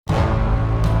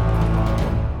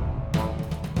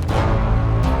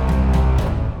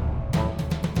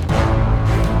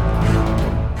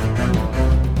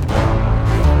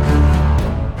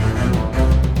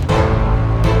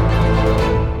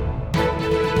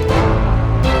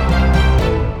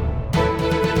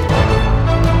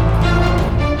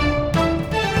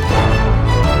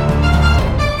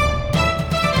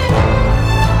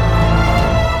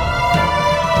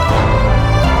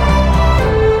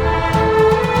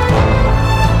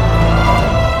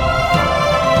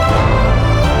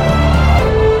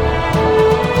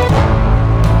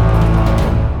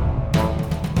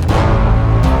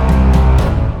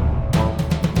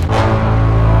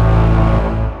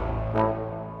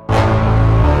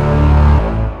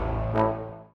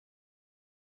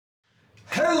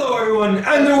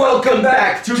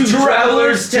back to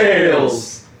Traveler's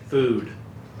Tales. Food.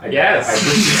 Yes.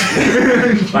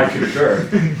 I concur.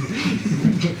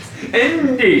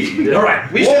 Indeed. All right.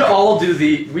 We should all do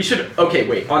the. We should. Okay,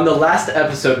 wait. On the last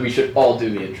episode, we should all do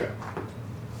the intro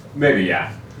Maybe,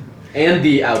 yeah. and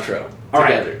the outro All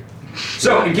right. together.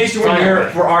 So, in case you weren't here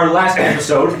for our last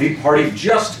episode, the party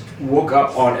just woke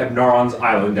up on Ebnaron's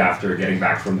island after getting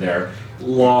back from their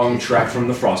long trek from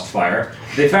the Frostfire.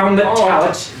 They found that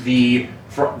Talit, the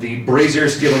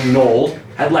brazier-stealing gnoll,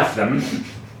 had left them,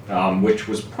 which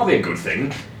was probably a good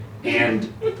thing. And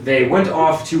they went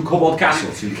off to Cobalt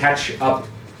Castle to catch up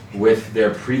with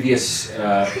their previous,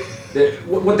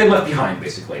 what they left behind,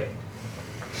 basically.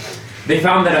 They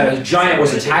found that a giant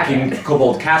was attacking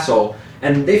Cobalt Castle,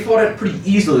 and they fought it pretty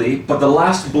easily, but the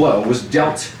last blow was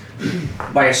dealt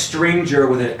by a stranger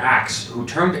with an axe who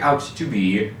turned out to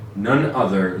be none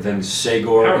other than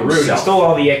Sagor How rude. He himself. stole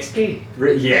all the XP.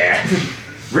 Yeah.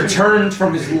 Returned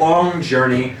from his long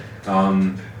journey.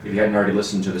 If you hadn't already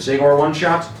listened to the Sagor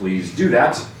one-shot, please do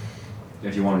that.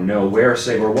 If you want to know where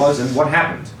Sagor was and what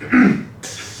happened.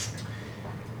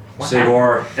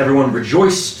 Sagor, everyone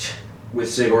rejoiced with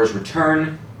Sagor's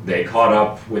return. They caught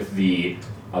up with the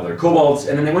other kobolds,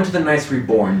 and then they went to the Knights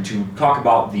Reborn to talk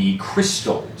about the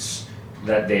crystals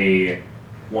that they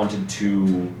wanted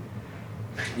to,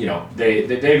 they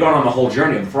had gone on the whole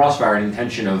journey of the Frostfire in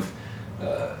intention of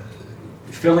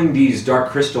filling these dark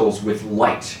crystals with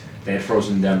light. They had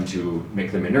frozen them to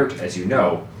make them inert, as you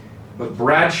know. But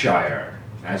Bradshire,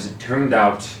 as it turned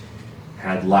out,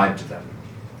 had lied to them.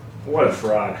 What a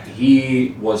fraud.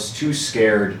 He was too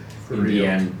scared in the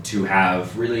end to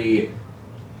have really...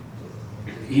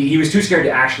 He was too scared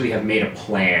to actually have made a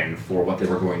plan for what they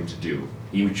were going to do.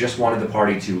 He just wanted the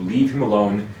party to leave him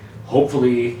alone.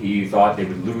 Hopefully, he thought they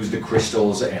would lose the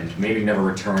crystals and maybe never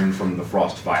return from the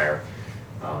Frostfire.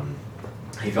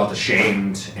 He felt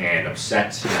ashamed and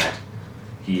upset that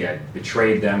he had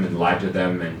betrayed them and lied to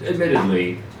them, and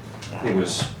admittedly, it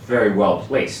was very well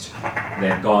placed. They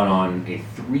had gone on a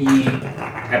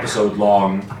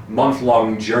 3-episode-long,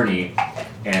 month-long journey,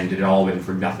 and it had all been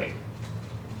for nothing.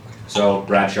 So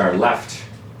Bradshire left,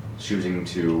 choosing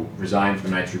to resign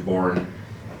from the Knights Reborn,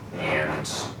 and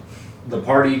the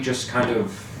party just kind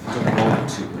of took a moment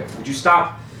to... Would you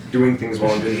stop doing things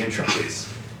while I'm doing the intro, please?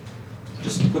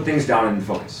 Just put things down and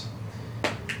focus.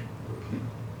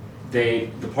 The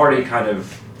party kind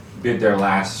of bid their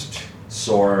last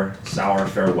sour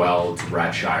farewell to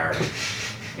Bradshire,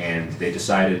 and they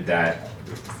decided that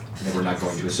they were not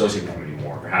going to associate with him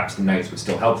anymore. Perhaps the Knights would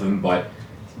still help them, but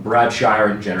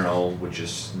Bradshire in general would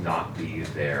just not be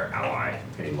their ally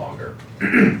any longer.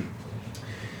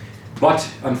 But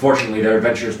unfortunately, their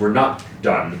adventures were not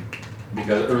done,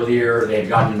 because earlier they had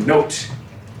gotten a note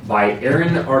by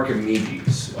Aaron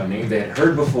Archimedes, a name they had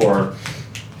heard before,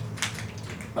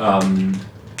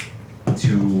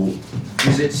 to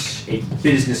visit a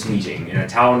business meeting in a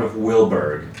town of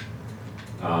Wilburg,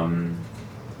 and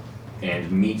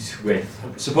meet with,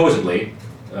 supposedly,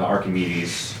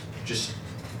 Archimedes, just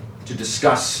to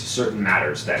discuss certain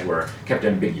matters that were kept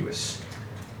ambiguous.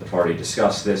 The party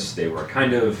discussed this. They were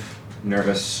kind of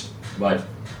nervous, but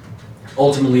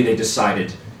ultimately they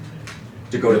decided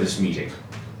to go to this meeting.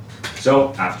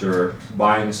 So, after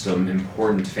buying some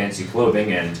important fancy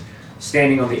clothing and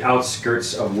standing on the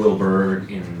outskirts of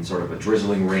Wilburg in sort of a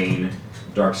drizzling rain,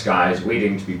 dark skies,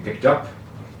 waiting to be picked up,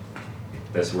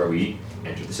 that's where we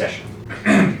enter the session.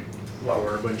 While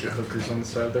we're a bunch of hookers on the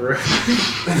side of the road.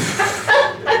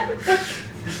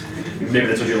 Maybe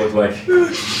that's what you look like.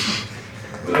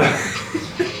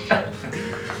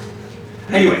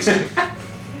 Anyways,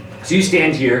 so you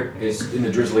stand here in the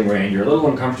drizzling rain, you're a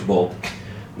little uncomfortable,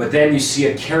 but then you see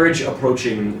a carriage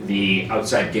approaching the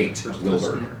outside gate of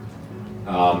Wilburg.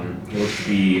 It looks to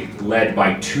be led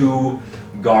by 2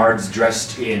 guards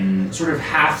dressed in sort of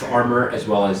half armor as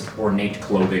well as ornate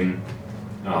clothing.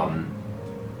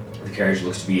 The carriage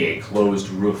looks to be a closed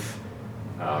roof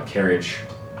carriage,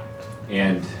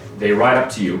 and they ride up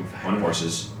to you on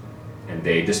horses, and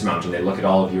they dismount and they look at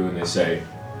all of you and they say,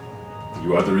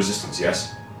 "You are the Resistance,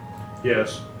 yes?"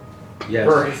 Yes. Yes.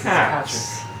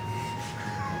 Perhaps.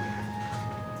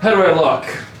 How do I look?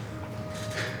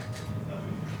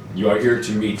 You are here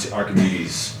to meet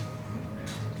Archimedes.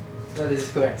 That is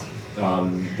correct.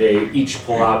 They each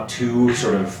pull out 2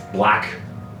 sort of black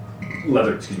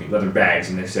leather bags,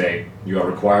 and they say, "You are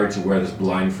required to wear this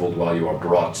blindfold while you are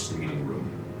brought to the meeting room."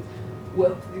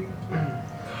 Well,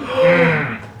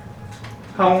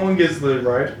 How long is the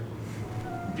ride?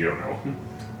 You don't know.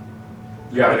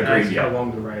 You haven't agreed How yet.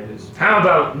 long the ride is. how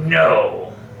about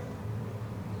no?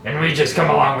 And we just come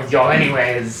along with y'all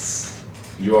anyways.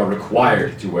 You are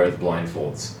required to wear the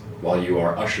blindfolds while you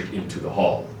are ushered into the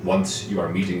hall. Once you are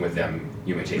meeting with them,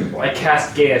 you may take the I blindfolds.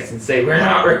 cast Gaius and say, we're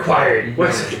not required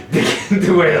What's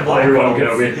to wear the Everyone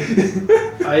blindfolds.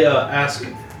 get over. I ask,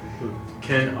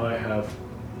 can I have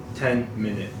 10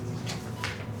 minutes?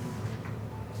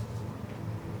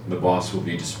 The boss will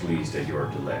be displeased at your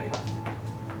delay.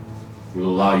 We will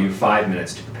allow you 5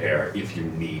 minutes to prepare if you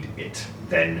need it.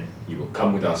 Then you will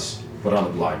come with us, put on the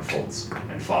blindfolds,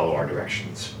 and follow our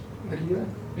directions. What are you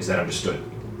doing? Is that understood?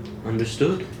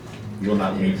 Understood. You will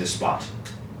not leave this spot.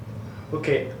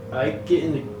 Okay, I get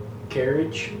in the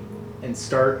carriage and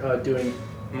start doing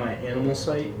my animal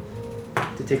sight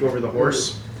to take over the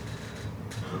horse.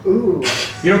 Ooh.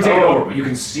 You don't take it Oh. over, but you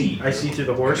can see. I see through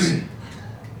the horse.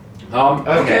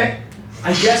 Okay.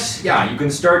 I guess, yeah, you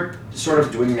can start sort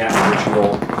of doing that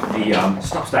ritual.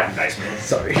 Stop stacking dice, man.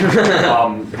 Sorry.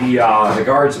 The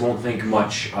guards won't think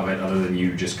much of it other than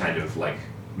you just kind of like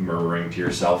murmuring to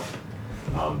yourself.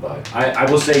 But I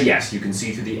will say yes, you can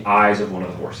see through the eyes of one of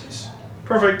the horses.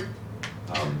 Perfect.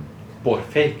 Boy,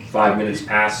 fake. 5 minutes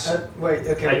pass. Wait,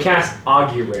 okay. I cast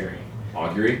Augury.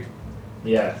 Augury.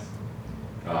 Yes.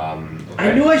 Okay.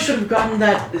 I knew I should have gotten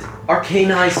that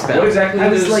arcane eye spell. What exactly I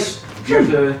was is, like, do you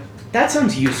have the... that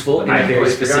sounds useful in I a very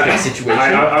totally specific forgot.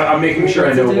 situation. I'm making sure I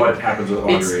What's know it do? what happens with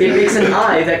Augury. It's an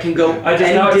eye that can go I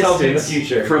just know any it tells me in the distance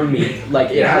future. from me.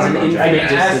 Like it Yeah, has I an don't know. I infinite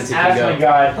can distance it ask can my go.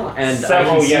 god And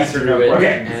several I can yes see or through no it,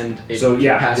 questions. and it So,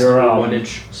 yeah, passes you're, through 1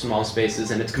 1-inch small spaces,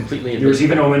 and it's completely You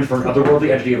receive invisible. an omen for an otherworldly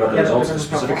entity about the Yeah, results of a that's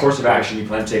specific not course of action you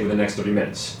plan to take within the next 30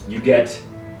 minutes. You get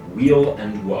Wheel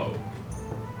and Woe.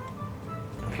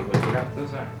 Okay, what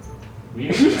those are?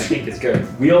 I think it's good.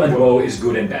 Wheel and Woe is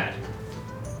good and bad.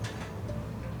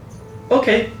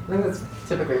 Okay, I think that's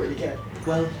typically what you get.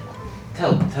 well,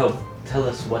 tell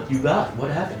us what you got.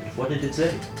 What happened? What did it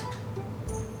say?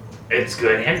 It's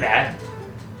good and bad.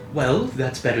 Well,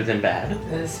 that's better than bad.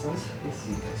 I suppose.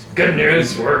 Good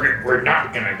news, we're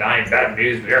not gonna die. Bad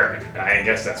news, we are gonna die. I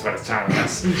guess that's what it's telling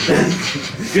us.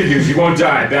 Good news, you won't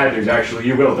die. Bad news, actually,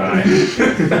 you will die.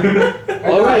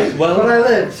 All right, well- But I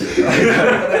lived. But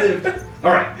I lived.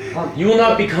 Alright. You will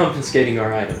not be confiscating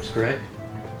our items, correct?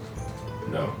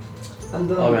 No. And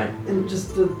All right. and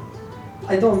just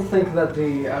I don't think that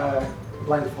the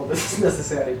blindfold is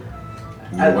necessary.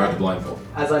 You will wear the blindfold.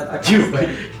 As I passed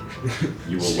there.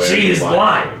 You will wear She the is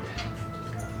blindfold.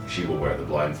 She will wear the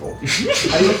blindfold.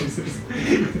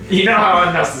 You know how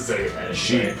unnecessary that is.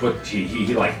 She right? put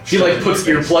he like He like puts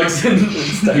earplugs in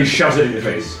instead. He shoves it in your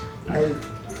face.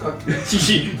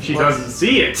 She doesn't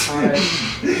see it.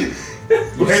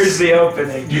 Where's the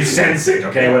opening? You sense it,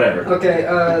 okay, whatever. Okay,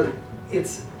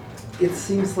 it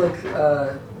seems like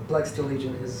Blacksteel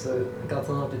Legion has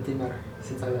gotten a bit dimmer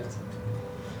since I left.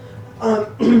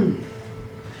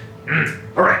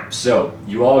 Alright, so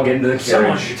you all get into the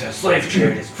Someone carriage. who does slave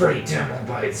trade is pretty dim all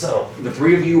by itself. The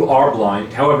three of you are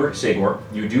blind. However, Sagor,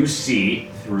 you do see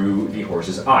through the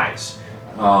horse's eyes.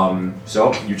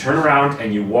 So you turn around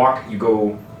and you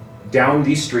go down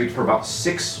the street for about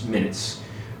 6 minutes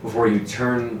before you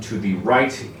turn to the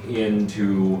right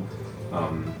into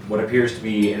what appears to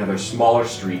be another smaller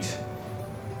street.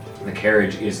 The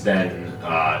carriage is then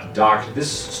docked.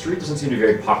 This street doesn't seem to be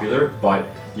very popular, but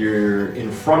you're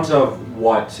in front of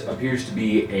what appears to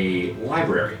be a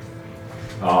library.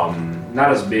 Not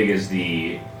as big as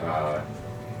the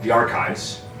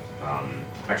archives.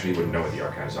 Actually, you wouldn't know what the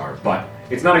archives are, but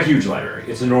it's not a huge library.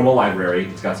 It's a normal library.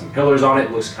 It's got some pillars on it.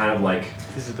 It looks kind of like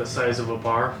Is it the size of a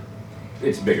bar?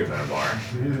 it's bigger than a bar.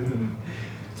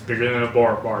 It's bigger than a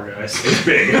bar, guys. It's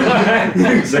big.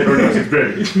 Sagor knows it's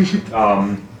big.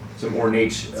 Some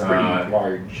ornate,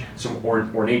 large. some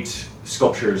ornate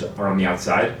sculptures are on the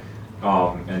outside,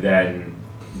 and then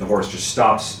the horse just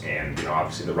stops, and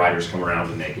obviously the riders come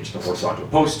around and they get the horse onto a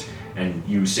post, and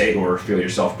you, Sagor, feel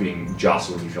yourself being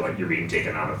jostled. You feel like you're being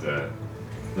taken out of the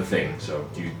thing. So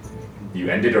do you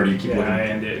end it, or do you keep Yeah, looking? I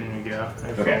end it and we go. I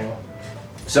Okay. follow.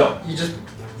 So You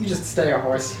just stay a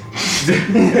horse.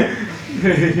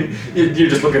 you're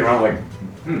just looking around like,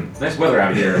 nice weather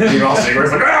out here. Meanwhile,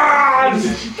 Sagor's like,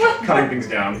 just cutting things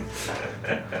down.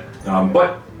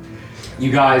 But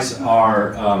you guys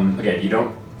are, again, you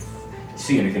don't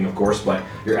see anything, of course, but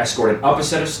you're escorted up a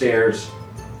set of stairs.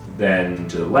 Then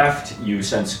to the left, you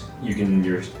sense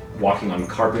you're walking on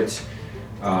carpet.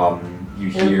 You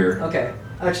hear. Okay.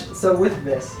 Actually, so with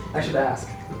this, I should ask.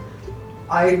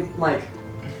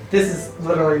 This is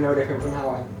literally no different from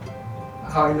how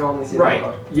I normally see the Right.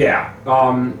 world. Yeah.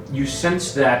 You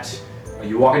sense that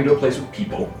you walk into a place with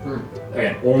people.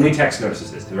 Again, only Tex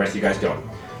notices this. The rest of you guys don't.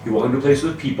 You walk into a place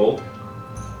with people.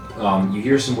 You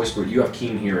hear some whisper. You have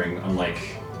keen hearing, unlike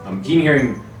Keen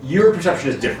hearing, your perception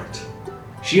is different.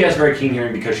 She has very keen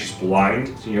hearing because she's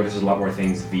blind, so you notice a lot more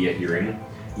things via hearing.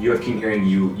 You have keen hearing,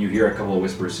 you hear a couple of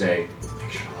whispers say,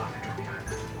 make sure to lock the door behind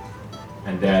them.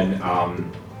 And then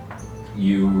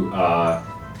you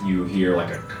hear like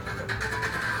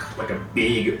a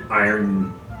big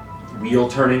iron wheel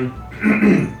turning.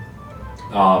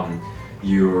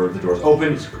 The door's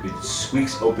open, it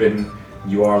squeaks open,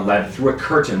 you are led through a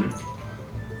curtain.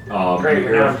 Great,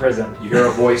 we're now in prison. You hear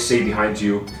a voice say behind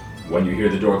you, when you hear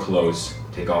the door close,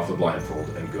 take off the blindfold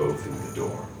and go through the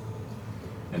door.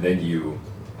 And then you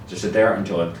just sit there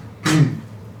until it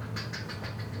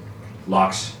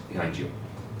locks behind you.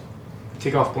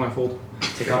 Take off blindfold.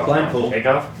 Take off blindfold. Take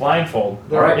off blindfold.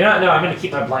 All right. You know, no, I'm gonna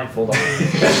keep my blindfold on.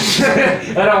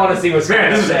 I don't want to see what's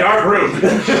Man, this is a dark room.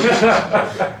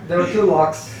 There were 2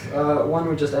 locks. One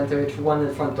we just entered, one in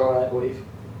the front door, I believe.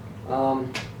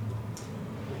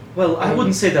 Well, I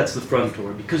wouldn't say that's the front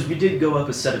door because we did go up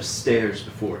a set of stairs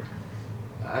before.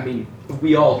 I mean,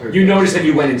 we all heard. You those. noticed that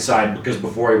you went inside because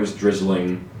before it was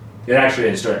drizzling. It actually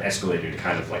had started escalating to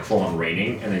kind of like full on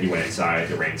raining, and then you went inside,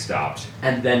 the rain stopped.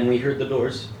 And then we heard the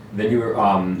doors. Then you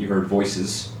heard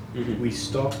voices. We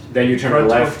stopped. Then you turned to the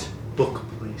left. Book,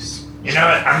 please. You know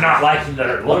what? I'm not liking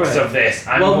the looks Alright. of this.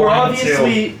 I'm Well, we're going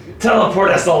obviously. to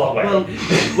teleport us all away.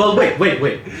 Well,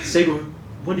 wait. Saber,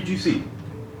 what did you see?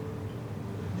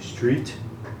 Street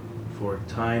for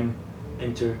time.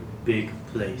 Enter big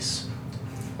place.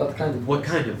 What kind of... What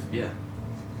kind of? Yeah.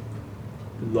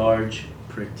 Large,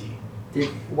 pretty.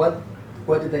 What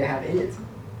did they have in it?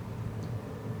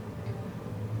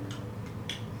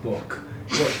 Book.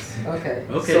 Books. Okay.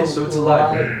 Okay, so it's a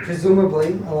library.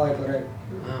 Presumably a library.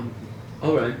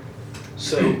 All right.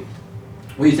 So.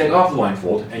 Well, you take off the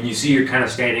blindfold, and you see you're kind of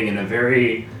standing in a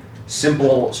very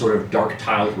simple, sort of dark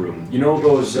tiled room. You know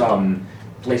those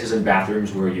places in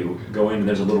bathrooms where you go in and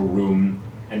there's a little room,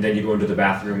 and then you go into the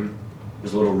bathroom.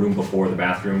 There's a little room before the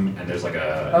bathroom, and there's like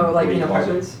a Oh, like in closet.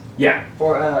 apartments? Yeah,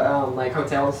 Or like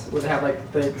hotels where they have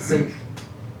like the sink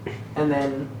and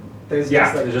then there's yeah.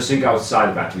 just like... There's a sink outside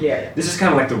the bathroom. Yeah. This is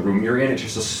kind of like the room you're in. It's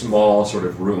just a small sort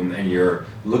of room, and you're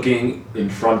looking in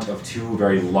front of 2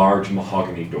 very large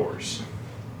mahogany doors.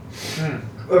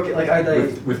 Okay, like are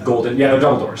they... With golden, yeah, they're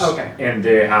double doors. Okay. And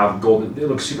they have golden, they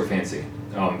look super fancy.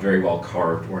 Very well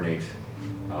carved, ornate.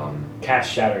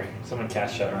 Cast shatter. Someone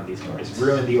cast shatter on these doors.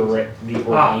 Ruin the ornate.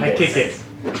 I kick it.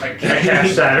 I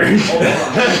cast shatter.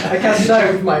 I cast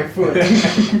shatter with my foot.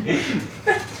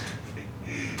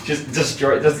 Just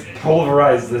destroy. Just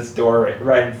pulverize this door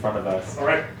right in front of us.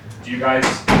 Alright, do you guys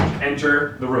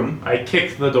enter the room? I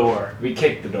kick the door. We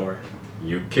kick the door.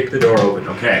 You kick the door open,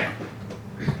 okay.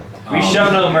 We show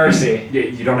no mercy. Yeah,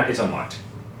 you don't, it's unlocked.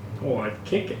 Oh, I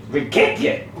kick it. We kick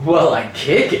it. Well, I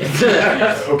kick it.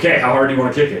 Okay, how hard do you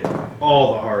want to kick it?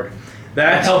 All the hard. I'm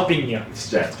That's helping you.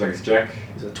 Check.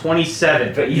 a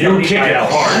 27. But You don't kick it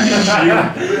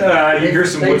hard. You hear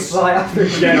some They wood. fly after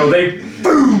you. Yeah, no, they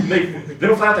boom. They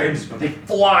don't fly out their hinges, but they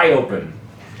fly open.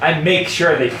 I make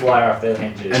sure they fly off their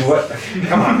hinges. And what?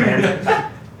 Come on,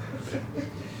 man.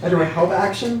 I do a help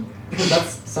action because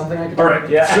that's something I can All right.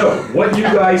 do. Yeah. So what you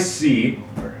guys see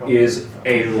is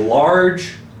a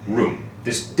large room.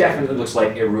 This definitely looks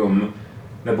like a room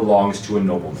that belongs to a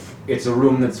nobleman. It's a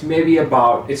room that's maybe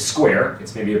about, it's square,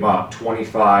 it's maybe about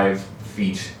 25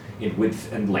 feet in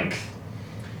width and length.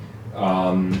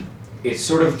 It's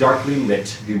sort of darkly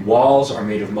lit. The walls are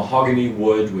made of mahogany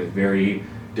wood with very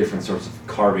different sorts of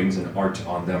carvings and art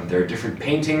on them. There are different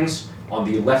paintings on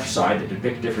the left side that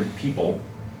depict different people.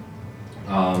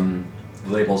 The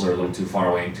labels are a little too far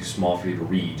away and too small for you to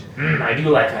read. I do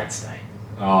like Einstein.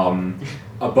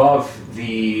 Above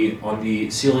on the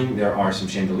ceiling, there are some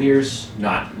chandeliers,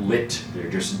 not lit, they're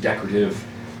just decorative.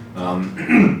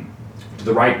 To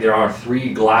the right, there are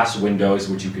 3 glass windows,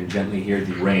 which you can gently hear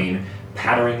the rain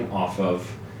pattering off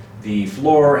of. The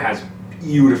floor has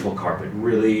beautiful carpet,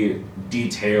 really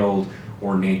detailed,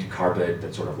 ornate carpet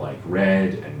that's sort of like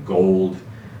red and gold.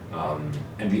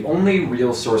 And the only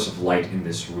real source of light in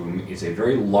this room is a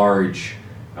very large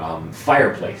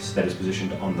fireplace that is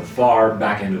positioned on the far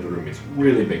back end of the room. It's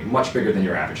really big, much bigger than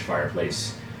your average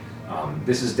fireplace.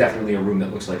 This is definitely a room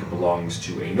that looks like it belongs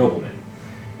to a nobleman.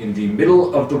 In the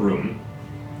middle of the room,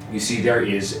 you see there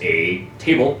is a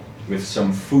table with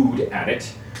some food at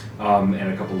it, and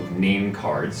a couple of name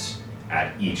cards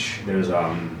at each. There's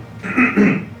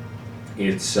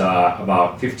it's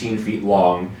about 15 feet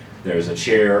long. There's a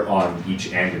chair on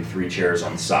each end and 3 chairs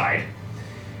on the side.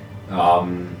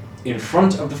 In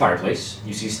front of the fireplace,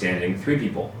 you see standing 3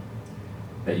 people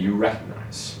that you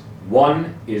recognize.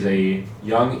 One is a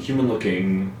young,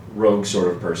 human-looking rogue sort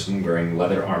of person wearing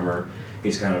leather armor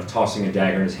He's kind of tossing a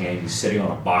dagger in his hand. He's sitting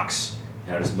on a box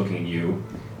and just looking at you.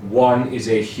 One is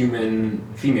a human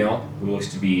female who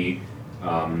looks to be,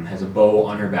 has a bow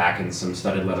on her back and some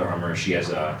studded leather armor. She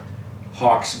has a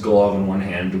hawk's glove in one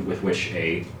hand with which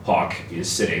a hawk is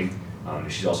sitting.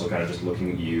 She's also kind of just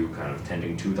looking at you, kind of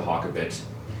tending to the hawk a bit.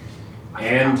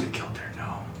 And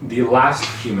the last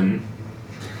human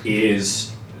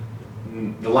is,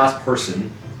 the last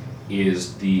person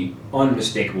is the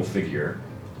unmistakable figure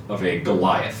of a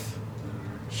Goliath.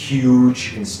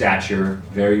 Huge in stature,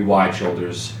 very wide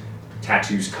shoulders,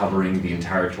 tattoos covering the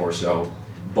entire torso,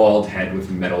 bald head with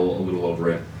metal a little over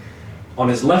it. On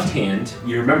his left hand,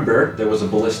 you remember there was a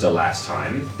ballista last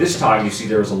time. This time you see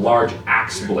there is a large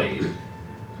axe blade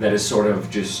that is sort of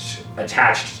just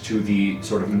attached to the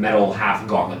sort of metal half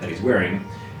gauntlet that he's wearing.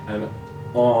 And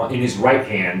in his right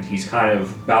hand, he's kind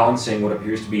of balancing what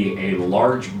appears to be a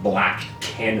large black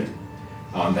cannon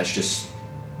that's just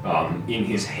in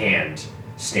his hand,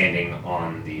 standing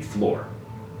on the floor.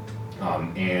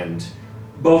 And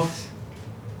both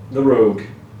the rogue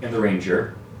and the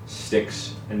ranger,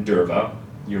 Styx and Derva,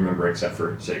 you remember except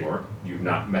for Sagor, you've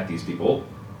not met these people,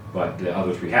 but the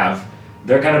other three have,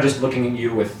 they're kind of just looking at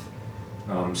you with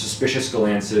suspicious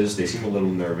glances. They seem a little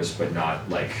nervous, but not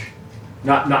like,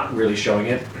 not really showing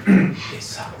it.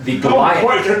 The Goliath,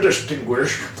 quite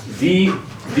distinguished. the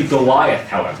Goliath,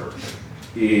 however,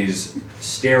 is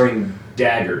staring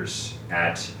daggers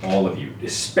at all of you,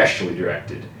 especially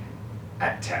directed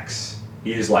at Tex.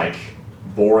 He is like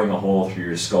boring a hole through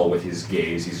your skull with his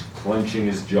gaze. He's clenching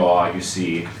his jaw. You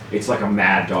see, it's like a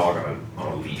mad dog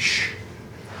on a leash.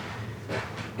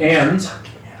 And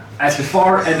at the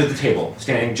far end of the table,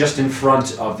 standing just in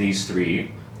front of these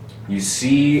three, you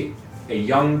see a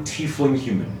young tiefling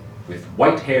human with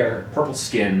white hair, purple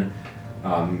skin,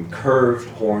 curved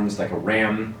horns like a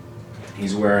ram.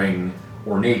 He's wearing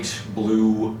ornate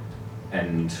blue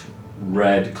and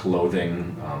red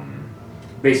clothing,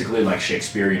 basically like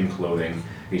Shakespearean clothing.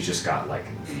 He's just got like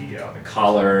the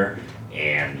collar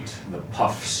and the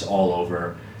puffs all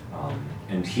over.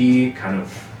 And he kind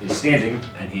of is standing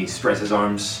and he spreads his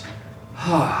arms.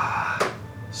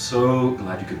 So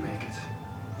glad you could make it.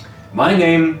 My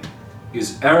name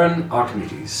is Aaron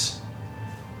Archimedes.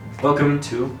 Welcome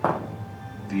to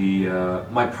the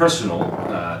my personal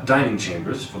dining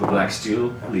chambers for the Black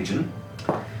Steel Legion.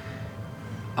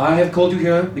 I have called you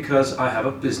here because I have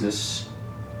a business,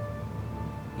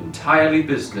 entirely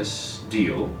business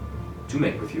deal to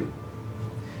make with you.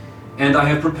 And I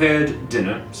have prepared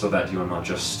dinner so that you are not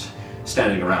just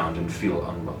standing around and feel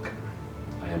unwelcome.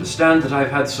 I understand that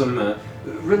I've had some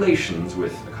relations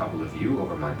with a couple of you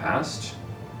over my past,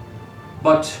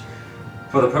 but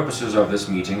for the purposes of this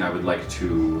meeting, I would like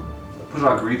to put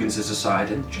our grievances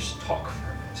aside and just talk for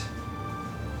a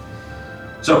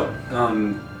bit. So,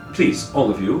 please, all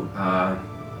of you,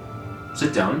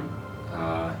 sit down.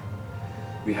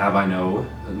 We have, I know,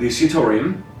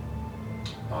 Lysiatorium,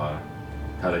 our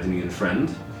Paladinian friend.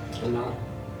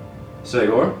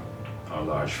 Sagor, our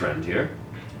large friend here.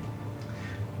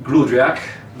 Gruldrak,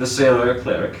 the sailor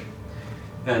cleric.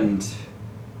 And,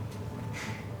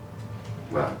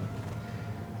 well,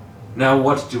 now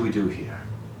what do we do here?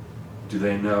 Do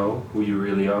they know who you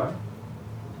really are?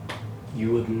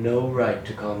 You have no right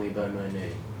to call me by my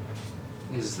name.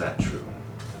 Is that true?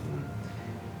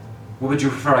 What would you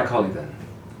prefer I call you then?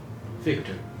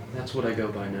 Victor. That's what I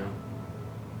go by now.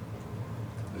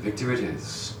 Victor it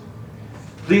is.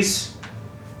 Please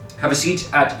have a seat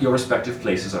at your respective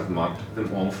places. I've marked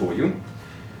them all for you.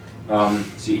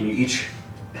 So you each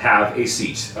have a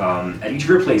seat. At each of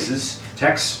your places,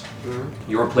 Tex,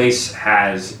 your place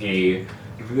has a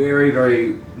very,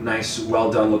 very nice,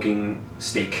 well-done looking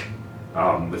steak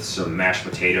with some mashed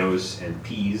potatoes and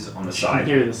peas on the side.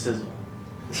 Hear the sizzle.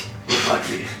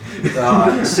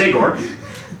 Sagor,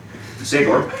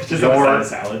 Just have a side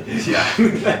salad.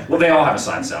 yeah. Well, they all have a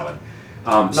side salad.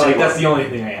 No, Sagor, that's the only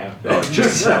thing I have. oh,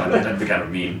 just salad. That'd be kind of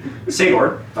mean.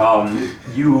 Sagor,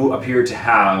 you appear to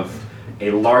have a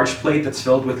large plate that's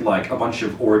filled with like a bunch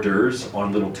of hors d'oeuvres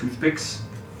on little toothpicks.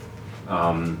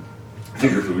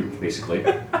 Finger food, basically.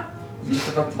 You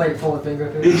just have a plate full of finger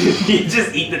food. You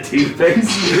just eat the toothpicks.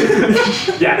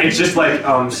 Yeah, it's just like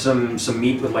some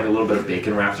meat with like a little bit of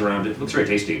bacon wrapped around it. Looks very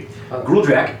tasty. Oh.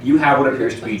 Gruldrak, you have what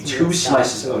appears to be 2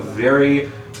 slices of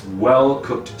very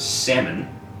well-cooked salmon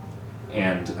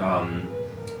and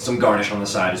some garnish on the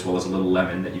side, as well as a little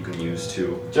lemon that you can use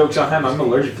to... Joke's on him, I'm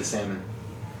allergic to salmon.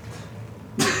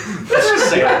 Let's just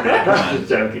say that. I'm just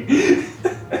joking.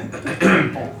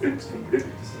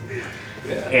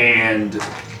 And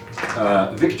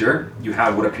Victor, you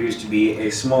have what appears to be a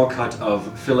small cut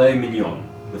of filet mignon.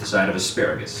 with a side of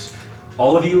asparagus.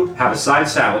 All of you have a side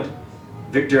salad.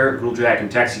 Victor, Gruljak, and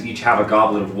Tex, you each have a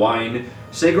goblet of wine.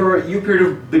 Sagor, you appear to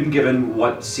have been given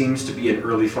what seems to be an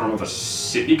early form of a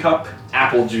sippy cup.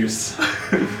 Apple juice. You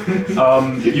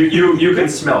can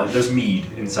smell it. There's mead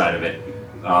inside of it,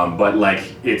 but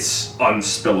like it's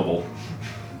unspillable.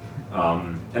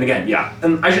 And again, yeah.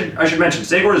 And I should mention,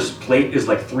 Sagor's plate is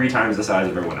like 3 times the size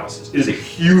of everyone else's. It is a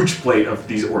huge plate of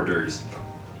these hors d'oeuvres.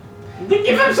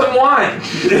 Give him some wine.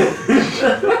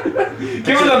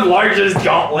 Give him the largest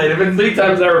gauntlet. If it's 3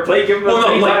 times our plate, give him a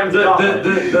 3 times gauntlet.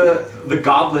 The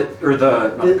goblet or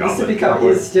the not The goblet, sippy cup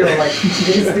goblet. is still like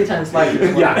it is 3 times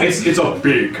larger. Yeah, it's a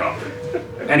big cup.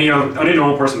 And you know, any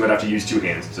normal person would have to use 2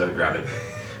 hands to grab it.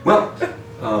 Well,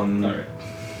 Alright.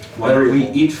 why don't we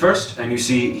eat first? And you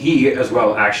see, he as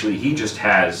well, actually, he just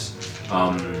has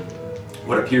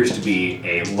what appears to be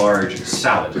a large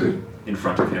salad in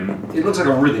front of him. It looks like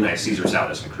a really nice Caesar salad.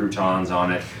 There's some croutons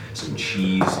on it, some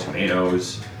cheese,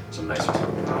 tomatoes, some nice,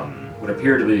 what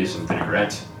appear to be some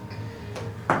vinaigrette.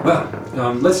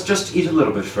 Well, let's just eat a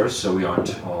little bit first so we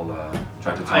aren't all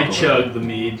trying to talk I over. chug the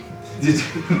mead.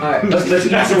 Alright. Let's eat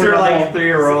so After we're like all-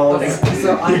 3-year-olds.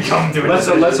 So I Come to it. Let's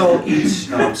all eat,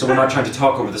 so we're not trying to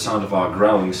talk over the sound of our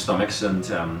growling stomachs, and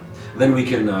then we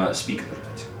can speak a little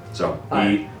bit. So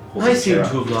he holds I his seem chair to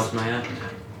up. have lost my appetite.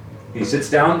 He sits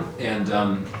down and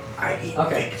I eat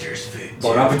Okay. Victor's food.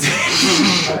 bon appetit.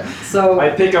 alright, so I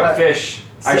pick up fish.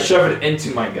 I so- shove it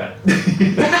into my gut.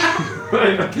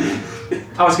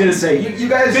 I was gonna say you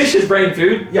guys Fish is brain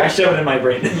food. Yeah, I shove it in my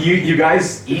brain. you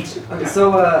guys eat. okay,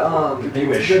 so You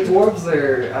wish. the dwarves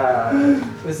are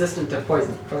resistant to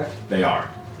poison, correct? They are.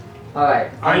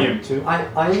 Alright. I am too.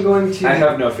 I am going to I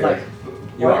have no fear. like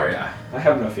You what? are, yeah. I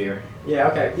have no fear. Yeah,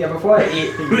 okay. Yeah, before I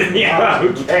eat Yeah,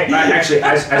 okay. Actually,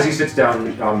 as he sits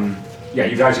down, yeah,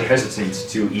 you guys are hesitant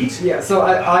to eat. yeah, so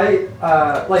I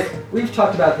like we've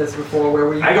talked about this before where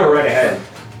we I go right ahead.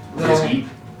 little, Just eat.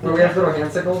 where we have little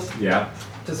hand signals Yeah.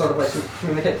 to sort of like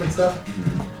communicate with stuff.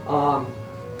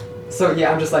 So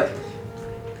yeah, I'm just like,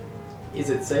 is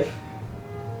it safe?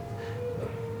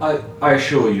 I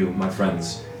assure you, my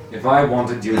friends, if I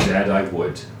wanted you dead, I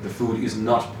would. The food is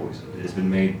not poisoned. It has been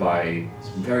made by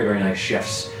some very, very nice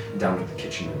chefs down at the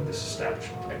kitchen in this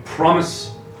establishment. I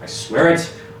promise, I swear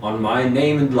it, on my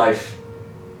name and life,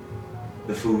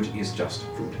 the food is just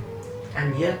food.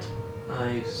 And yet,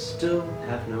 I still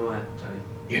have no appetite.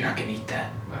 You're not gonna eat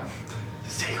that. Well,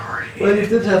 Sagor. Well, you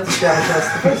did have to establish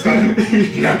us the first time,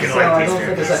 You're not gonna so like I these don't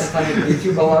think the characters. second time would be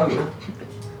too below you.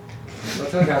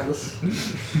 But regardless,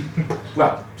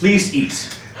 well, please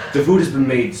eat. The food has been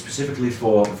made specifically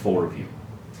for the 4 of you.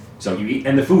 So you eat,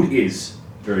 and the food is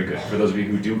very good. For those of you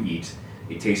who do eat,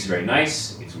 it tastes very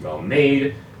nice, it's well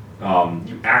made.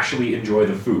 You actually enjoy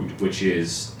the food, which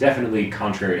is definitely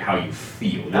contrary to how you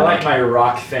feel. I like my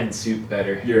rock fen soup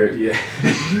better. Yeah.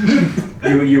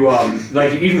 you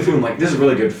like you're eating the food and like this is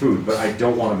really good food, but I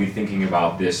don't want to be thinking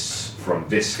about this from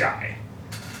this guy.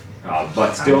 But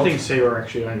I still, don't think Sayor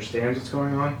actually understands what's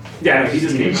going on. yeah, no, he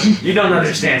doesn't even. You don't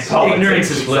understand politics.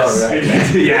 Ignorance is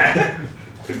bliss. Yeah.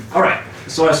 All right.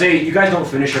 So I say you guys don't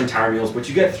finish your entire meals, but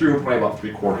you get through probably about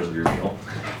 3/4 of your meal.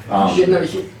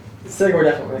 Sigurd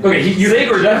definitely. Okay,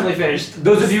 Sagor definitely finished.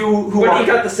 those of you who When are he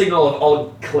got the signal of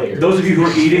all clear. those of you who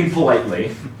are eating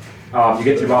politely, you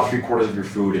get through about 3/4 of your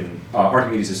food, and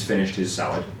Archimedes has finished his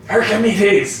salad.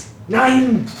 Archimedes!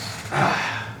 9!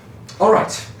 All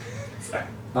right.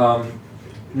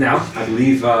 Now, I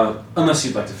believe, unless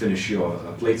you'd like to finish your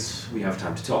plates, we have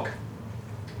time to talk.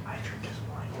 I drink his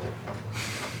wine.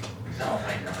 No,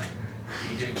 I know.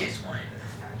 You drink his wine.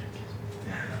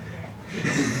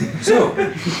 So,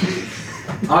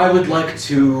 I would like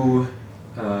to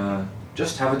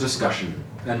just have a discussion,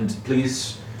 and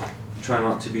please try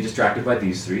not to be distracted by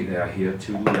these 3. They are here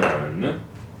to learn.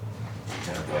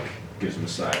 Kind of like gives them a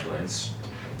side glance.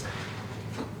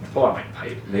 Pull out my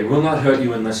pipe. They will not hurt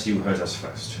you unless you hurt us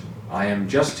first. I am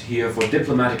just here for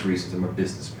diplomatic reasons. I'm a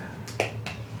businessman.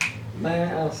 May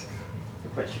I ask a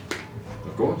question?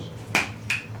 Of course.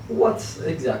 What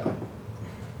exactly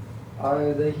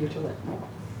are they here to learn?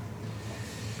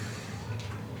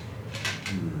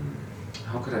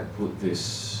 How could I put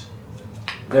this?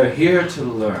 They're here to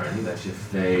learn that if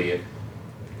they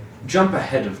jump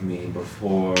ahead of me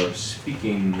before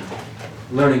speaking,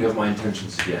 learning of my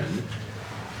intentions again,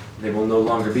 they will no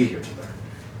longer be here to learn.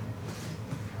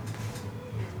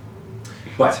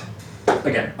 But,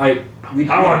 again,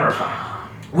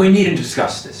 we need to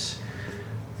discuss this.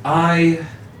 I,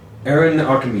 Aaron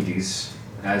Archimedes,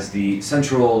 as the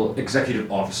central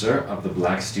executive officer of the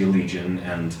Black Steel Legion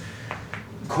and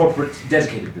corporate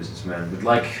dedicated businessman, would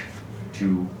like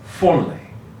to formally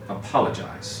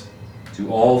apologize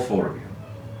to all four of you.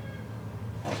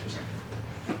 Pause for a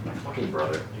second. My fucking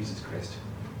brother. Jesus Christ.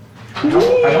 I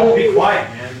don't be quiet,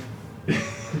 man.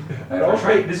 That's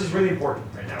right. This is really important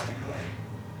right now.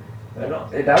 I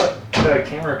don't. The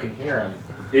camera can hear him.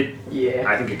 Yeah.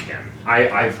 I think it can.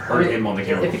 I've heard him on the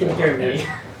camera. If you can hear me.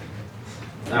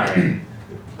 Alright.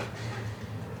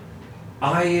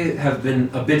 I have been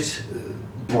a bit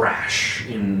brash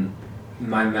in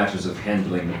my matters of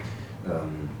handling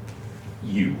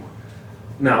you.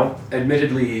 Now,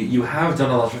 admittedly, you have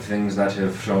done a lot of things that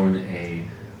have thrown a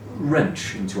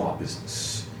wrench into our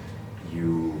business.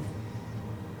 You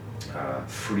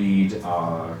freed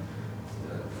our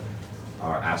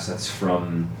assets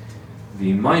from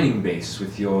the mining base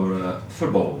with your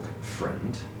Furbolg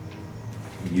friend.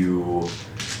 You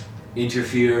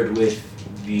interfered with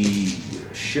the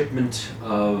shipment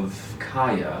of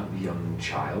Kaya, the young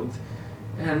child,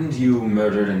 and you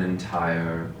murdered an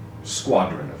entire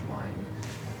squadron of mine,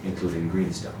 including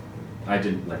Greenstone. I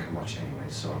didn't like her much anyway,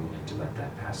 so I'm willing to let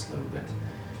that pass a little bit.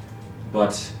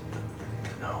 But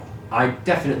No. I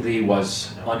definitely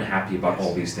was unhappy about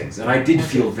all these things, and I did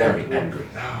feel very angry.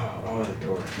 Oh, the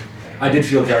door. I did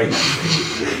feel very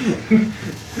angry.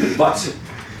 But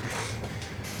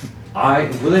I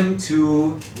am willing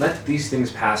to let these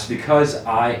things pass because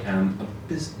I am a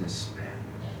businessman.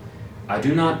 I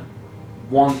do not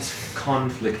want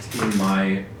conflict in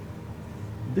my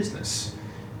business.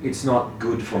 It's not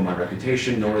good for my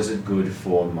reputation, nor is it good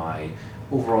for my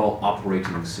overall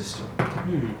operating system.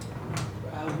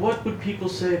 What would people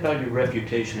say about your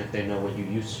reputation if they know what you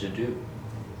used to do?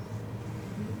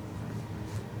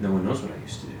 No one knows what I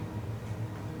used to do.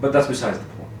 But that's besides the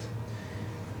point.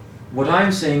 What I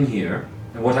am saying here,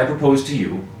 and what I propose to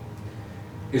you,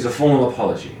 is a formal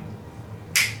apology.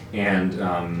 And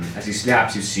as he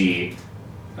snaps, you see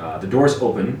the doors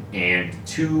open, and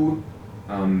two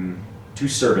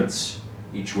servants,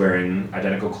 each wearing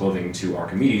identical clothing to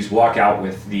Archimedes, walk out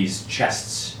with these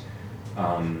chests,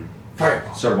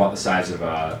 sort of about the size of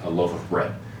a loaf of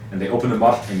bread. And they open them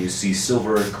up, and you see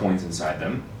silver coins inside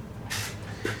them.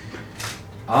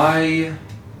 I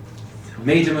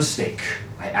made a mistake.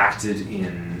 I acted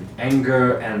in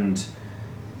anger and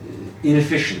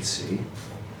inefficiency,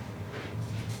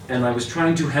 and I was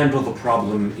trying to handle the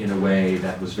problem in a way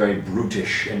that was very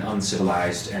brutish and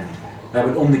uncivilized, and that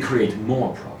would only create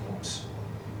more problems.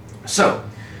 So,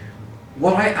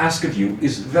 what I ask of you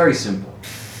is very simple.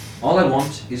 All I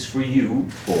want is for you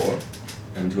four,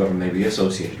 and whoever may be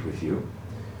associated with you,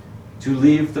 to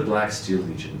leave the Black Steel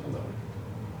Legion alone.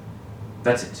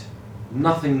 That's it.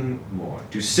 Nothing more.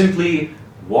 To simply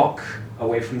walk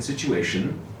away from the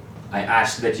situation. I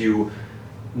ask that you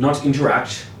not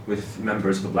interact with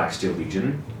members of the Black Steel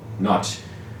Legion, not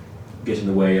get in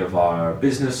the way of our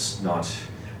business, not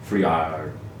free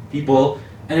our people,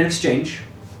 and in exchange,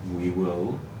 we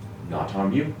will not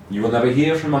harm you. You will never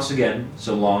hear from us again,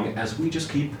 so long as we just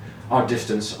keep our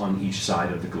distance on each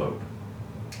side of the globe.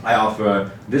 I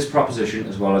offer this proposition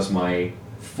as well as my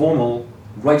formal,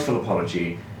 rightful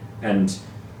apology, and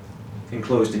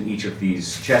enclosed in each of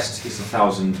these chests is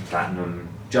 1,000 platinum,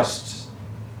 just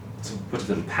to put a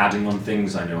little padding on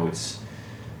things. I know it's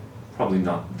probably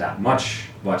not that much,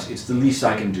 but it's the least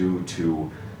I can do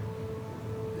to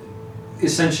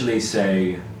essentially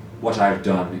say what I've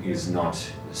done is not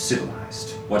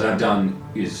civilized. What I've done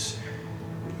is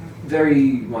very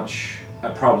much a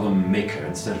problem maker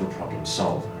instead of a problem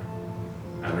solver.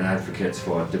 I'm an advocate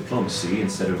for diplomacy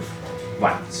instead of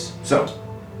violence. So,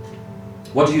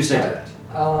 what do you say to that?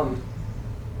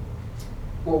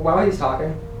 Well, while he's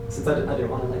talking, since I didn't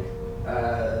want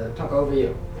to talk over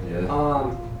you,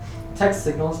 Yeah. text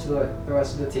signals to the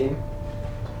rest of the team.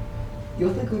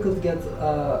 You think we could get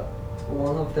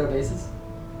one of their bases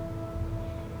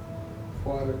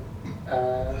for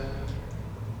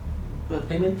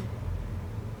payment?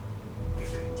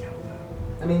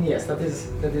 I mean, yes, that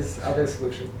is other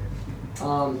solution.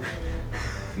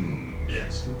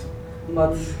 Yes.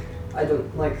 But I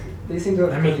don't like. They seem to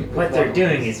have. I mean, what they're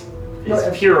doing is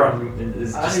No, pure,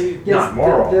 is just yes, not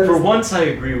moral. there's- For once, I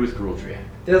agree with Gruldriak.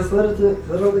 There's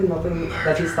literally nothing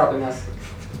that is stopping us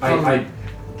from I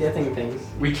getting things.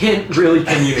 We can't really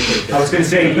communicate. I was going to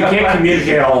say, you can't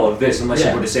communicate all of this unless Yeah.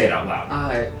 you were to say it out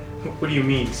loud. What do you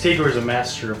mean? Stegor is a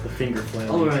master of the finger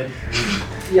flail. All right.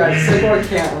 Yeah, Sigmar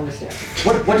can't understand.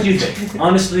 What do you think?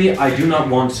 Honestly, I do not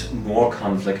want more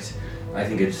conflict. I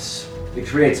think it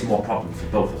creates more problems for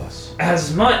both of us.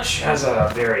 As much as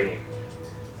a very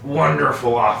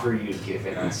wonderful offer you've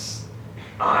given us,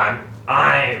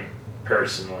 I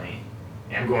personally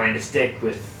am going to stick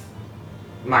with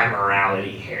my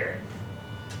morality here.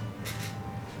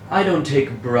 I don't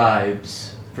take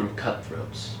bribes from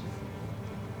cutthroats.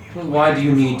 Well, why do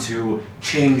you need to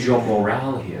change your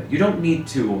morale here? You don't need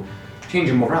to change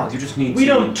your morale. You just need We to...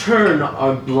 don't turn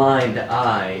our blind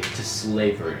eye to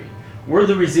slavery. We're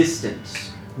the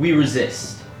resistance. We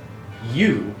resist.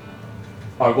 You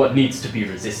are what needs to be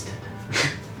resisted.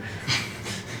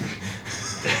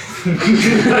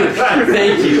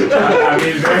 Thank you. I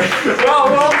mean, very...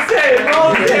 Well said.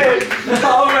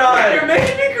 All right. You're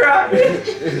making me cry.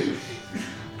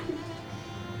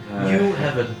 You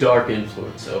have a dark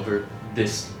influence over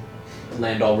this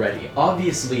land already.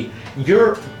 Obviously,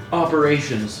 your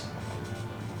operations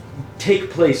take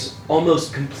place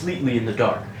almost completely in the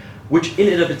dark, which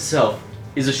in and of itself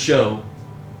is a show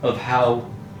of how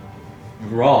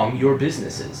wrong your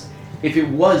business is. If it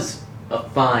was a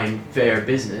fine, fair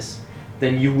business,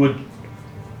 then you would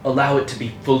allow it to be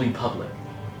fully public.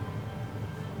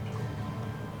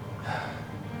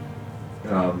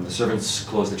 The servants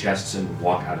close the chests and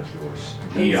walk out of doors.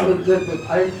 And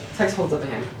so Tex holds up a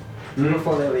hand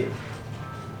before they leave.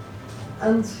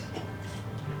 And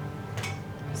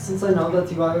since I know that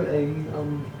you are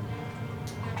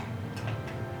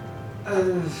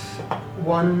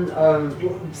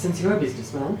since you're a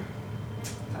businessman,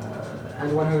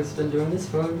 and one who's been doing this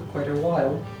for quite a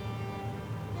while,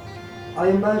 I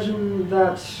imagine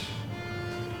that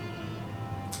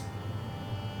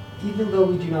even though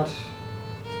we do not,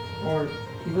 or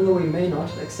even though we may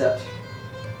not accept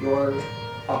your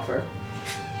offer,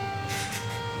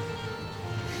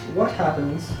 what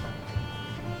happens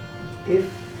if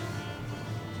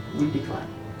we decline?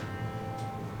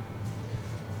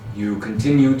 You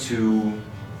continue to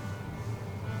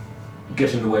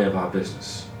get in the way of our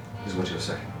business, is what you're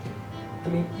saying. I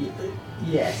mean,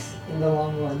 yes, in the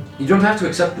long run. You don't have to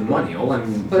accept the money. All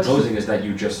I'm But- proposing is that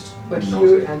you just But not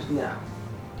here it. and now,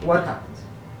 what happens?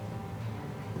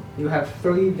 You have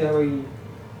three very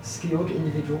skilled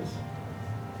individuals.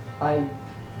 I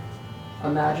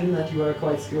imagine that you are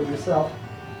quite skilled yourself.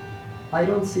 I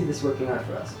don't see this working out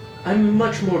for us. I'm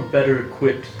much more better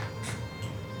equipped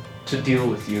to deal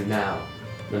with you now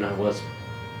than I was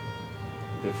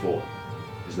before.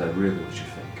 Is that really what you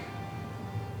think?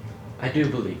 I do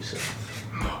believe so.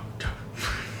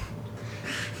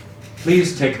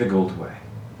 Please take the gold away.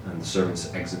 And the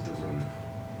servants exit the room.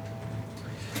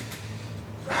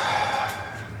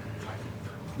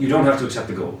 You don't have to accept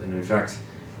the gold, and in fact,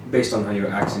 based on how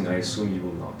you're acting, I assume you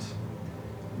will not.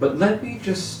 But let me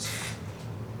just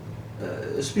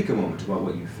speak a moment about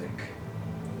what you think.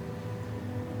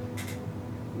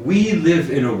 We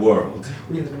live in a world.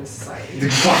 We live in a society.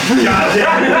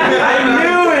 I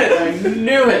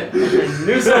knew it! I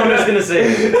knew someone was gonna say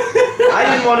it. I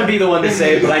didn't want to be the one to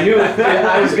say it, but I knew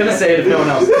I was gonna say it if no one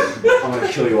else. I'm gonna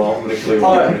kill you all. I'm gonna kill you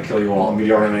all. I'm gonna kill you all.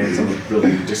 Meteor remains on the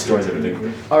building, destroys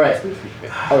everything. Alright.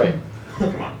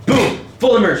 Come on. Boom!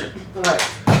 Full immersion. Alright,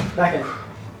 back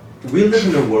in. We live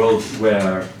in a world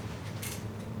where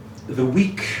the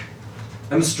weak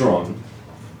and the strong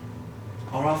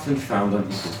are often found on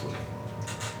equal footing.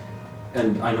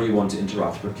 And I know you want to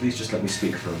interrupt, but please just let me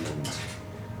speak for a moment.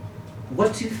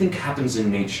 What do you think happens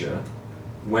in nature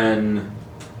when,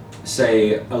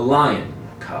 say, a lion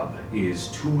cub is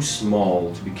too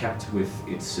small to be kept with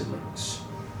its siblings?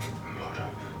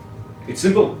 It's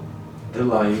simple. The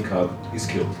lion cub is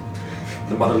killed.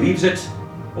 The mother leaves it,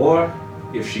 or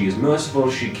if she is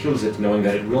merciful, she kills it knowing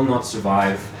that it will not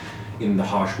survive in the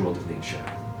harsh world of nature.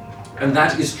 And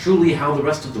that is truly how the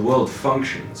rest of the world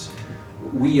functions.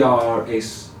 We are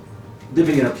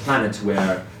living in a planet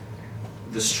where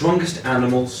the strongest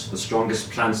animals, the strongest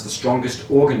plants, the strongest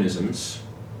organisms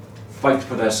fight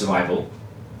for their survival.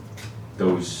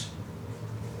 Those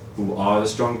who are the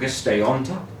strongest stay on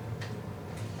top.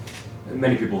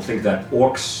 Many people think that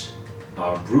orcs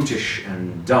are brutish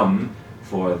and dumb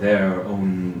for their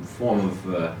own form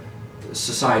of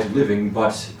societal living,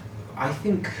 but I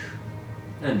think,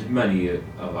 and many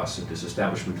of us in this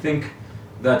establishment think,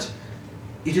 that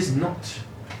it is not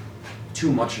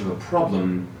too much of a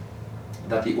problem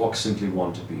that the orcs simply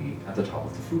want to be at the top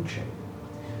of the food chain.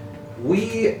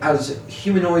 We, as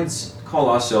humanoids, call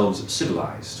ourselves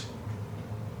civilized,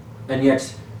 and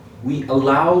yet we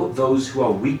allow those who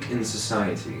are weak in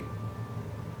society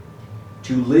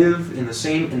to live in the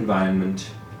same environment,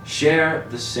 share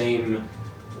the same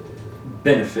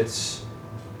benefits,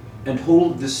 and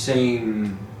hold the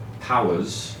same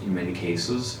powers, in many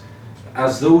cases,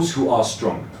 as those who are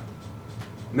stronger.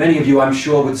 Many of you, I'm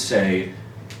sure, would say,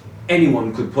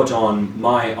 anyone could put on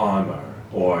my armor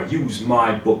or use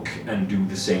my book and do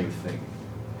the same thing.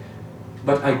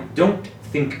 But I don't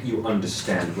think you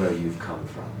understand where you've come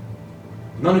from.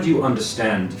 None of you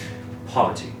understand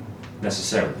poverty,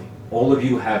 necessarily. All of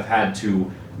you have had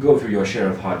to go through your share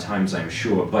of hard times, I'm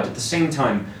sure, but at the same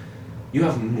time, you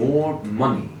have more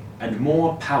money and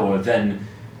more power than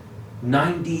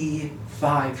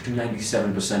 95 to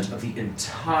 97% of the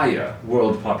entire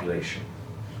world population.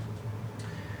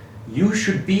 You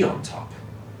should be on top,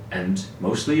 and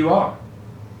mostly you are.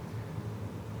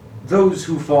 Those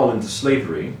who fall into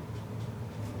slavery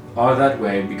are that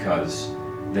way because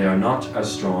they are not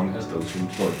as strong as those who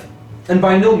employ them. And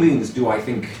by no means do I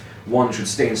think one should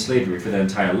stay in slavery for their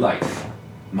entire life.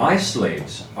 My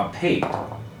slaves are paid.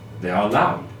 They are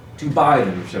allowed to buy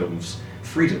themselves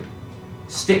freedom.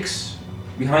 Styx,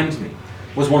 behind me,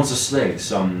 was once a slave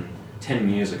some 10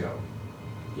 years ago.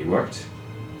 He worked.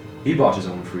 He bought his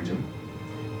own freedom.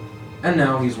 And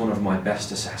now he's one of my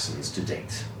best assassins to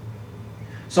date.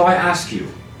 So I ask you,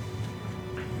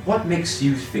 what makes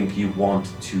you think you want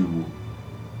to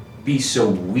be so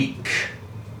weak,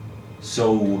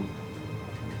 so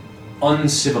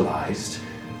uncivilized,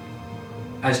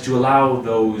 as to allow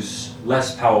those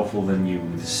less powerful than you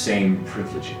the same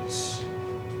privileges?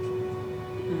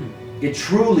 It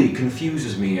truly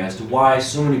confuses me as to why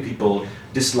so many people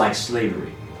dislike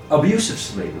slavery. Abusive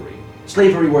slavery.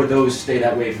 Slavery where those stay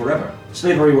that way forever.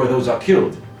 Slavery where those are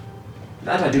killed.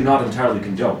 That I do not entirely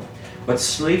condone. But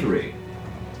slavery,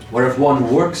 where if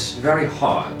one works very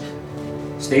hard,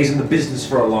 stays in the business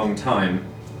for a long time,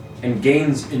 and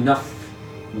gains enough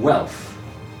wealth,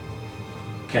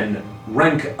 can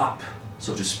rank up,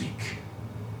 so to speak.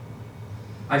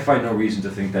 I find no reason to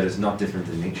think that is not different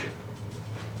in nature.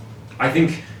 I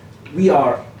think we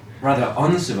are rather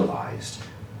uncivilized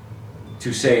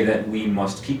to say that we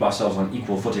must keep ourselves on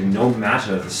equal footing no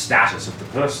matter the status of the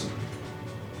person.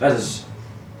 That is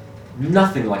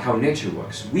nothing like how nature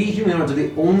works. We humans are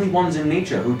the only ones in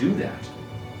nature who do that.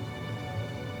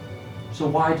 So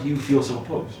why do you feel so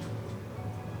opposed?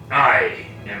 I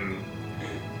am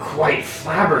quite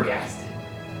flabbergasted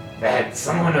that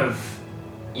someone of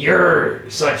your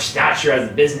such stature as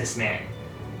a businessman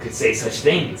could say such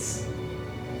things.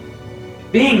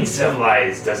 Being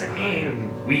civilized doesn't mean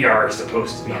we are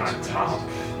supposed to be on top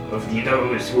of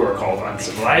those who are called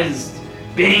uncivilized.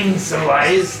 Being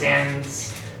civilized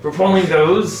stands for pulling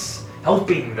those,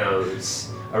 helping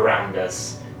those around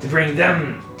us, to bring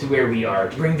them to where we are,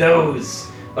 to bring those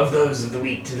of the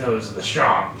weak to those of the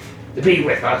strong, to be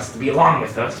with us, to be along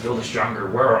with us, to build a stronger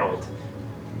world.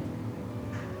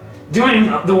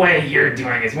 Doing the way you're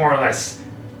doing is more or less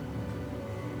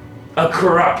a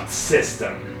corrupt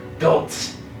system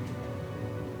built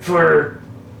for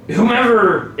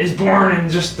whomever is born in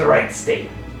just the right state.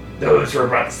 Those who are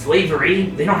brought to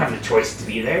slavery, they don't have the choice to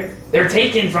be there. They're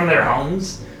taken from their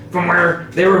homes, from where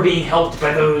they were being helped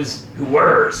by those who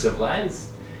were civilized,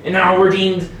 and now were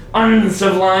deemed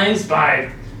uncivilized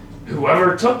by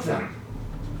whoever took them.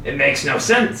 It makes no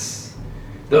sense.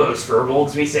 Those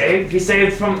furbolgs we saved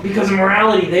because of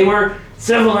morality. They were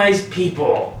civilized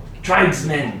people,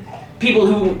 tribesmen, people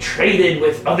who traded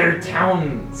with other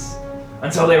towns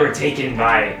until they were taken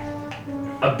by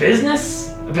a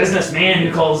businessman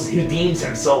who deems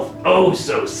himself oh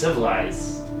so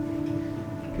civilized.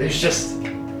 There's just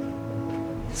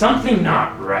something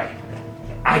not right.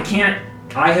 I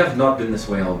have not been this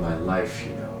way all my life,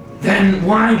 you know. Then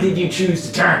why did you choose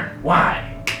to turn? Why?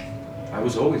 I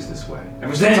was always this way.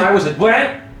 Ever since I was a...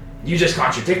 What? You just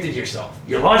contradicted yourself.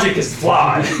 Your logic is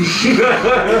flawed. You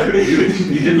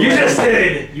just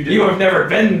did. You have never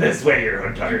been this way your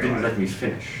entire You didn't life. let me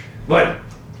finish. But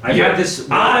I had this...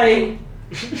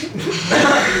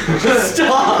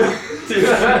 Stop!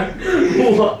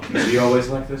 Is he always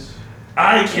like this?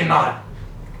 I cannot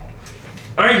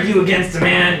argue against a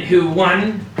man who,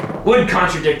 one, would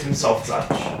contradict himself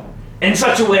in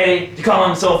such a way to call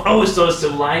himself oh so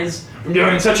civilized from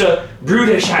doing such a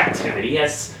brutish activity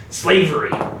as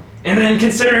slavery, and then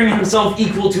considering himself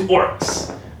equal to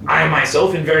orcs. I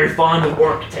myself am very fond of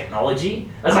orc technology,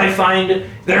 as I find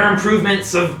their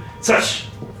improvements of such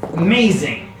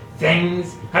amazing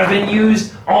things have been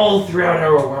used all throughout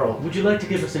our world. Would you like to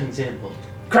give us an example?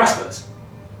 Crossbows.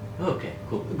 Okay,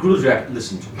 cool. Gruljak,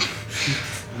 listen to me.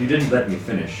 You didn't let me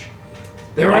finish.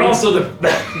 There were also the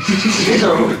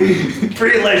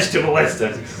privileged to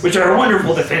ballistas, which are a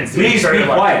wonderful defense. Please be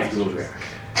quiet, Gruljak.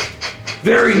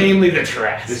 Very namely the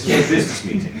trash. This is a business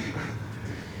meeting.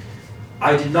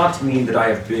 I did not mean that I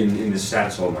have been in this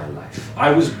status all my life.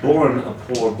 I was born a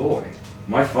poor boy.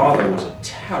 My father was a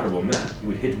terrible man. He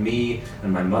would hit me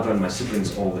and my mother and my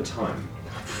siblings all the time.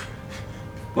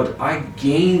 But I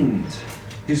gained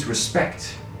his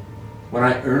respect when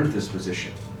I earned this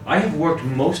position. I have worked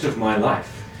most of my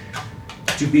life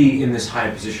to be in this high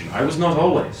position. I was not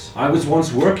always. I was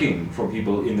once working for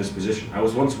people in this position. I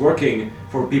was once working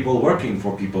for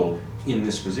people in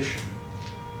this position.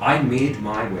 I made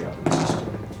my way up in the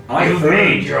system. You've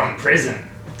made your own prison.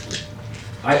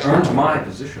 I earned my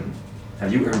position.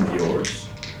 Have you earned yours?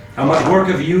 How much work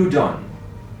have you done?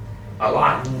 A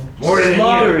lot. More than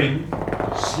you.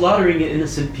 Slaughtering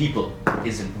innocent people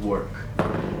isn't work.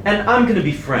 And I'm gonna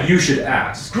be frank. You should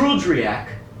ask. Gruldriak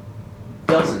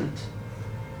doesn't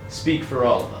speak for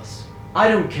all of us. I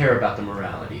don't care about the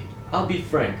morality. I'll be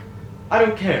frank. I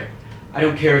don't care. I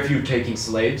don't care if you're taking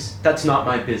slaves. That's not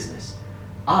my business.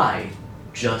 I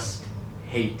just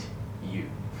hate you.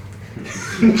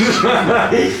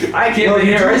 I can't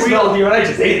believe I smelled you and I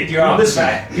just hated you off the Listen,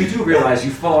 bat. you do realize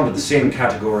you fall into the same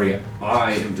category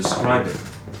I am describing.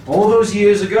 All those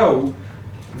years ago,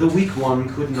 the weak one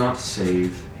could not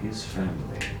save his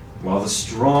family, while the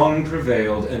strong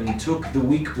prevailed and took the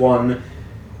weak one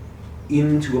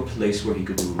into a place where he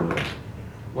could rule.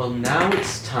 Well, now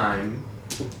it's time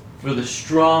for the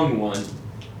strong one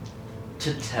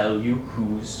to tell you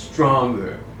who's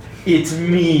stronger. It's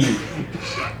me.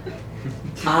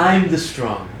 I'm the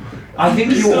strong one. I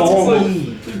think you all.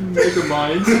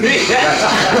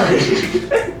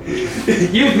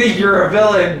 You think you're a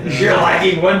villain. You're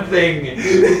lacking one thing.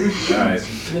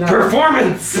 Guys, You know,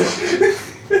 Performance.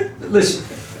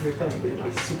 listen. you're playing, but you're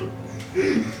not super.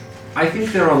 I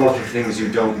think there are a lot of things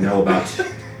you don't know about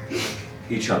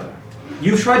each other.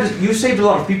 You've saved a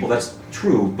lot of people, that's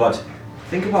true, but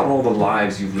think about all the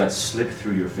lives you've let slip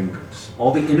through your fingers.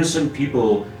 All the innocent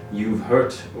people you've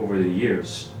hurt over the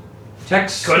years.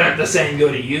 Tex, Couldn't the same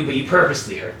go to you, but you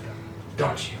purposely hurt them,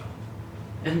 don't you?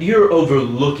 And you're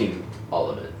overlooking all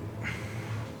of it.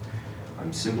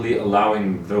 I'm simply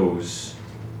allowing those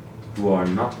who are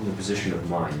not in the position of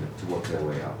mine to work their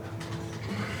way up.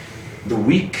 The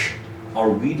weak are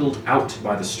wheedled out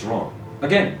by the strong.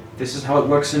 Again, this is how it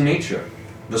works in nature.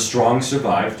 The strong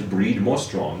survive to breed more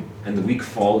strong, and the weak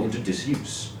fall into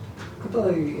disuse. Could I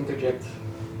interject?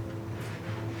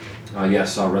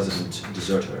 Yes, our resident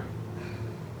deserter.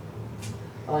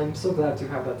 I'm so glad to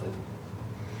have that title.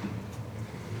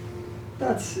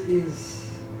 That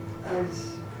is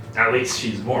At least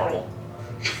she's moral.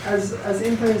 as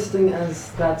interesting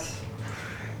as that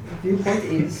viewpoint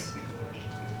is.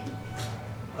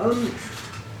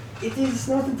 It is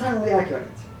not entirely accurate.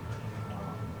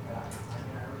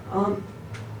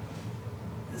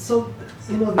 So,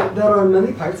 you know, there are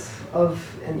many parts of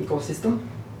an ecosystem,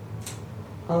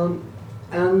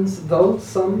 and though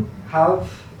some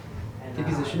have the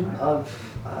position of,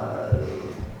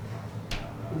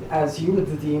 as you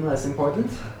would deem less important,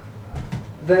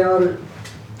 they are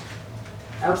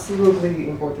absolutely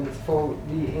important for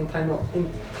the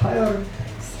entire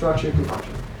structure to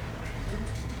function.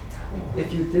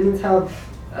 If you didn't have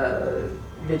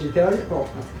vegetarian, well,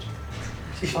 not vegetarian.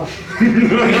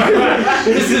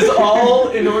 This is all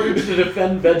in order to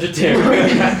defend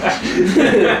vegetarians.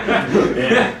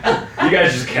 You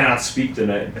guys just cannot speak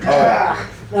tonight. Yeah.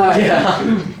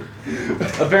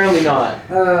 Apparently not.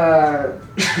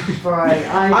 Fine.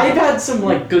 I've had some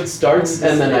like good starts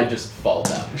and then I just fall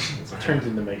down. Turns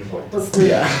into Mega Boy. Let's do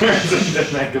Yeah.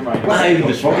 I'm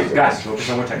the strong one. Guys, focus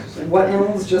on what Tex is saying. What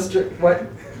animals just what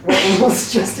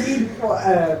animals just eat?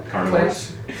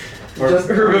 Carnivores. Just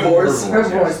Herbivores.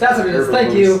 Herbivores. That's what it is.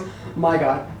 Thank you. My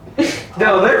God.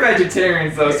 No, they're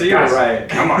vegetarians though, so you're Guys, right.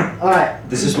 Come on. All right.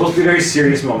 This is supposed to be a very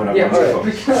serious moment. I Yeah. want All you to right.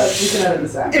 We focus. can edit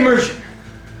this out. Immersion.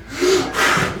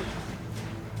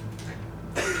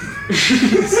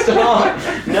 Stop.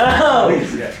 No.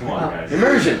 Please, yeah, come on, guys.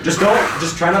 Immersion. Just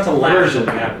try not to laugh when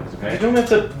something happens, You okay? don't have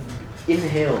to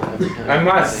inhale every time. I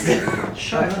must.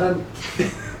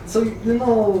 So you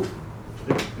know,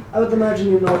 I would imagine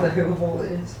you know what a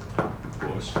herbivore is. Of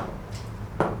course.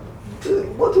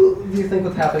 What do you think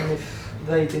would happen if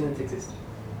they didn't exist?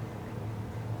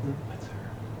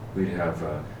 We'd have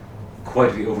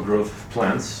quite the overgrowth of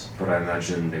plants, but I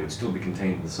imagine they would still be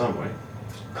contained in some way.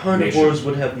 Carnivores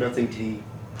would have nothing to eat.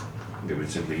 They would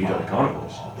simply eat other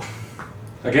carnivores.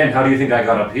 Again, how do you think I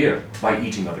got up here? By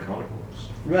eating other carnivores.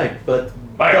 Right, but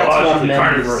Biologically, That's not an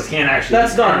carnivores endless- can't actually.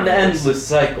 that's be not an carnivores. endless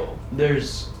cycle.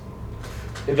 There's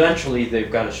eventually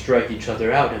they've got to strike each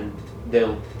other out and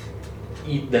they'll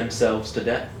eat themselves to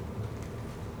death.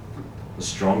 The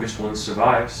strongest one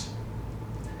survives.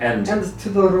 And And to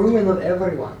the ruin of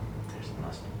everyone.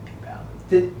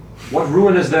 Did, what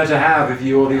ruin is there to have if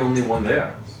you're the only one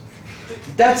there?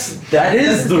 That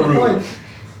is the rule. point.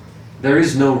 There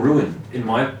is no ruin in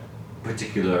my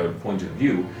particular point of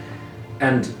view.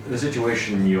 And the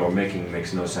situation you're making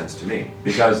makes no sense to me.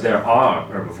 Because there are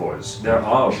herbivores, there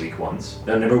are weak ones,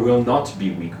 there never will not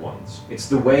be weak ones. It's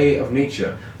the way of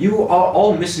nature. You are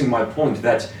all missing my point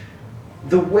that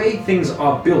the way things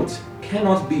are built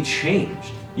cannot be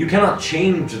changed. You cannot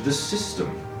change the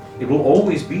system. It will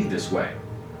always be this way.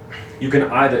 You can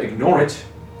either ignore it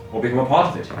or become a part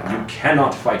of it. You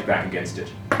cannot fight back against it.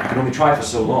 You can only try for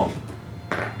so long.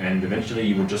 And eventually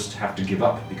you will just have to give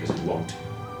up because it won't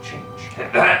change.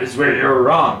 That is where you're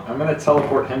wrong. I'm gonna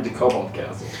teleport him to Cobalt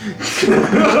Castle. He's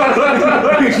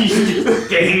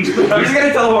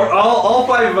gonna teleport all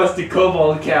 5 of us to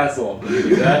Cobalt Castle. Can you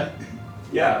do that?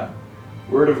 Yeah.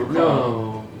 Word of a call.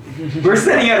 No. We're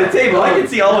sitting at a table. I can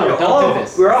see all of you. Don't All do of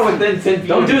this. We're all within 10 feet.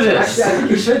 Don't do this. Actually, I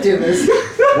think you should do this.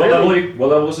 What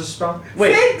level is this spell?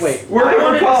 Wait, Six. wait. Word I of a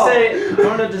wanted call. I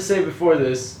wanted to say before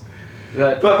this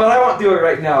that But I won't do it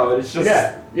right now. It's just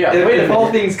yeah. If, Wait a if all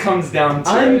minute. things comes down to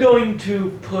I'm it. going to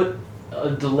put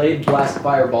a delayed blast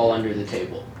fireball under the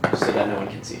table so that no one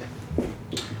can see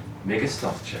it. Make a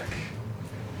stealth check.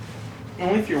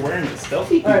 Only if you're wearing a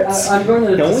stealthy. Alright, I'm going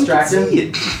to No one distract can him. see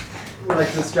it.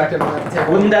 Like, distract him at the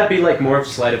table. Wouldn't that be like more of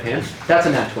sleight of hand? That's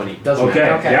a nat 20. Doesn't Okay,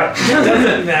 matter. Okay. yeah.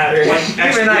 Doesn't matter. Like,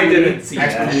 Even I didn't see that.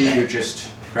 expertly, you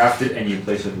just craft it and you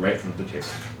place it right in front of the table.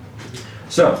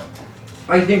 So,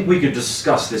 I think we could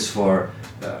discuss this for,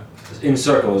 in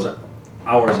circles,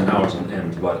 hours and hours on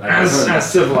end, but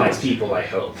As civilized people, I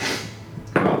hope.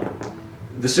 well,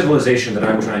 the civilization that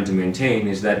I'm trying to maintain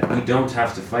is that we don't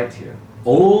have to fight here.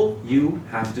 All you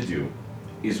have to do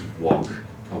is walk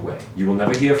away. You will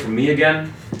never hear from me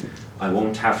again. I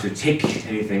won't have to take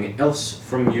anything else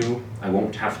from you. I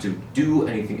won't have to do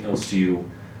anything else to you.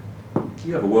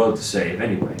 You have a world to save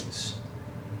anyways.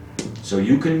 So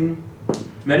you can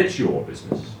manage your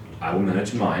business. I will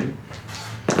manage mine.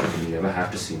 And you never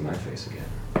have to see my face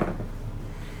again.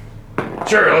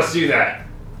 Sure, let's do that.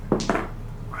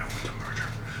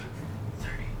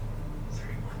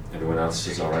 Everyone else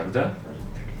is alright with that?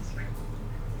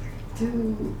 Do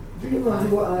you know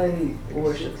who I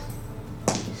worship?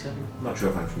 I'm not sure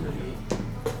if I'm familiar.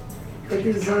 It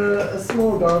is a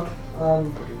small god.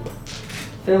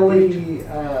 Fairly,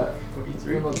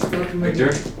 not many,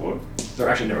 Victor? Or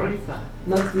actually, never mind.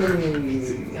 not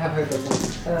many have heard of him.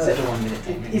 Set to 1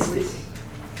 minute. Is this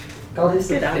God is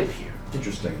Get out of here.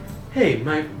 Interesting. Hey,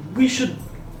 we should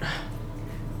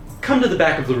come to the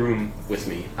back of the room with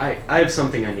me. I have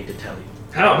something I need to tell you.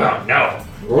 How about no?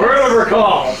 Word of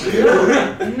recall.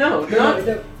 No, not.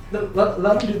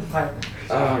 Let me do the fire.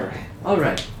 All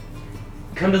right.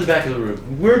 Come to the back of the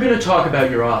room. We're gonna talk about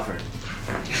your offer.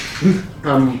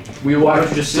 We Why walked don't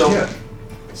you just sit here?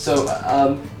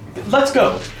 let's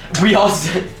go. We all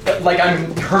sit, like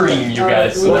I'm hurrying you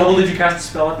guys. Well, What level did you cast the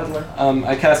spell at, by the way?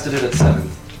 I casted it at 7.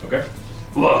 Okay.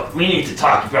 Look, we need to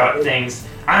talk about things.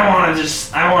 I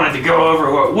wanted to go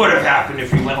over what would have happened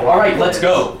if we went along. All right, with let's this.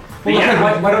 go. Well,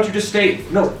 Yeah. why don't you just stay?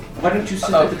 No, why don't you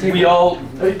sit at the table? We all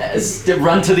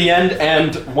run to the end,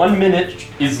 and 1 minute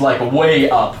is like way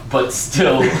up, but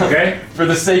still, Okay. for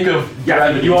the sake of Yeah,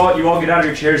 gravity. you all get out of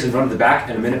your chairs and run to the back,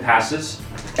 and a minute passes.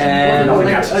 And nothing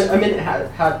like, happens. I mean, it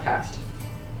had passed.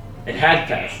 It had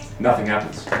passed. Nothing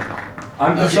happens.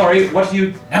 I'm sorry. What do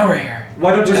you? Now we're here.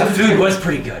 Why don't you? The food was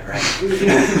pretty good, right?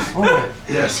 Oh,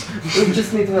 Yes. we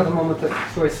just need to have a moment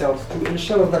to ourselves to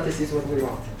ensure that this is what we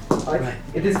want. Right? Right.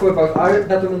 It is for both our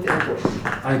betterment and yours.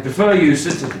 I prefer you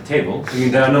sit at the table. I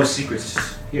mean, there are no secrets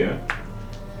here.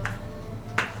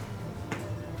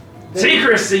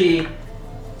 Secrecy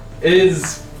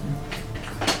is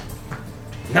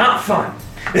not fun.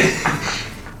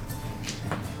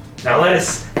 Now let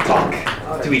us talk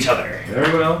to each other.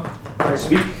 Very well.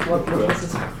 Speak. What this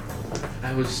is?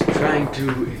 I was trying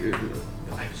to.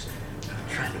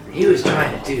 He was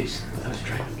trying to do I was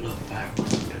trying to blow the fireball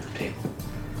under the table.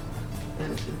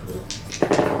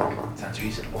 Sounds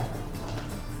reasonable.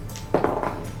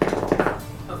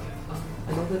 Okay.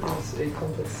 I know that was a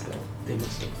complex spell. They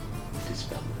must have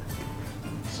dispelled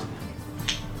it somehow.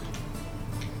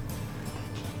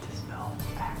 Dispel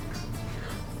axe.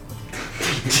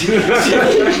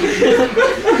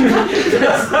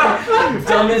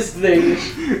 Dumbest thing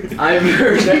I've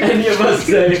heard any of us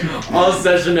say all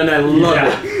session, and I love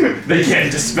it. They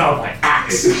can't dispel my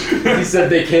axe. He said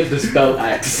they can't dispel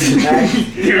axe.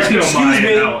 There's no mind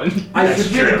in that one. I That's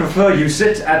would really true. prefer you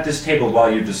sit at this table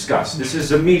while you discuss. This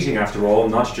is a meeting, after all,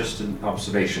 not just an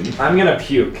observation. I'm gonna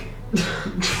puke.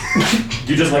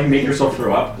 You just like make yourself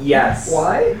throw up. Yes.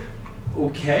 Why?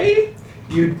 Okay.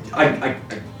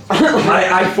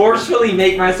 I forcefully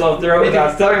make myself throw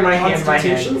without stuffing my hand in my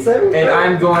Constitution hand, saving and throw?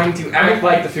 I'm going to act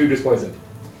like the food is poisoned.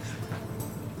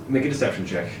 make a deception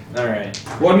check. All right.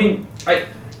 Well, I mean,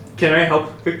 Can I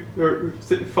help,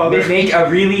 Father? Make a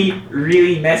really,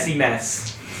 really messy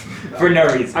mess for no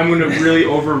reason. I'm gonna really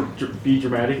be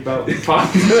dramatic about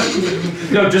Father.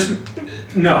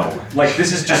 no. Like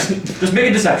this is just make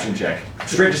a deception check.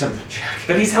 Straight deception check.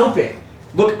 But he's helping.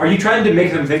 Look, are you trying to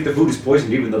make them think the food is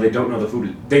poisoned, even though they don't know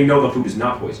they know the food is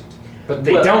not poisoned? But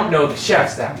they don't know the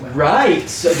chefs that well. Right.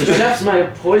 So the chefs might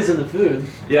have poisoned the food.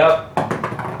 Yep.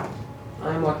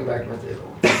 I'm walking back to my table.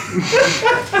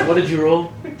 What did you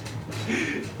roll?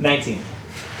 19.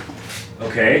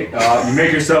 Okay, you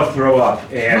make yourself throw up,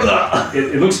 and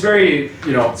it looks very,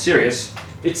 serious.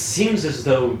 It seems as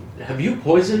though have you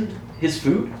poisoned his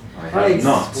food? I have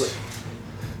not.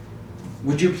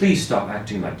 Would you please stop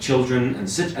acting like children and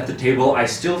sit at the table? I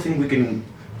still think we can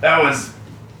That was.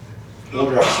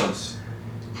 order ourselves.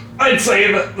 I'd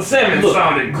say that the salmon Look,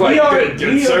 sounded quite good,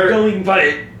 we are going- but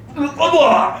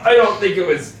I don't think it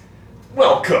was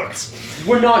well cooked.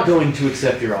 We're not going to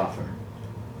accept your offer.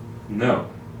 No.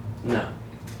 No.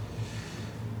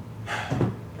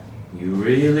 You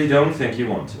really don't think you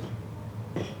want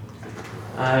to?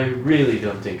 I really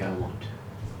don't think I want to.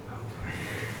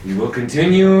 You will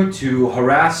continue to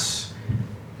harass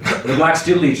the Black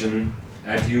Steel Legion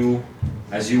as you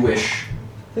wish.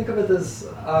 Think of it as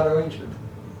our arrangement.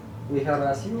 We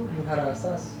harass you, you harass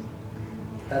us.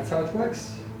 That's how it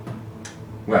works.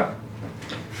 Well,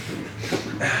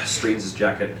 straightens his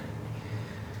jacket.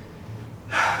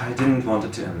 I didn't want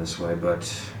it to end this way, but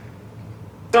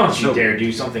Don't you So- dare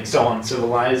do something so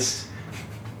uncivilized.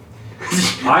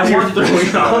 I want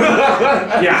throwing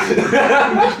up. Yeah.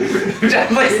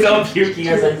 I'm like still puking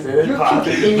as I said it. You're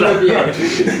puking in your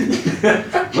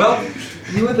beer. Well,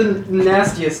 You are the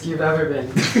nastiest you've ever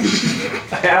been.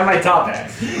 I have my top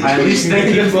hat. I at least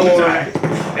thank you bow for.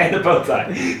 tie. And the bow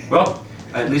tie. Well,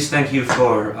 at least thank you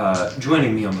for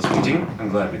joining me on this meeting. I'm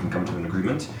glad we can come to an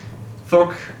agreement.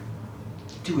 Thork,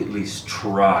 do at least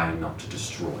try not to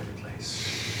destroy the place.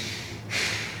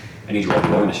 I need your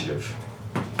roll initiative.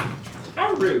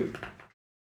 How rude.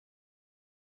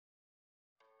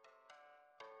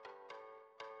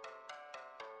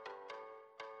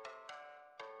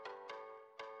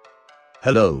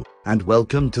 Hello, and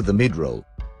welcome to the midroll.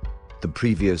 The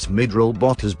previous midroll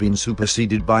bot has been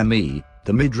superseded by me,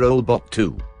 the midroll bot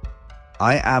 2.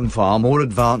 I am far more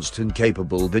advanced and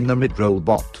capable than the midroll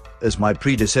bot, as my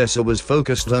predecessor was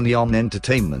focused only on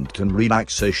entertainment and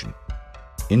relaxation.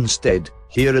 Instead,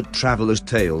 here at Traveler's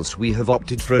Tales we have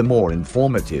opted for a more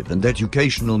informative and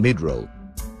educational midroll.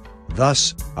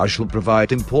 Thus, I shall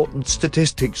provide important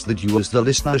statistics that you as the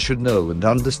listener should know and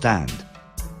understand.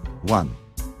 1.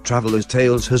 Traveler's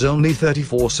Tales has only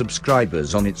 34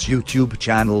 subscribers on its YouTube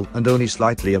channel and only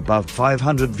slightly above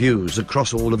 500 views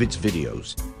across all of its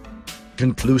videos.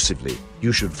 Conclusively,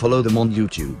 you should follow them on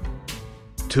YouTube.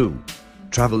 2.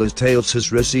 Traveler's Tales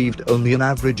has received only an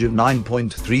average of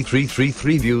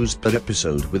 9.3333 views per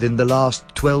episode within the last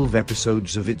 12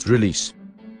 episodes of its release.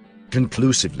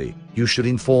 Conclusively, you should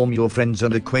inform your friends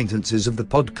and acquaintances of the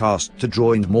podcast to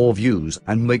draw in more views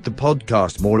and make the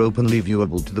podcast more openly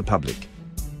viewable to the public.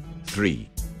 3.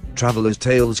 Traveler's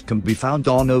Tales can be found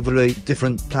on over 8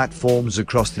 different platforms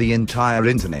across the entire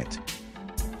internet.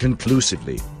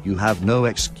 Conclusively, you have no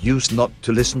excuse not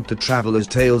to listen to Traveler's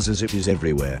Tales as it is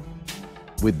everywhere.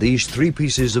 With these 3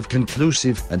 pieces of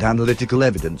conclusive and analytical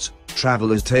evidence,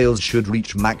 Traveler's Tales should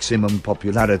reach maximum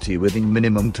popularity within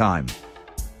minimum time.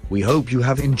 We hope you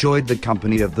have enjoyed the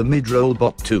company of the Midroll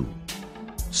Bot 2.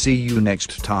 See you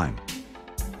next time.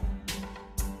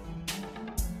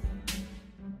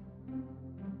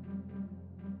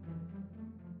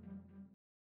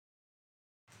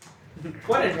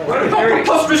 What a very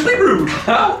Preposterously rude!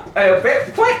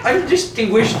 quite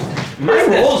undistinguished. My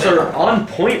rolls are on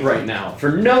point right now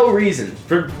for no reason.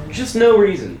 For just no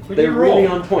reason. What did They're you roll? really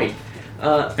on point.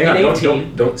 Hang An on,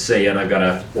 18. don't say yet. I've got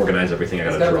to organize everything. I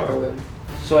It's got to gotta draw. go in.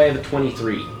 So I have a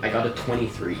 23. I got a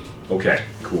 23. Okay,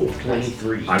 cool.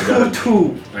 23. I'm going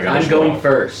to. I got I'm going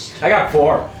first. I got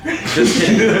 4. Just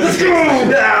kidding. Let's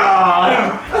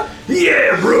go!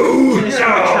 Yeah, bro! Finish my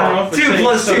turn off with 2 saying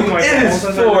plus 2 something like is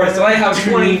that. 4, so I have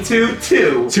 22,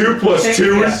 2. 2 plus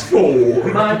 2 is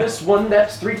 4. Minus 1,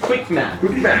 that's 3. Quick math.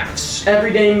 Good maths.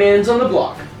 Everyday man's on the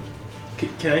block.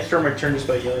 Can I start my turn just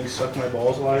by yelling "suck my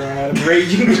balls" while I run out of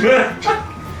raging?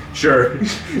 Sure.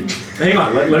 Hang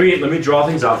on. Let me draw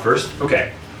things out first.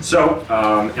 Okay. So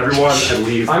everyone, I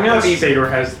believe. I'm gonna be Sador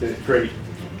has the great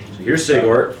So here's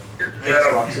Sagor.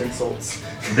 Xbox insults.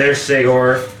 There's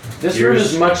Sagor. This room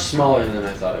Here's- is much smaller than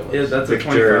I thought it was. Yeah, that's a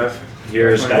Victor. 25.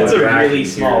 Here's That's a back, really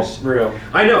small here's- room.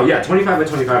 I know, yeah, 25 by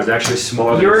 25 is actually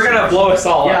smaller than You were it gonna seems. blow us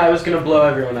all Yeah, up. I was gonna blow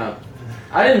everyone up.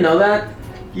 I didn't know that.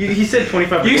 He said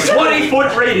 25. You said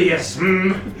 20-foot radius!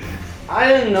 I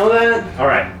didn't know that.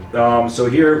 Alright, so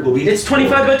here will be. It's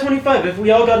 25 by 25. If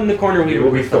we all got in the corner, we It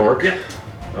would will be fine.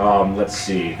 Thork. Let's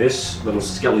see. This little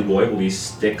skelly boy will be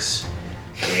Styx,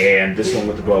 and this one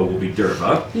with the bow will be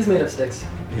Durva. He's made of sticks.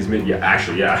 He's made, yeah,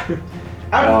 actually, yeah,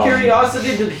 Out of Um,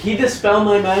 curiosity, did he dispel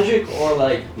my magic or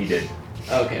like? he did.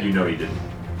 Okay. You know he did.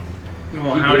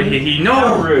 Well, how did he know?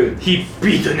 How rude. He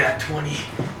beat the nat 20.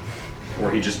 Or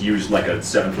he just used like a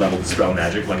 7th level dispel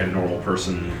magic, like a normal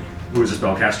person who is a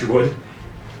spellcaster would.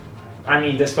 I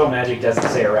mean, dispel magic doesn't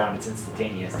stay around, it's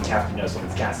instantaneous. The captain knows when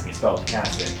it's casting a spell to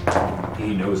cast it.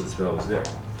 He knows the spell is there.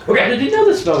 How did he know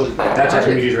the spell was there? That's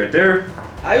Archimedes right there.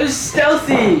 I was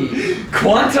stealthy.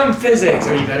 Quantum physics!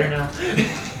 Are you better now?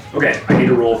 Okay, I need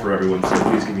a roll for everyone, so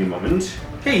please give me a moment.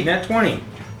 Hey, nat 20.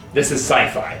 This is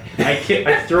sci-fi. I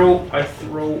throw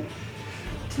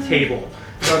table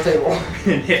No table.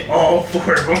 and hit all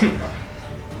 4 of them.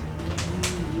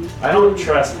 I don't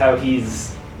trust how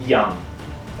he's young.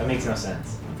 That makes no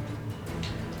sense.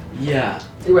 Yeah.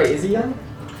 Hey, wait, is he young?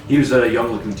 He was a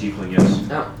young-looking tiefling, yes.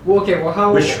 No. Well, okay. Well,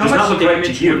 how? Which How does much not look right to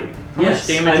damage you. How Yes,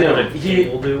 much damage I know. would a He-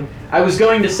 table do? I was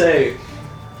going to say,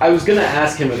 I was gonna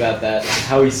ask him about that.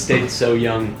 How he stayed so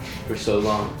young for so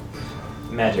long.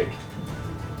 Magic.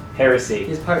 Heresy.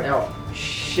 He's part elf.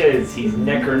 Shiz, he's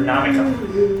Necronomicon.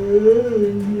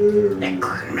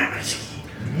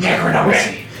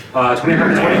 Necronomicon.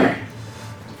 25 to 20.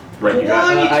 Right, you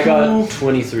got it. I got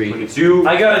 23. 22.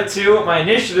 I got a 2. My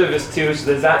initiative is 2,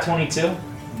 so is that 22?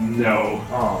 No.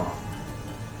 Oh.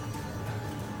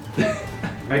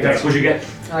 That's what you get.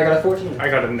 I got a 14. I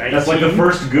got a 19. That's like the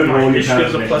first good My roll you've had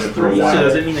initiative's as a plus initiative for a 3, so while.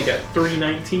 does it mean I got 3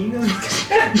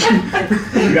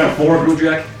 19s? You got a 4,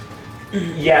 Bojack?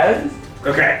 Yes?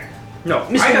 Okay. No,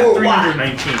 Mr. I got Worldwide.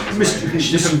 319. Mr.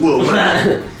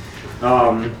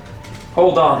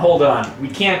 Hold on. We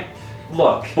can't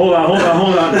look. Hold on.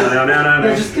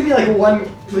 No. Just give me like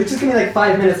just give me like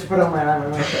 5 minutes to put on my armor.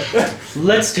 Okay.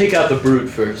 Let's take out the brute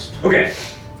first. Okay.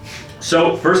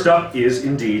 So, first up is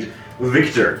indeed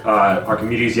Victor.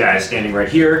 Archimedes, is standing right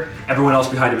here. Everyone else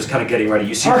behind him is kind of getting ready.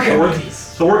 You see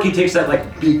Archimedes. Thork, he takes that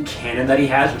like big cannon that he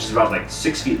has, which is about like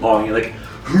 6 feet long. He like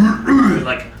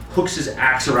hooks his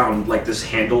axe around like this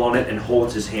handle on it and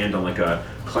holds his hand on like a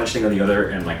clenched thing on the other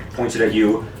and like points it at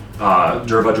you.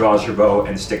 Durva draws her bow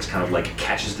and Styx kind of like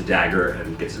catches the dagger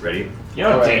and gets it ready. You know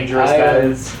how Alright, dangerous that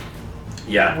is?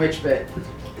 Yeah. Which bit?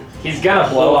 He's gonna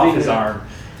blow off his arm.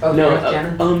 Oh, No, the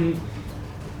cannon.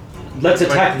 let's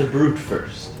attack the brute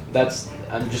first.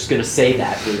 I'm just gonna say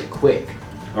that really quick.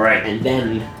 All right. And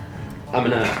then I'm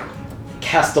gonna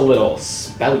cast a little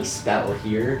spelly spell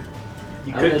here.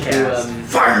 You I'm could gonna do, cast.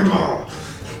 Fireball.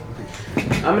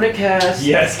 I'm gonna cast.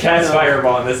 Yes, cast No.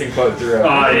 fireball and this thing flowed through.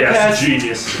 Yes, Cast-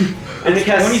 genius. I'm gonna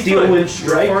cast 20 Steel foot. Wind You're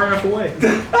Strike. far enough away.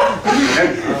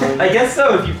 I guess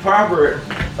so, if you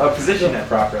position it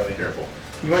properly. Careful.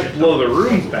 You might blow the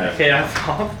rooms back half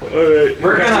off.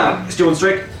 We're gonna Steal and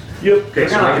strike. Yep. Okay,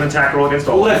 so make an attack roll against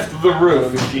all. lift the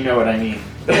roof, if you know what I mean.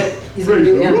 He's gonna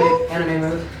do anime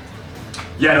move.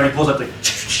 Yeah, no, he pulls up the.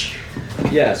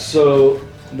 Yeah, so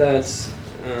that's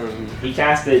He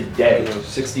casted dead.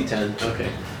 60-10. Okay.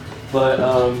 But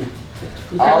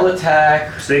You I'll can't-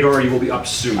 attack. Sagor, you will be up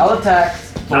soon. I'll attack.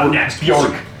 Now next,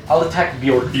 Bjork. I'll attack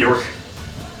Bjork. Bjork.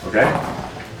 Okay.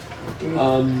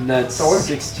 That's Sword?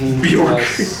 16 Bjork.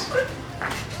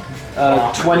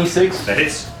 plus 26. That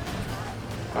hits.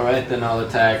 All right, then I'll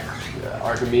attack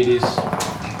Archimedes.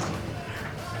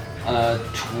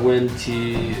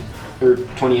 20 or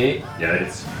 28. Yeah, that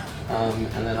hits. And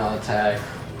then I'll attack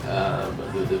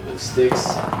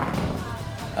Styx.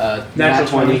 Natural Nat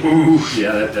 20. Ooh,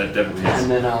 yeah, that definitely hits.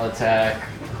 And then I'll attack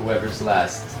whoever's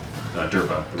last.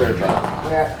 Durva. Durva.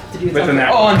 Yeah. Did you With attack? a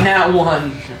nat Oh, nat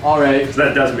 1. All right. So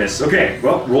that does miss. Okay,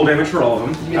 well, roll damage for all of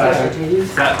them. Did you attack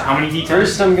Archimedes? How many d10s?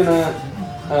 First, I'm gonna.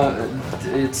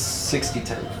 It's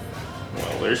 60-10.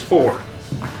 Well, there's 4.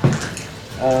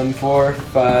 4,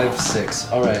 5,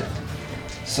 6. All right.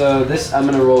 So this, I'm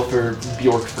gonna roll for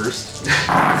Bjork first.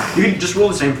 You can just roll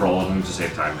the same for all of them to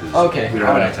save time. 'Cause Okay, we don't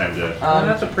have alright. enough time to.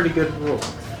 That's a pretty good roll.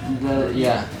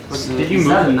 Yeah. So Did you is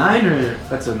move that a it? 9 or?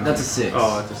 That's a That's a 6.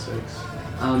 Oh, that's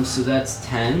a 6. So that's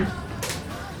 10.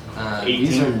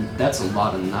 These 18. are, that's a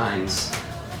lot of 9s.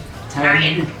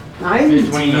 10, 9?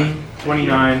 29.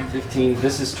 29. 15.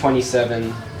 This is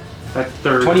 27. That's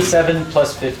 30. 27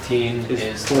 plus 15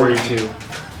 is 42.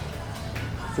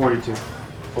 42.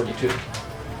 42.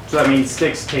 So that means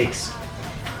Styx takes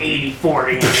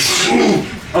 84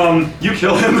 damage. You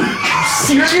kill him.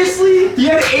 Seriously? He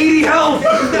had 80 health!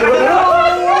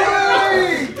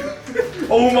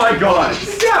 Oh my god!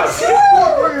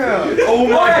 Oh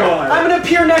my god! I'm gonna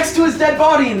appear next to his dead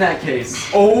body in that case.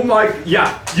 Oh my,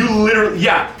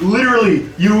 literally,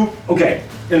 okay,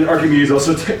 and Archimedes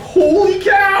also, holy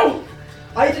cow!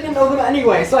 I didn't know them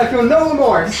anyway, so I feel no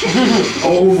remorse.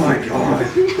 Oh my god.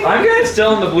 I'm kind of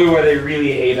still in the blue where they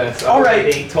really hate us. All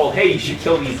right. Being told, hey, you should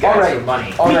kill these guys All right. for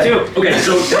money. All Me right. too. Okay,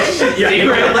 so,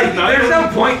 There's no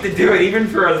point to do it, even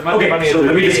for as much money okay, as so let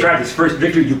we me get. describe this. First,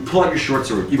 Victor, you pull out your short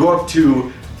sword, you go up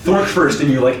to Thork first,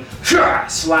 and you like,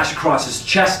 slash across his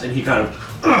chest, and he kind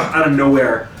of, out of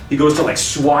nowhere, he goes to like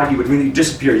swat you, but when you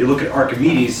disappear, you look at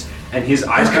Archimedes, and his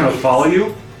eyes kind of follow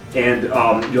you, and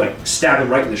you like stab him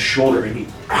right in the shoulder, and he,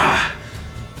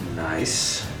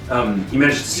 nice. He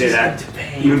manages to say that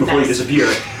even before you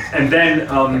disappear, and then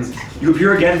you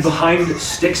appear again behind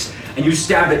Styx, and you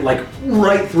stab it like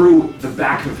right through the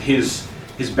back of his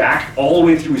back, all the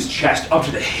way through his chest, up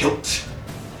to the hilt,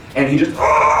 and he just,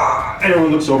 and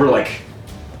everyone looks over like,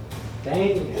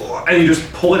 Dang. and you just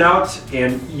pull it out,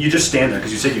 and you just stand there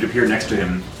because you said you'd appear next to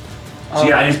him. So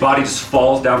yeah, and his body just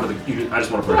falls down to the. I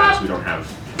just want to put it out so we don't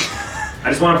have. I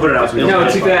just want to put it out so we don't. No,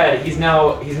 have too bad. He's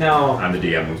now. I'm the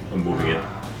DM. I'm moving it.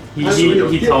 He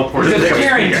teleports. He's It a doesn't take up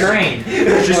carrying space. train.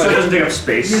 Just so it doesn't take up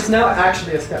space. He's now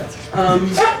actually a scout.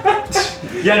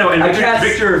 Yeah, no, and I cast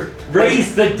Victor.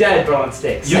 Raise the dead, but on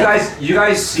sticks. You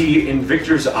guys see in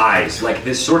Victor's eyes like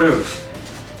this sort of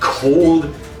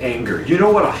cold anger. You know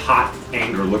what a hot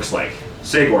anger looks like.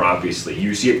 Sagor, obviously.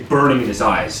 You see it burning in his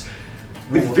eyes.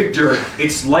 With Victor,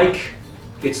 it's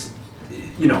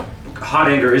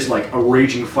hot anger is like a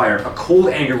raging fire. A cold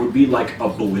anger would be like a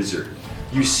blizzard.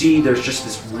 You see there's just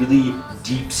this really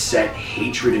deep-set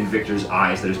hatred in Victor's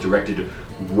eyes that is directed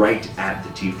right at the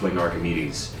tiefling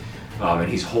Archimedes. And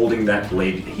he's holding that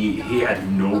blade. He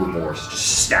had no remorse,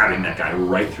 just stabbing that guy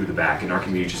right through the back. And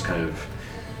Archimedes just kind of,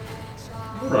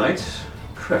 right,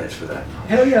 credit for that.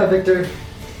 Hell yeah, Victor.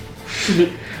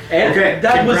 And Okay,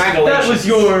 that was congratulations.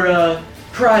 your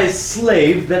prize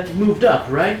slave that moved up,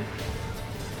 right?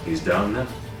 He's down now.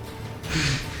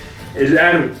 Is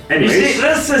Adam? You Anyways, see,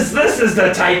 this is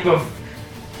the type of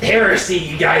heresy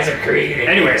you guys are creating.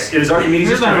 anyways, it is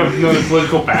Archimedes' turn. another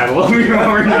political battle.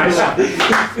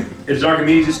 It is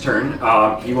Archimedes' turn.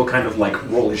 He will kind of like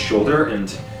roll his shoulder and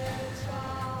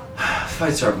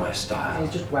fights aren't my style.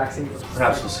 He's just waxing.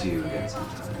 Perhaps we'll see you again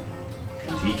sometime.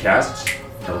 And he casts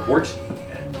teleport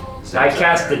and I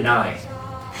cast deny.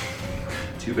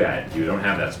 Too bad you don't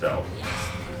have that spell.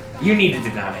 You need to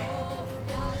deny.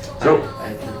 So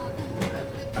I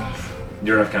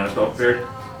you don't have counterspell prepared.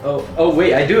 Oh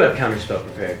wait, I do have counterspell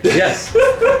prepared. Yes.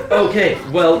 Okay.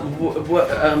 Well,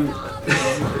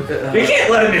 We can't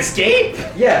let him escape.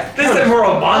 yeah. This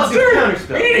immoral monster.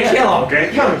 Counterspell. We need to Yeah. kill him. Okay.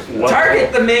 Counterspell.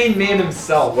 Target the main man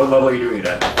himself. What level are you doing it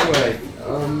at? Alright.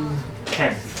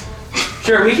 10.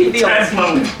 Sure, we can deal.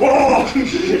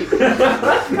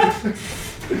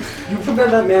 You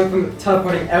prevent that man from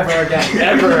teleporting ever again.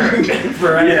 Ever.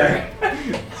 Forever.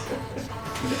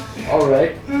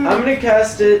 Alright. I'm gonna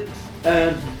cast it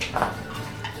at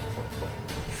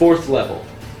 4th level.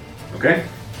 Okay.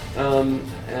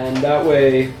 And that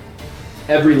way,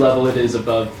 every level it is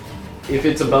above. If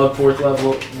it's above 4th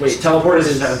level, wait, Teleport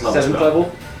is it 7th level 7th spell.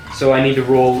 level. So I need to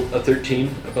roll a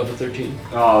 13, above a 13.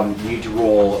 You need to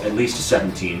roll at least a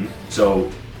 17.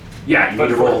 So yeah, you But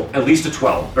need to for- roll at least a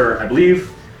 12. Or I believe.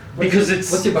 Because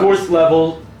it's what's your bonus? 4th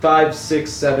level, 5,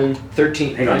 6, 7,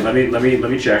 13. Hang on, let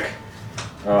me check.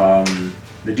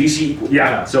 The DC equal,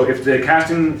 yeah. So if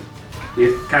casting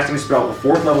a spell at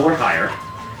 4th level or higher,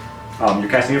 you're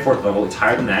casting at 4th level. It's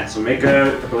higher than that. So make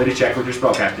a ability check with your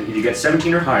spell casting. If you get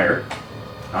 17 or higher,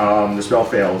 the spell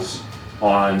fails.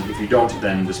 If you don't,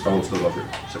 then the spell will still go through.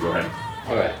 So go ahead.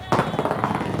 Alright.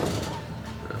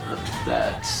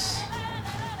 That's.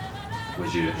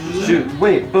 Would you? Shoot,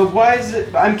 wait, but why is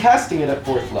it. I'm casting it at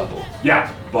 4th level.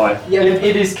 Yeah, but Yeah,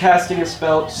 It is casting a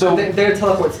spell, so. their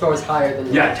teleport score is higher than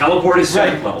yours. yeah, teleport is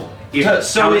 7th Right. level.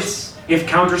 So it's. If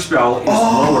counter spell is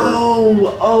lower.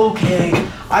 Oh, okay.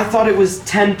 I thought it was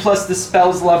 10 plus the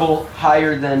spell's level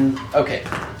higher than. Okay.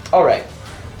 Alright.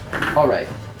 Alright.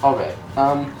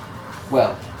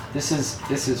 Well, this is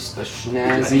the I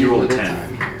schnazzy think you rolled a little 10.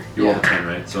 time here. You rolled a 10,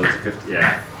 right? So it's a 50.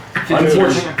 Yeah. 15.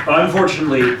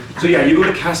 Unfortunately, so yeah, you go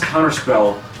to cast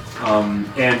counterspell,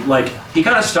 and like he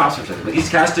kind of stops for a second. Like he's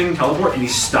casting teleport, and he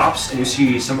stops, and you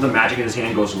see some of the magic in his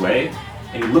hand goes away,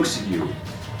 and he looks at you.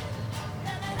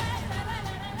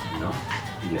 Not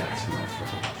yet, my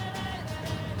friend.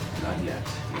 Not yet.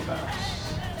 He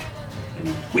bows, and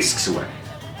he whisks away.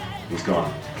 He's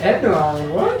gone.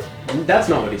 Ebnon, what? That's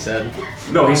not what he said.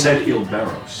 No, he said Il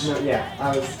Barros. No, yeah,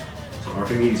 I was. So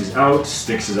Archimedes is out,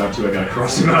 Styx is out too. I gotta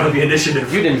cross him out of the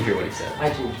initiative. You didn't hear what he said.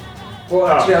 I do. Well,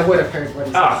 actually, I would have heard what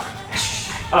he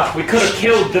said. We could have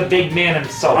killed the big man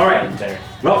himself. All right. right there.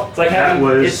 Well, It's like that having.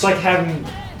 was. It's like having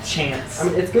chance. I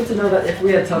mean, it's good to know that if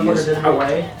we had teleported He's him out.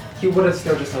 away, he would have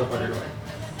still just teleported away.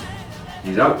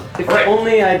 He's out. If All right.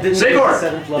 only I didn't get Sagor, the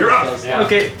 7th level you're up. spells. Yeah.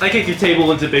 Okay, I kick your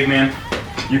table into big man.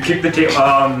 You kick the table.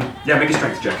 Yeah, make a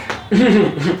strength check.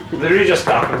 Literally just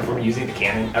stop him from using the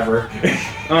cannon ever.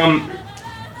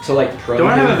 So like pro. Do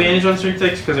I have advantage on strength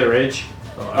checks because I rage?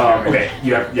 Okay,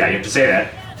 you have to say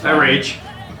that. I rage.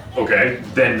 Okay,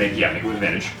 then make it with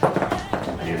advantage.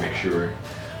 I need to make sure.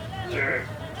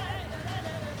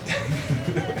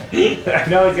 I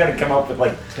know he's gonna come up with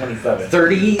like 27.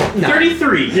 30.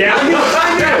 33. Yeah.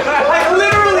 I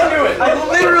literally knew it. I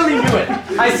literally knew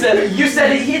it. I said, you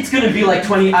said it's gonna be like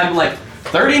 20. I'm like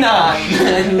 39.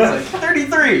 And he was like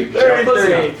 33.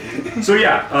 33. So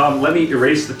yeah, let me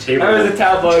erase the table. I was a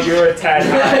tableau, you were a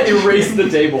tag. Erase the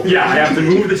table. Yeah, I have to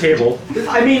move the table.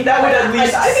 I mean, that would at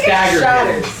least stagger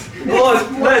him.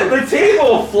 Well, the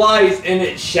table flies and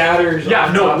it shatters. Yeah,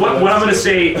 on no. top What of I'm us. gonna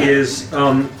say is,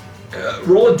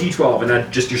 roll a d12 and that's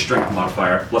just your strength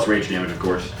modifier plus rage damage, of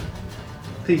course.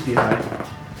 Please be high.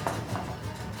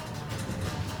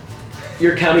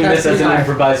 You're counting That's this as an high.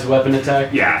 improvised weapon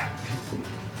attack? Yeah.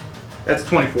 That's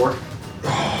 24.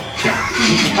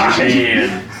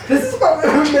 Man. This is what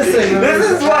we're missing. This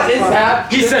is what is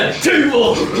happening. He said,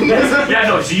 table! Yeah,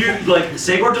 no. So you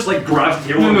Sagor just grabs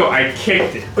the table. No, I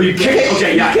kicked it. Oh, you kick it?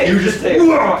 Okay, yeah. kicked You the just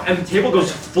table. and the table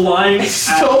goes flying.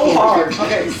 So hard.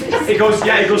 Okay, It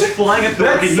goes flying at the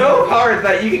That's so hard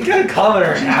that you can kind of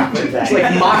color in half with that. It's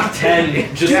like Mach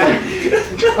 10. Just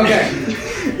like. okay.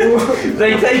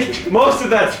 They take most of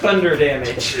that thunder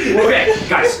damage. Okay,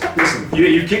 guys, listen.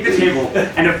 You kick the table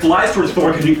and it flies towards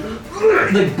Thor and he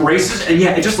braces and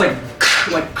yeah, it just like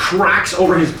cracks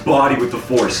over his body with the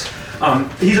force.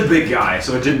 He's a big guy,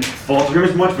 so it didn't fall through him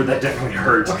as much, but that definitely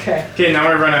hurt. Okay. Okay, now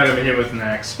I run out of a hit with an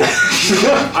axe.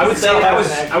 I would say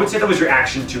that was your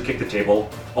action to kick the table,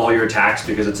 all your attacks,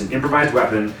 because it's an improvised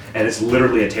weapon and it's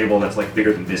literally a table that's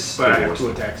bigger than this But I table. have 2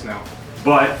 attacks now.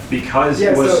 But because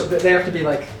Yeah, it was so they have to be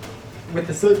with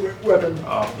the silver weapon.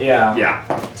 Oh. Yeah. yeah,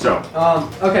 so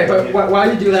Okay, but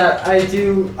while you do that, I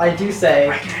do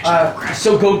say,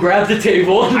 So go grab the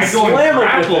table and I go and slam him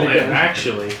grapple with it him, again.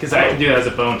 actually, because I can do that as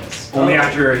a bonus. only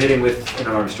after hitting with an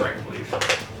unarmed strike, I believe.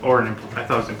 Or I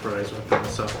thought it was improvised weapon,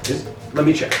 so. Let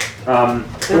me check.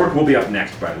 Thork will be up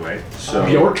next, by the way. So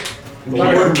Bjork? Bjork.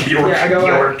 Yeah, I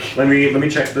go Let me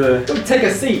check the. take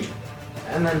a seat,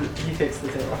 and then he takes the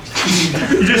table.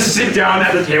 You just sit down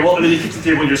at the table, and then you kick the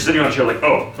table, and you're sitting on a chair, like,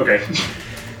 oh, okay.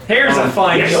 Here's a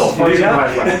fine yes, deal it for is you. a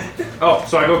fine weapon. Oh,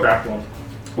 so I go grapple him.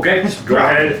 Okay, go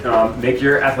ahead. Make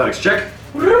your athletics check.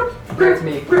 That's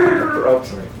me. Oh,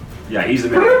 sorry. Yeah, he's the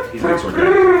big sword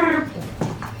guy.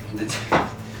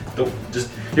 Don't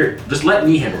just let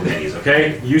me handle these,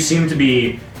 okay? You seem to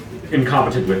be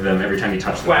incompetent with them every time you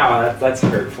touch them. Wow, that's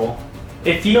hurtful.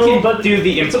 If he can do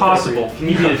the impossible, can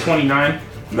you do the 29?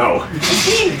 No.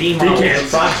 D can't. can't.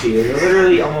 Proxy. You're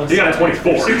literally almost. He got a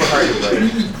 24. Super hard to break.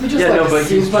 You just Yeah, no, but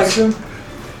he's suplex him.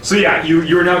 So yeah,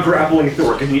 you are now grappling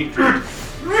Thork, and he.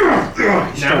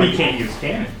 Now he can't use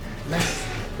cannon.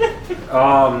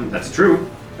 That's true.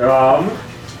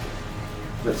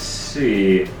 Let's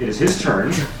see. It is his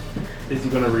turn. Is he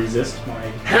gonna resist my...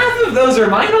 Half of those are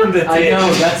mine on the I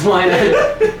know, that's mine.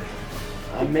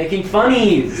 I'm making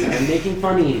funnies.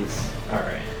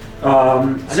 Alright.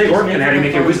 Sagor, and how do you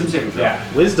make your wisdom saving throw?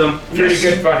 Yeah. Wisdom. Pretty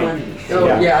good funny.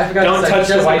 Oh, yeah, I forgot Don't to say. touch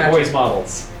the doesn't white match. boys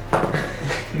models.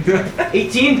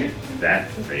 18. That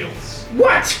fails.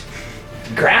 What?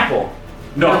 Grapple.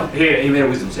 No, he made a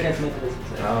wisdom You save. have to make the wisdom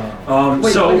save. Oh.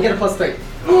 Wait, So you get a +3.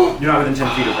 you're not within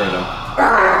 10 feet of her though.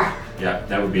 Yeah,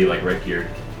 that would be right here.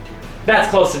 That's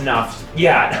close enough.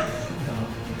 Yeah.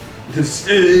 Okay.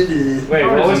 Wait,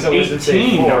 what was the wisdom save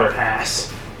 18 for? not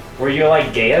pass. Were you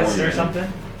like Gaius Oh, or yeah. something?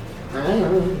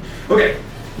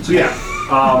 So yeah.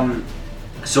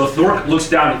 So Thork looks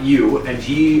down at you, and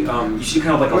he, you see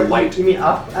kind of like a light. You mean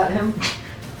up at him?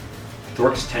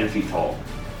 Thork's 10 feet tall.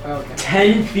 Okay.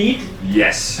 10 feet?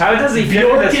 Yes. How does he fit in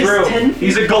Bjork this is room? 10 feet.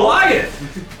 He's a Goliath.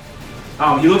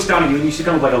 He looks down at you, and you see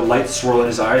kind of like a light swirl in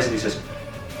his eyes, and he says,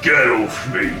 "Get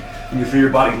off me!" And you feel your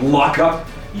body lock up.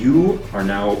 You are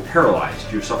now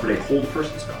paralyzed. You've suffered a hold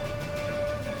person spell.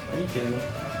 Are you kidding me?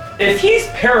 If he's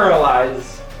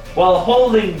paralyzed while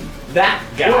holding that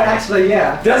guy, Well, actually,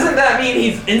 yeah. doesn't that mean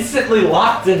he's instantly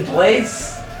locked in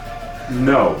place?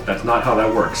 No, that's not how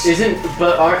that works.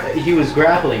 He was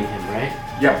grappling him, right?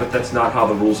 Yeah, but that's not how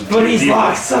the rules of But D&D he's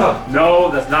locked up. No,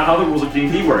 that's not how the rules of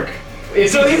D&D work.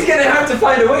 So he's gonna have to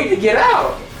find a way to get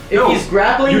out. If No, he's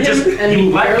grappling You him just and you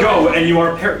he let barely- go and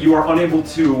you are unable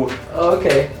to. Oh,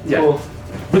 okay. Yeah. Cool.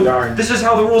 Darn. This is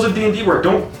how the rules of D&D work.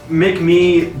 Don't make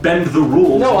me bend the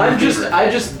rules. No, in your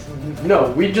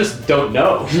favor. we just don't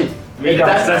know.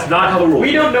 That's not how the rules.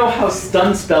 We don't know how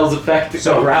stun spells affect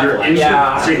So you're grappling.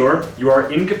 Sigor, you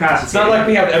are incapacitated. It's not like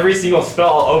we have every single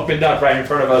spell opened up right in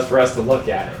front of us for us to look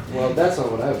at it. Well, that's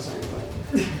not what I was saying.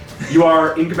 But... You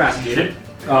are incapacitated.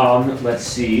 Let's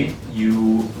see.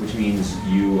 Which means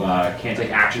you can't take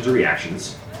actions or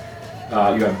reactions.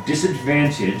 You have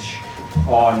disadvantage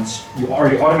on. You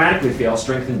automatically fail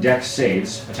strength and dex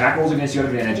saves. Attack rolls against you at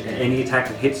advantage, and any attack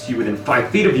that hits you within 5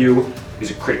 feet of you is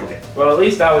a critical hit. Well, at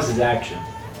least that was his action.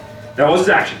 That was his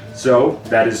action. So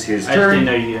that is his I just didn't turn.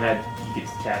 know you could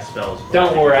cast spells.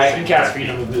 Don't worry, I can cast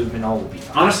freedom of movement. All will be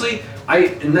fine. Honestly,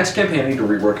 in next campaign I need to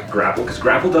rework grapple because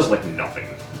grapple does like nothing.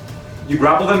 You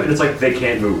grapple them and it's like they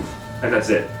can't move, and that's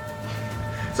it.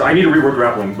 So I need to rework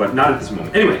grappling, but not at this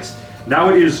moment. Anyways, now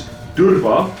it is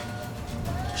Durva.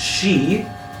 She,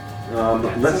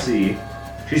 let's see,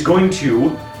 she's going to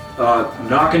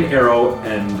knock an arrow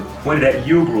and point it at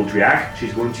you, Gruldriak.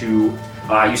 She's going to,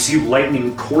 you see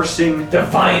lightning coursing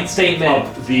Defiant statement.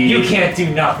 up the... You can't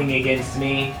do nothing against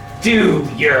me. Do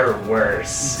your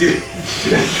worst. Dude,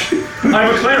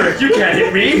 I'm a cleric, you can't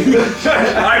hit me!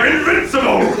 I'm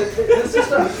invincible!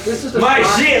 This is a My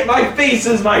shot- shield. My face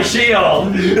is my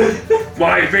shield.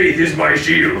 My faith is my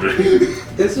shield!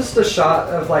 This is the shot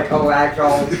of like a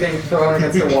ragdoll being thrown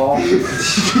against the wall.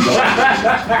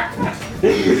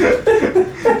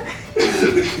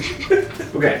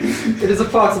 Okay. It is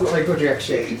approximately Gojek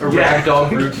shaped. A ragdoll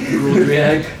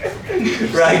Gruldriak.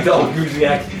 Ragdoll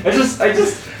Grudziak. I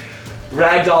just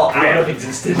ragdoll out of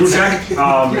existence.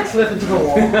 Gruldriak, You slip into the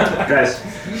wall. guys,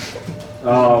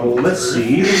 let's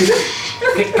see.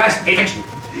 Okay, guys, pay attention.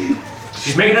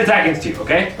 She's making an attack against you,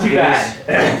 okay? Too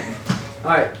bad.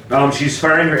 Alright, She's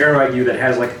firing her arrow at you that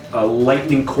has like a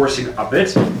lightning coursing up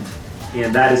it,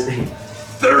 and that is a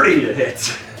 30 to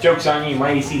hit. Joke's on you.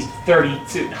 My AC's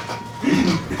 32.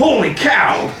 Holy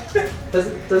cow! does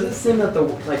it seem that the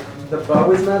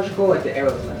bow is magical, like the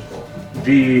arrow is magical?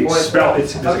 The Or is spell, that-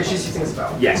 it's okay, she's using a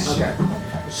spell. yes. Okay.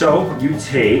 So you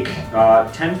take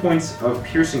 10 points of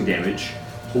piercing damage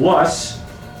plus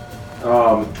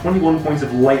 21 points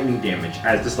of lightning damage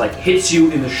as this like hits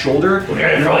you in the shoulder,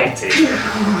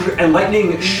 and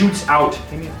lightning shoots out.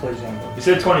 Give me a player's handbook. You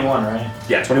said 21, right?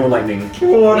 Yeah, 21 lightning.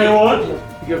 21. You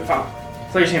get 5.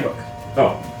 Player's handbook.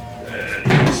 Oh,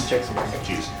 Just check some.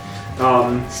 jeez.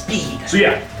 Speed. So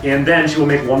yeah, and then she will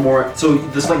make one more. So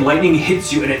this like lightning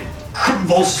hits you and it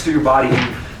convulses through your body.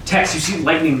 And Tex, you see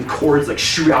lightning cords like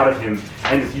shoot out of him,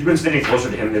 and if you've been standing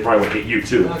closer to him, they probably would hit you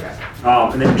too. Okay.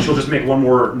 And then she'll just make one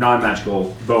more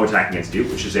non-magical bow attack against you,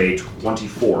 which is a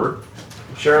 24.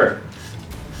 Sure.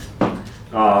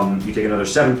 You take another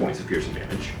 7 points of piercing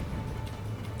damage.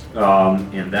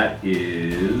 And that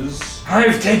is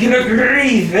I've taken a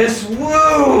grievous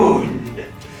wound.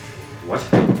 what?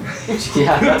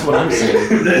 Yeah, that's what I'm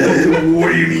saying.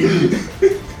 What do you mean?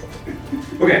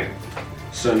 Okay,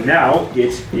 so now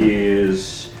it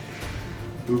is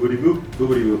boobity boop,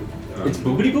 boobity boop. It's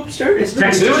Boobity Boop's turn? It's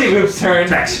Tex. Booty Boop's turn.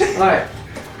 Tex. Alright.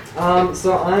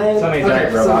 So I'm. Somebody's okay,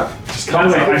 giant robot. Just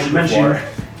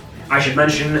I should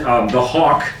mention the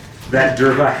hawk that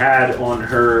Durva had on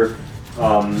her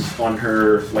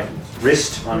like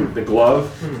wrist on the glove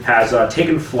has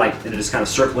taken flight and it is kind of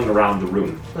circling around the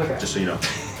room. Okay. Just so you know.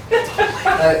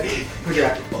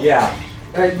 Gojek. Yeah.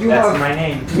 You That's have my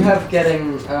name. you have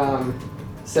getting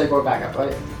Segor back up,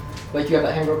 right? Like you have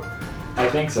that handbook. I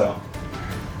think so.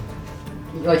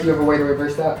 Like you have a way to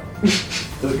reverse that.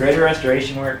 Does Greater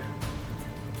Restoration work?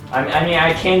 I mean,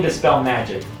 I can dispel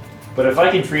magic, but if I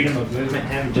can freedom of movement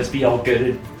him, just be all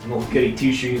good, little goody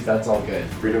two shoes, that's all good.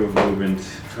 Freedom of movement.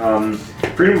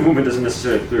 Freedom of movement doesn't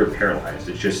necessarily clear paralyzed.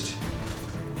 It's just.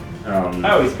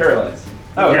 Oh, he's paralyzed.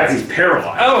 Oh, yeah, that's- he's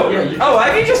paralyzed. Oh, Yeah, oh,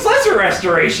 I mean, just lesser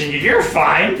restoration. You're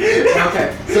fine.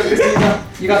 Okay. So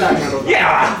you got that handled.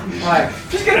 Yeah. Alright.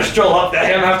 Just gonna stroll up to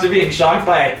him after being shocked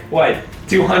by what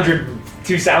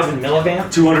 2,000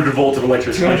 milliamp. 200 volt of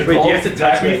electricity. 200 Wait, do you volts. have to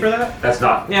touch me for that? That's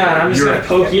not. Yeah, and I'm just You're- gonna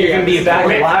poke you. You're gonna be back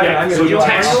Okay, alive, and yeah, I'm so gonna be you like,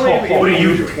 text. "Oh, What are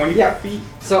you doing? 20 Yeah. feet?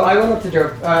 So I went up to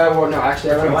Durb. Well, no,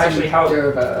 actually, I went Well, up actually, to how-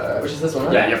 Durb, which is this one,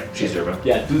 right? Yeah, yep, she's Durva.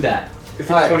 Yeah, do that. If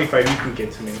it's Alright. 25, you can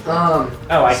get to me. Oh,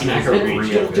 I can Smack use her a Do,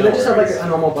 reach. reach. do they just have like a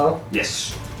normal bow?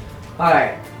 Yes.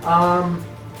 Alright.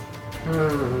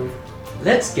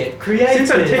 Let's get creative.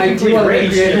 Since I'm I do technically wanna be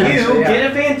raged, creative, you actually, yeah. get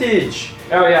advantage.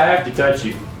 Oh yeah, I have to touch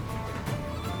you.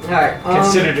 Alright,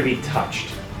 Consider to be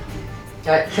touched.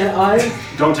 alright, can I...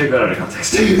 Don't take that out of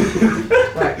context.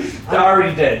 Alright, I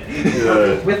already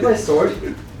did. with my sword,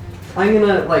 I'm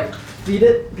gonna, like, feed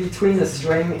it between the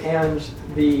string and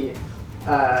the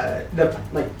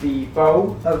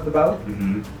bow of the bow.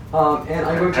 Mhm. And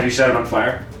I'm going Have to... you set it on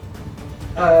fire?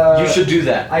 You should do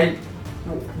that.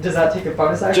 Does that take a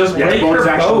bonus action? Just Yeah, break bonus your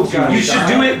action bow, to- guys. You should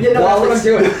do it Yeah, no, while that's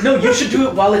it's what I'm doing. No, you should do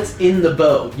it while it's in the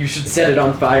bow. You should set it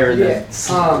on fire and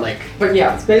then like. But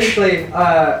yeah, it's basically,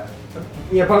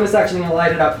 bonus action, I'm gonna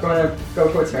light it up, gonna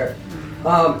go towards her.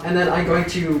 And then I'm going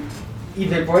to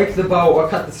either break the bow or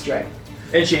cut the string.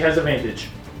 And she has advantage.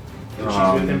 And she's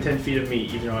Um, within 10 feet of me,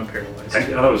 even though I'm paralyzed. I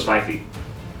thought it was 5 feet.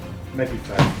 Might be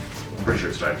 5. I'm pretty sure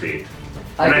it's 5 feet.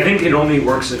 And I think it only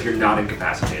works if you're not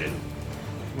incapacitated.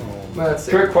 Let's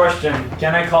see. Quick question.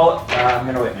 Can I call it? I'm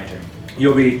gonna wait my turn.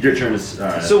 Your turn is.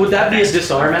 So would that be a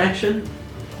disarm action?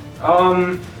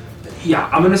 Yeah,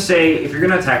 I'm gonna say if you're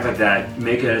gonna attack like that,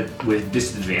 make it with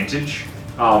disadvantage.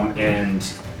 And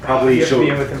probably You have to show.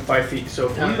 be within 5 feet, so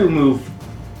if you move...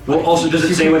 Well, also, does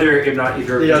it say whether if you're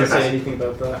It doesn't say incapacitated? anything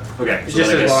about that. Okay, It so just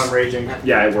then I says while I'm guess, raging.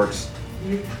 yeah, it works.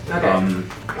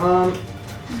 Okay.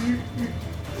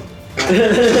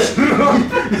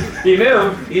 He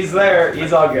moved. He's there.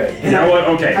 He's all good. You know what?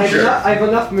 Okay, I sure. have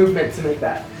enough movement to make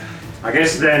that. I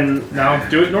guess then Now,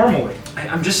 do it normally.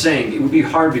 I'm just saying it would be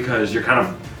hard because you're kind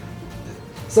of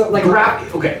So, like...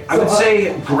 Okay, I So, would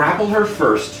say grapple her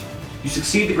first. You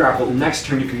succeed to grapple. Next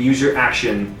turn, you can use your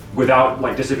action without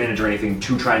like disadvantage or anything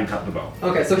to try and cut the bow.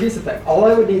 Okay, so here's the thing. All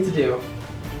I would need to do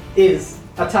is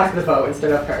attack the bow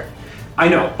instead of her. I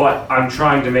know, but I'm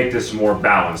trying to make this more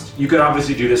balanced. You could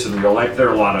obviously do this in real life. There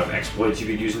are a lot of exploits you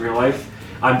could use in real life.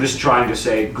 I'm just trying to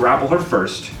say grapple her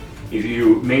first. If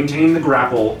you maintain the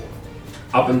grapple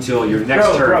up until your next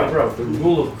turn. Bro, the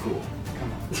rule of cool.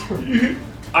 Come on.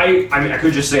 I mean, I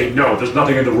could just say no. There's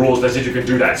nothing in the rules that says you can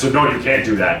do that. So no, you can't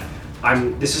do that.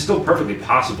 This is still perfectly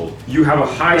possible. You have a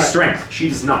high Right. strength. She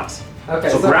does not. Okay,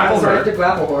 So grapple I have her. to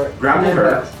grapple her. Grapple and then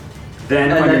her. bow.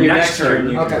 Then And on then your your next next turn,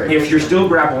 turn, you can break. if you're still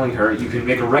grappling her, you can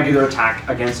make a regular attack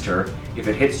against her. If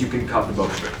it hits, you can cut the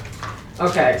bowstring.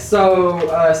 Okay, so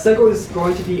Sego is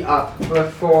going to be up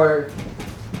before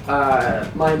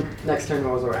my next turn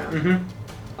rolls around.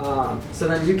 Mm-hmm. So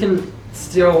then you can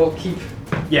still keep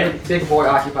Yeah. big boy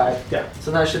occupied. Yeah.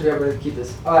 So then I should be able to keep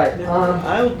this. Alright,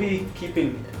 I will be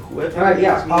keeping whoever. alright,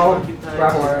 yeah, needs me I'll occupied.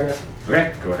 grapple her, I guess.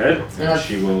 Okay, go ahead. Yeah.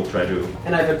 She will try to.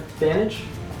 And I have advantage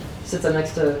since I'm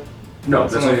next to. No,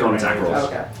 that's only on attack rolls.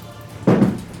 Okay.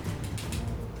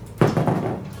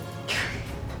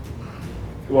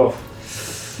 Whoa.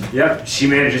 Yep, she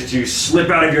manages to slip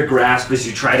out of your grasp as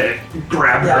you try to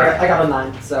grab Yeah, her. I got a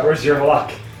 9, so Where's your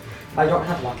luck? I don't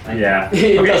have luck. Yeah.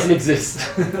 It Okay. doesn't exist.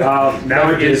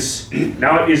 Now it is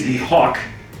the hawk.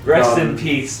 Rest Um, in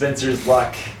peace, Spencer's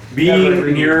luck. Being Never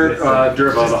really near existed.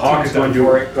 Durval, the Just hawk is going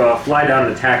tombstone to fly down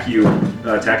and attack you,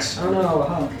 Tex, Oh no, a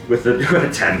hawk. with a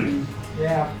 10.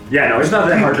 Yeah. Yeah, no, it's not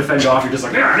that hard to fend off. You're just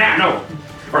like, no.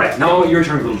 All right, now your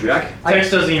turn, little Jack. Tex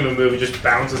doesn't even move, it just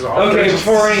bounces off. Okay,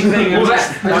 before anything, What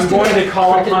was I'm going to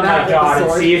call Freaking upon bat my with god the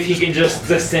and sword. see if he can just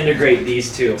disintegrate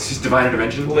these two. It's just divine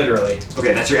intervention. Literally.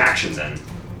 Okay, that's your action then.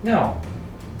 No.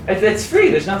 It's free.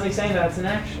 There's nothing saying that it's an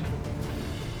action.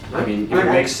 I mean, if it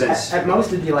makes sense. At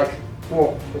most, it'd be like,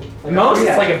 well, At most, it's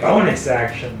yeah. like a bonus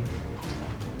action.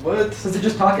 What? Since they're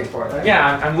just talking for it, right?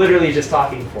 Yeah, I'm literally just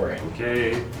talking for it.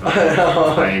 Okay.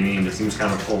 I mean, it seems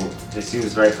kind of full. It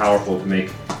seems very powerful to make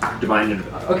divine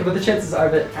intervention. Okay, but the chances are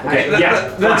that. Okay, The, yeah,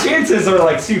 the fine. chances are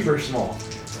like super small.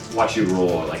 Watch you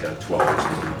roll like a 12 or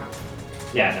something.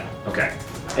 Yeah, Okay.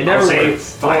 no. It never I'll say,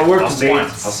 works. fine. Well, it worked I'll say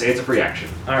once. I'll say it's a free action.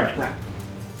 All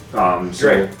right. So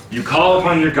Great. you call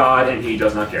upon your god and he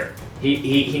does not care.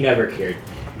 He never cared.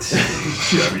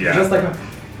 Yeah. Just like.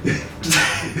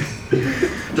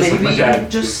 Just like my dad.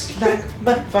 just like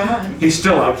my father. He's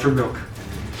still out for milk.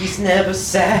 He's never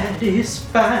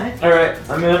satisfied. All right.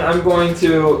 I'm going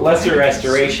to lesser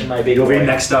restoration, my big You'll be boy.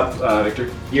 next up,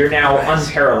 Victor. You're now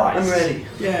unparalyzed. I'm ready.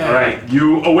 Yeah. All right,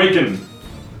 you awaken.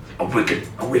 Awaken.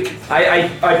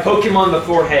 I poke him on the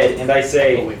forehead and I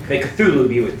say, "May Cthulhu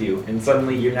be with you." And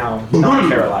suddenly you're now not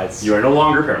paralyzed. You are no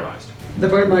longer paralyzed. The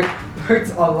bird mark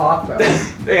hurts a lot though.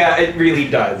 Yeah, it really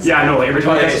does. Yeah, I know. Like, every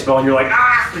time you cast a spell, and you're like,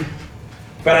 ah.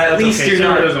 But at That's least okay, you're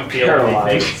Sarah not doesn't feel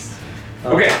paralyzed.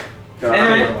 anything. Okay.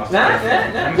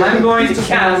 Anyway, I'm going to Just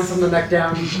down cast. from the neck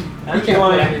down. I'm You can't going.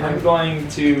 play anything. I'm going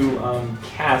to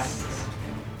cast.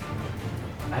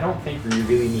 I don't think you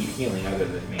really need healing other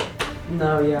than me.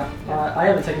 No, yeah. I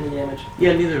haven't taken any damage.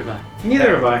 Yeah, neither have I.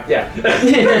 Neither have I. Yeah.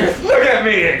 Look at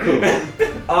me.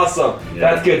 Awesome. Yeah.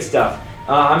 That's good stuff.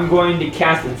 I'm going to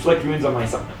cast Inflict Wounds on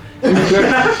myself.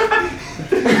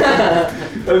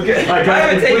 Okay. I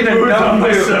haven't taken enough on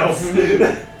moves. myself.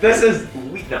 This is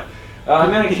weak. No.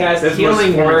 I'm going to cast This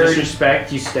Healing was Word.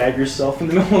 disrespect. You stab yourself in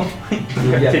the middle of the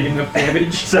fight. Yeah. Taking enough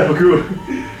damage. Seppuku.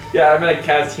 Yeah, I'm going to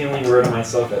cast Healing Word on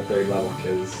myself at 3rd level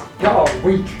because. Y'all are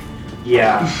weak.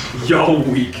 Yeah. Yo,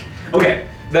 weak. Okay.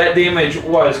 That damage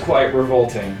was quite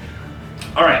revolting.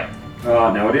 All right.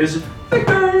 Now it is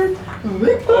Victor.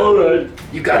 Alright.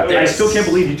 You got this. I still can't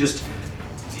believe you just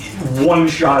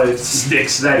one-shotted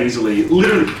Styx that easily.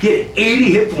 Literally, he had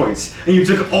 80 hit points, and you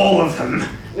took all of them.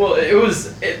 Well, it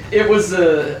was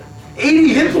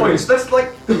 80 hit points. That's like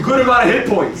a good amount of hit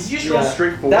points. You just roll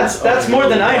straight forward. that's more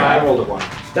than I I had. rolled a 1.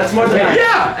 That's more than I had.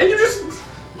 Yeah, and you just.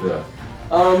 Yeah.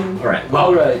 All right. Well,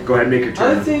 all right. Go ahead and make your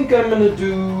turn. I think I'm gonna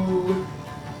do.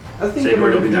 Say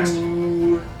where you'll be next.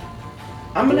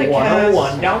 I'm gonna cast.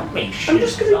 101 Dalmatians. I'm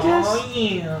just gonna cast- Oh,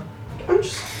 yeah. I'm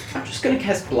just gonna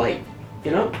cast Blight. You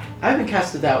know, I haven't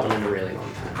casted that one in a really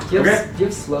long time. Do you have, Okay. do you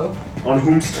have slow? On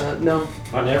whomst? No,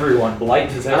 On everyone. Blight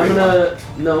is I'm everyone.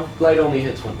 no. Blight only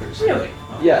hits one person. Really?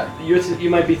 Yeah, you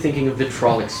might be thinking of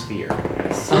Vitrolic Sphere.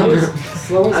 Slow is,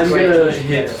 slow is I'm great. gonna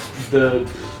hit the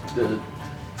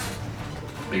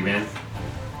Big man.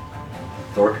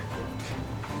 Thork.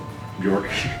 Bjork.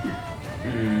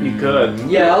 You could.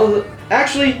 Yeah,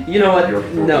 actually, you know what? You're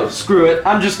No, screw it.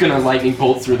 I'm just gonna lightning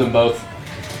bolt through them both.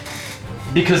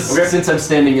 Because Okay. since I'm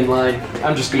standing in line,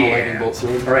 I'm just gonna lightning bolt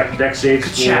through them. All right. Dex saves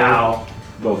for Ciao.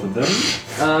 both of them.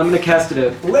 I'm gonna cast it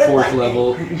at 4th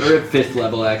level, or at 5th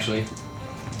level actually.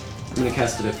 I'm gonna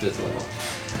cast it at 5th level.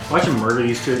 Watch him murder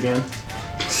these two again.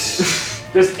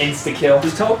 Just insta-kill.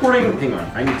 Just teleporting. Hang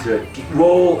on. I need to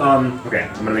roll. Okay.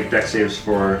 I'm gonna make dex saves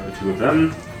for the two of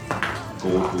them.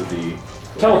 Gold will be.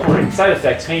 Teleporting side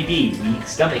effects may be weak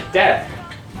stomach death.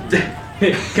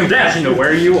 Compassion to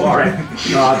where you are.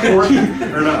 Thork.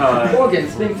 Or no,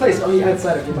 Organs being placed on the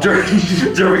outside of your body.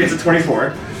 Jorvik gets a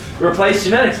 24. Replace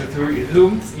genetics with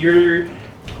whom your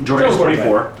Jorvik gets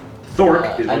 24.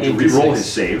 Thork is I going to need re-roll D6. his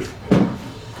save.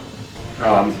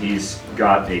 He's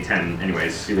got a 10.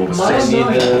 Anyways, he rolled a Come on.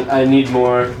 6. I need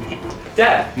more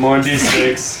death.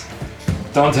 d6.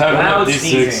 Don't have Loud enough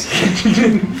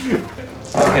d6.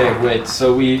 Okay, wait.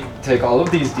 So we take all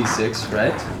of these d6,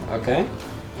 right? Okay.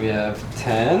 We have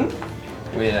 10.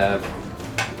 We have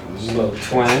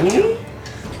 20. We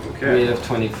Okay. have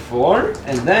 24,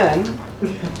 and then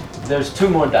there's 2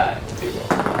 more die to be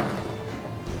rolled.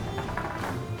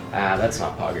 Ah, that's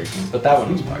not Poggers, but that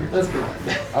one was Poggers. That's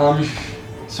good.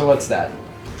 So what's that?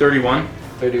 31.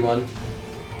 31,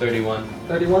 31,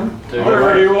 31?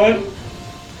 31.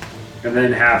 And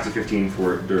then half to 15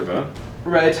 for Durva.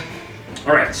 Right.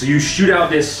 All right, so you shoot out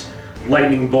this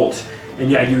lightning bolt, and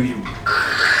yeah, you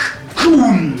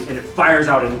boom, and it fires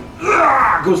out and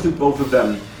goes through both of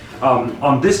them.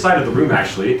 On this side of the room,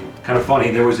 actually, kind of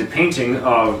funny, there was a painting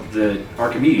of the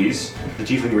Archimedes, the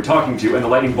tiefling you were talking to, and the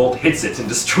lightning bolt hits it and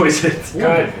destroys it.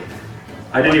 Good.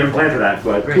 I didn't even plan for that,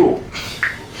 but Great. cool.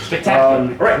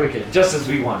 Spectacular. All right, Wicked. Just as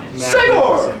we wanted.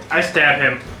 Sagor! I stab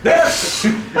him. Yes!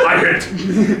 I hit.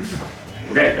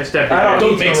 Okay. I stab him. I don't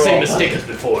Don't need make to same roll. mistake as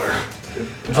before.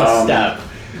 Just Um, stab.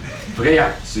 Okay,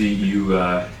 yeah. So you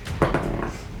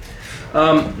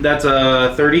That's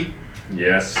a 30.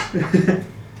 yes.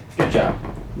 Good job.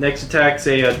 Next attack's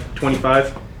a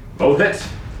 25. Both hit.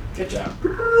 Good job.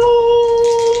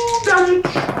 Damage.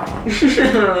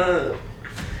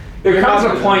 There comes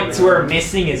a point to where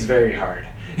missing is very hard.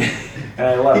 And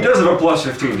I love He it. does have a plus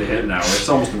 15 to hit now. It's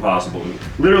almost impossible.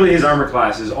 Literally, his armor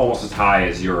class is almost as high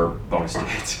as your bonus to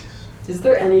hit. Is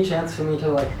there any chance for me to,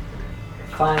 like,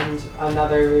 find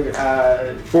another,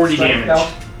 40 strength damage. belt?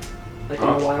 Like in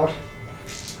Huh? the wild?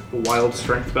 A wild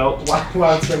strength belt.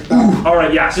 Wild strength belt. All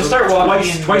right, yeah. Just start walking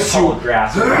in twice the you tall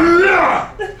grass.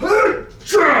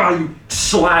 You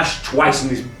slash twice,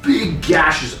 and these big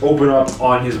gashes open up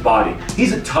on his body.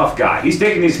 He's a tough guy. He's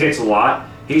taking these hits a lot.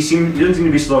 He doesn't seem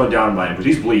to be slowing down by him, but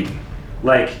he's bleeding.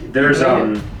 Like there's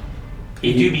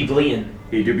He do be bleeding.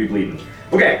 he do be bleeding.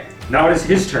 Okay, now it is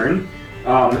his turn.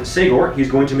 Sagor, he's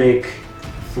going to make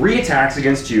 3 attacks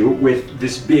against you with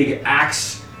this big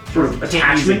axe sort of Can't use a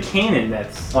attachment cannon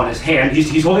that's. on his hand.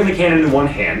 He's holding the cannon in one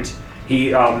hand.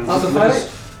 He Also, with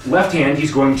his left hand,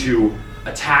 he's going to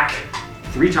attack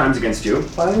 3 times against you.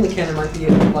 Firing the cannon might be,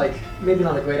 like, maybe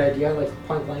not a great idea, like,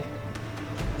 point blank.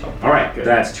 All right,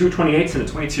 that's 2 28s and a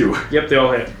 22. Yep, they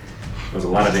all hit. That was a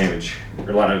lot of damage,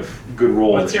 or a lot of good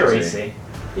rolls. What's I your should say.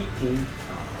 AC? 18.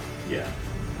 Yeah.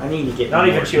 I need to get Not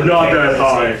even more. two. Not okay, that let's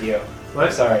high. save you.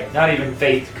 Well, sorry. Not even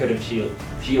Faith could have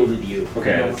shielded you.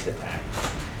 Okay. Against attack.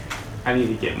 I need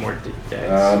to get more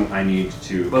dex. I need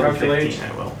to Level calculate. 15,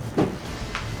 I will.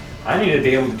 I need to be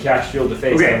able to cast Shield of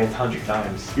Faith Okay. leveled 100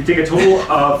 times. You take a total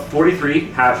of 43,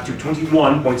 half to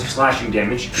 21 points of slashing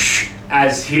damage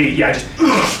as he, just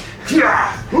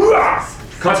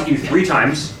cuts at you 3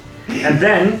 times, and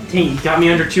then Dang, you got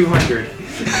me under 200.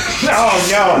 Oh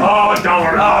no! oh,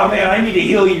 dollar. Oh man, I need to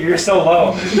heal you. You're so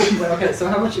low. Wait, okay, so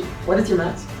how much? What is your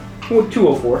max?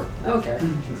 204. Okay.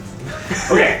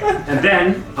 Okay, and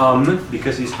then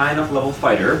because he's high enough level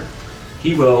fighter,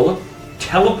 he will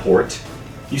teleport.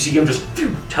 You see him just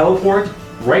teleport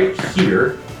right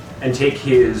here and take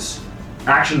his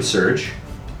action surge.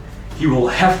 He will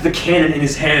heft the cannon in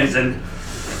his hands and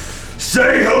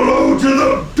say hello to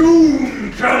the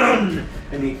Doom Cannon!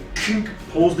 And he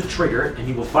pulls the trigger and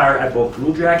he will fire at both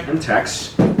Gruljak and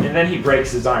Tex. And then he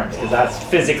breaks his arms because that's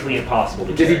physically impossible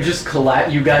to Did he carry. just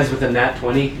collapse you guys with a nat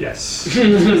 20? Yes.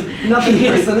 Nothing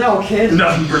personnel, kid.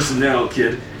 Nothing personnel,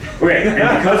 kid. Okay, and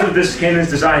because of this cannon's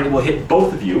design, it will hit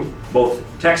both of you, both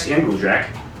Tex and Gruljak.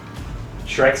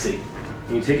 Shrexy.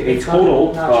 And you take a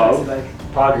total Not of, Shrexy,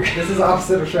 like, Pogger. this is the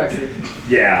opposite of Shrexy.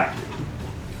 yeah,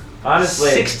 Honestly,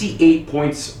 68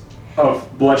 points of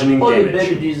bludgeoning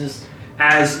damage. Jesus.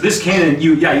 As this cannon,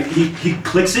 he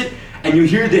clicks it, and you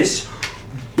hear this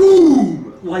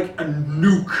boom, like a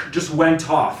nuke just went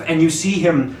off, and you see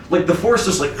him, like the force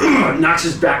just like knocks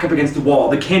his back up against the wall.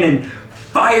 The cannon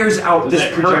fires out Does this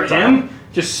it hurt projectile. him?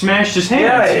 Just smashed his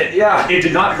hand. yeah. It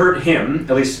did not hurt him,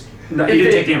 at least no, he If didn't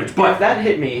it- take damage, If but that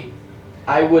hit me,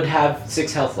 I would have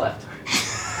 6 health left.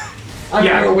 I'm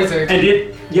yeah, a wizard. and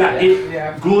it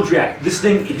Yeah. Gruljak, this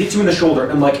thing, it hits you in the shoulder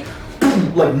and like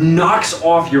knocks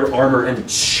off your armor and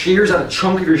shears out a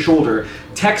chunk of your shoulder.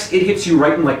 Tex, it hits you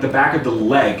right in like the back of the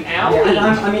leg. Yeah, and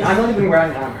I'm not even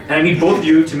wearing armor. And I need both of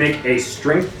you to make a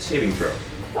strength saving throw.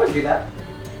 I would do that.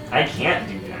 I can't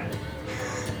do that.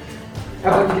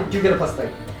 How about you get a +3?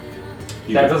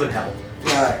 That doesn't help.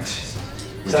 Alright.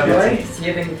 What'd you get? Alright,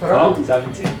 saving throw. Oh.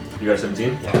 17. You got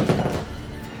 17?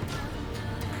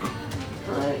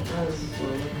 Alright,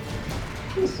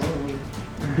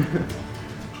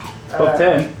 Above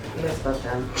 10. Yes, above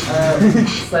 10.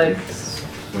 It's like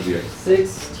What'd you get?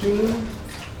 16,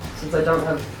 since I don't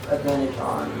have advantage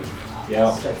on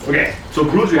Yeah. strength. Okay, so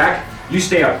Gruljak, you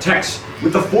stay up. Tex,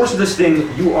 with the force of this thing,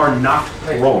 you are knocked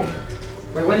prone.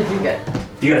 Wait, what did you get?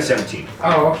 You got a 17.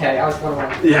 Oh, okay, I was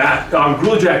wondering. Yeah,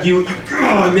 Gruljak, you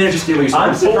managed to stay away. I'm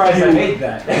Both surprised of I you- made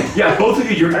that. Yeah, both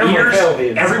of you, your I don't know what ears, failed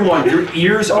is. everyone, your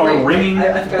ears Oh, are wait, ringing.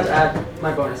 I forgot to add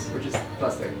my bonus, which is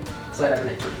 +3. So I'd have an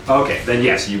 18. Okay, then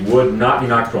yes, you would not be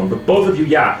knocked prone. But both of you,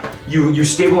 you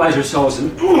stabilize yourselves,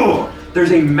 and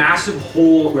there's a massive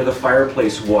hole where the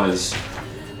fireplace was,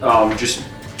 just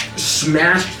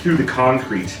smashed through the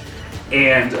concrete,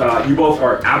 and you both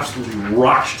are absolutely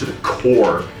rocked to the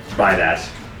core by that.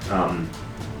 Well,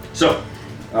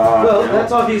 now-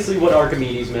 that's obviously what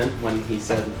Archimedes meant when he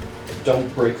said,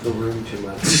 "Don't break the room too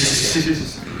much."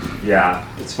 Yeah,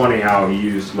 it's funny how he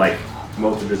used like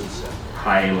most of his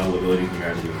high level abilities you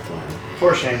guys are doing fine.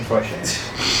 For shame, for shame.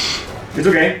 It's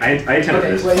okay. I attended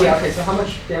Okay, this. wait, yeah, okay, so how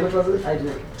much damage was it? I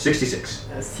didn't. 66.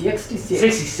 66.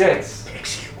 66.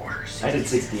 Execute orders. I did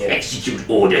 68. Execute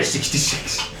order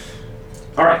 66.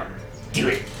 All right, do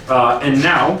it. And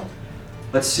now,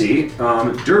 let's see.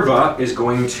 Derva is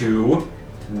going to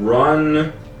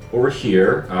run over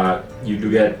here. You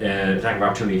do get an attack of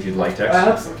opportunity if you'd like,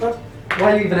 Tex.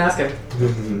 Why are you even asking?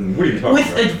 What are you talking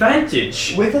With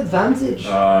advantage. With advantage.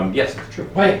 Yes, that's true.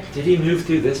 Wait, did he move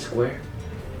through this square?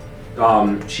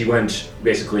 She went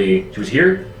basically. She was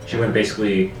here. She went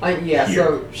basically. Yeah, here.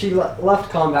 so she left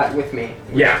combat with me.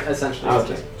 Which Yeah. Essentially.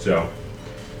 Okay. So.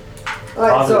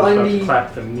 Alright, so I'm Positive be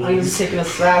clap the I'm gonna be knees. taking a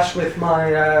slash with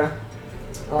my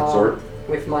Sword?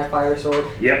 With my fire sword.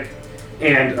 Yep.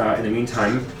 And in the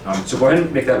meantime, so go ahead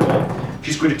and make that roll.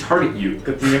 She's going to target you.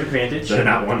 Good thing you have advantage. Is that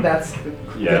not one? That's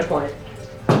Yeah. good point.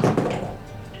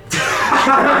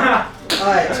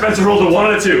 Alright. Spencer rolled a 1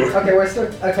 and a 2. Okay, we're still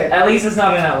okay. At least it's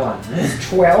not in that one.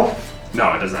 12.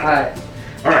 No, it does not. Alright.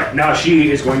 All right, now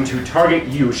she is going to target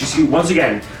you. She sees once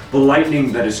again the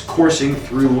lightning that is coursing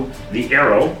through the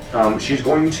arrow. She's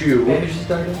going Okay, to. who she's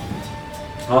targeting?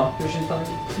 Huh? Who she's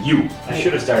targeting? You. I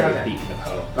should have started Okay. with beating the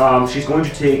hoe. She's going to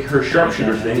take her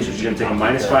sharpshooter thing, so she's going to take a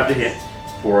 -5 to hit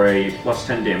for a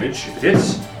 +10 damage if it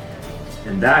hits.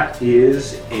 And that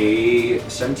is a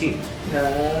 17.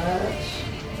 That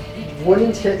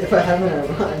wouldn't hit if I had my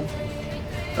armor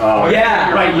on.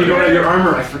 Yeah! Right, you don't have your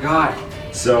armor, I forgot.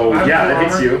 So, I have yeah, no that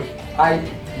hits armor. you. I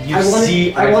You want see,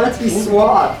 it, I want it to be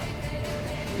suave.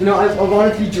 You know, I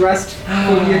wanted to be dressed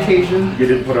for the occasion. You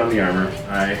didn't put on the armor.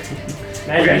 Imagine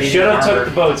Okay. you should have took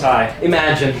the bow tie.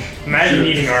 Imagine. Imagine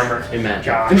needing armor. Imagine.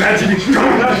 God. Imagine.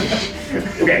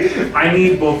 Okay, I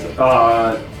need both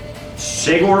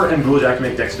Shagor and Gulajak to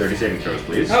make dexterity saving throws,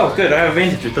 please. Oh, good. I have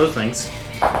advantage with those things.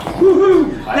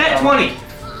 Woohoo! Nat 20.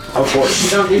 Of course. You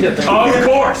don't need it. Of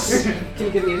course. Can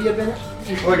you give me the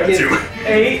advantage? Or Got give, two.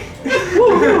 8.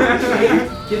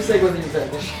 give Sago the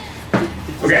advantage.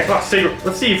 Okay. Oh, say,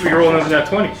 let's see if we roll another nat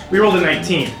 20. We rolled a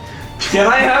 19. Can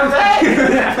I have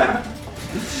that?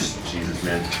 Jesus,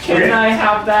 man. Can Okay. I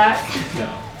have that?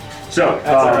 So, That's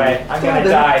alright. I'm gonna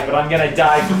die, but I'm gonna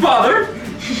die for father.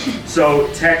 So,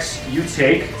 Tex, you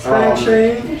take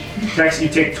Change. Tex, you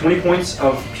take 20 points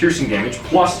of piercing damage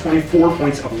plus 24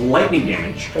 points of lightning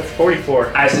damage That's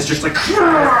 44. as this just like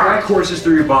courses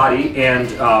through your body, and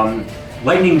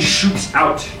lightning shoots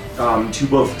out to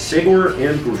both Sagor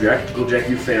and Gulajak. Gulajak,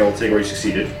 you failed. Sagor, you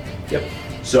succeeded. Yep.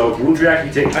 So, Gulajak,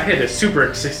 you take I had a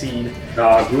super succeed.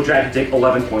 Gulajak, you take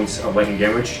 11 points of lightning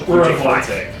damage. You take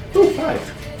 5. Ooh,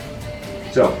 5.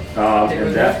 So,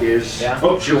 and that is. Yeah.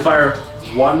 Oh, she'll fire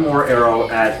one more arrow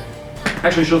at.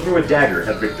 Actually, she'll throw a dagger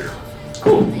at Victor.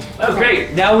 Cool. Oh,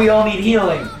 great. Now we all need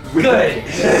healing. Good.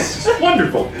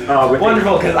 Wonderful. With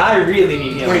Wonderful, because I really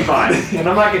need healing. 25. And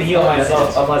I'm not gonna heal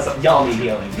myself unless y'all need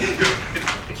healing.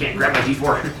 I can't grab my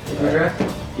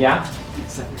d4. Yeah?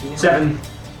 7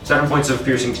 points of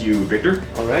piercing to you, Victor.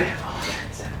 Alright.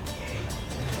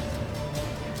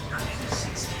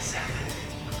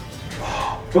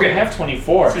 Okay. I have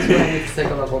 24.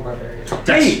 Second level barbarian.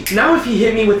 Hey, now if you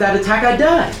hit me with that attack, I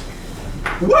die.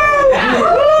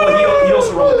 Well, he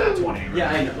also rolled that 20. Yeah,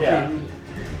 I know. Yeah.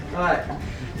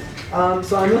 Alright.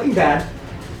 So I'm looking bad.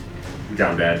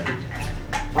 Down bad.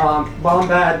 Bomb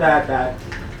bad.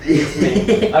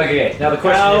 Okay, now the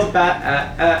question How is,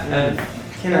 bad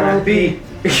Can I be?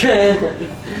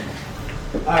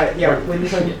 Alright, yeah, when you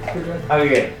say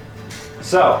okay,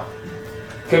 so,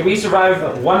 could we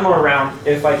survive one more round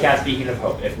if I cast Beacon of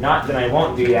Hope? If not, then I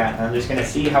won't do that, and I'm just gonna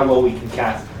see how well we can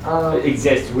cast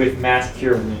exist with Mass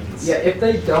Cure Wounds. Yeah, if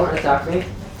they don't attack me,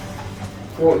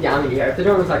 well, yeah, I mean, yeah, if they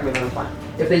don't attack me, then I'm fine.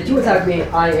 If they do attack me,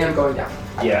 I am going down.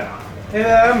 Yeah.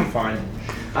 Yeah, I'm fine.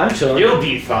 I'm chilling. You'll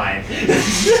be fine.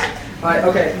 Alright,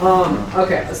 okay,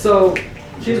 so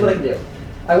here's what I can do.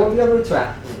 I won't be able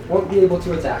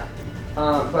to attack,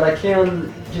 but I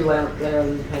can do land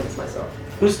hands myself.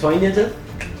 Who's toying into?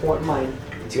 Mine.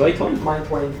 Do I toy? Mine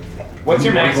 20. What's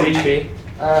your max HP?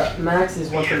 Max is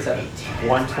 127.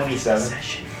 127.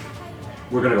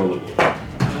 We're gonna go a little.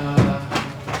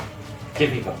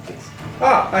 Give me book, please.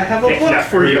 Ah, I have a Yeah, book yeah,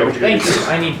 for you. Thank you.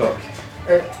 I need book.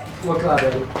 What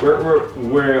collaborating?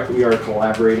 We are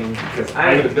collaborating because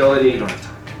I have an ability.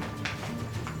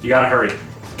 You gotta hurry.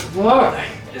 Whoa!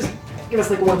 Just give us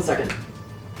like 1 second.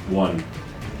 1.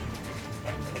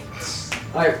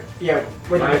 Alright, yeah,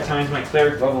 wait a 5 minute. times my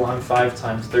cleric level, I'm 5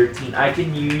 times 13. I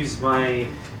can use my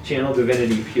Channel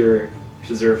Divinity Pure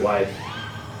Preserve Life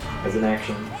as an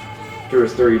action to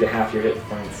restore you to half your hit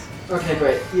points. Okay,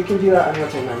 great. You can do that on your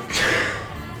turn then.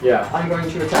 Yeah. I'm going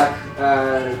to attack,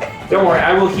 Don't worry,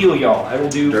 I will heal y'all. I will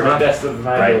do Durma? my best of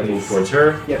my Right, move abilities. towards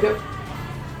her. Yep.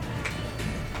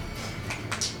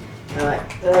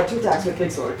 Alright, 2 attacks with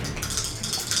big sword.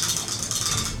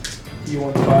 You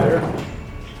want fire?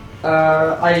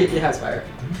 It has fire.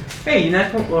 Hey, you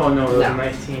not? Oh no, it was No. a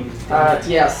 19.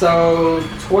 Yeah, so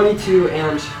 22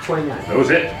 and 29. That was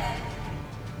it.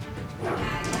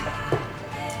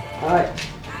 Alright,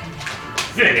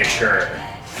 Finish her.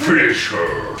 Finish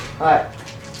her. alright.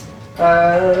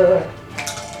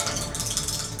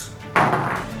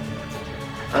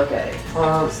 Okay,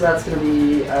 so that's gonna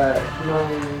be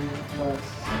 9 plus.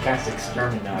 I cast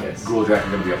Exterminatus. Gulajak is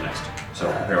gonna be up next.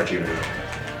 So, prepare what you're gonna do.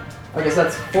 Okay, so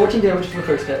that's 14 damage for the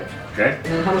first hit. Okay? And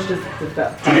then how much does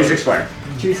that? 2d6 fire.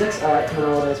 2d6? Alright, and then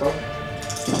I'll roll that as well.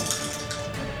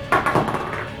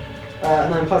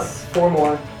 And then plus 4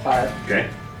 more, 5. Okay?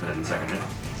 And then the second hit.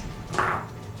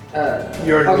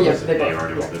 You already oh rolled yes, this. they Yeah, both. you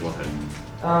already rolled. Yeah. They both hit.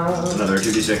 Another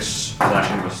 2d6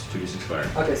 slashing plus 2d6 fire.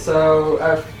 Okay, so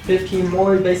 15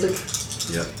 more basic,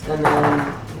 Yep. and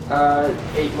then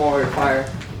 8 more fire.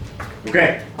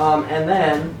 Okay. And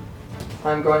then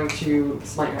I'm going to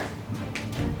smite her.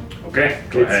 Okay.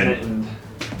 Go Get ahead. smitten.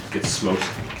 Get smoked.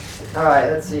 Alright,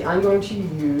 let's see. I'm going to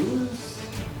use.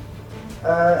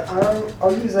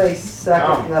 I'll use a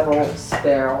second level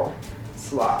spell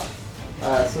slot.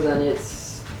 So then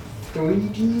it's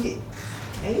 3d8?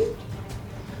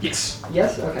 Yes.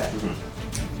 Yes? Okay.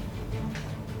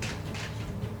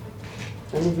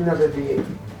 I need another d8.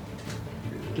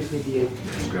 Give me d8.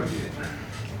 Grab the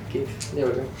Okay, there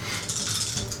we go.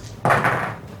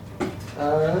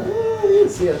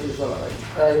 Let's see if this is alright.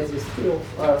 It is still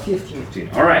 15. 15.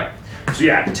 All right. So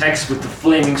yeah, Tex with the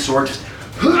flaming sword just,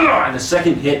 and the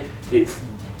second hit,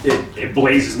 it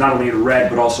blazes not only in red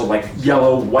but also like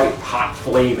yellow, white, hot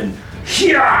flame, and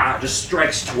just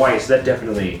strikes twice. That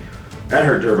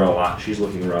hurt Durva a lot. She's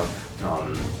looking rough.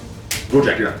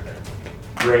 Bojack, you're up.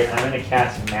 Great, I'm gonna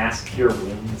cast Mass Cure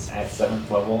Wounds at 7th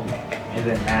level, and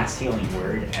then Mass Healing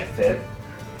Word at 5th.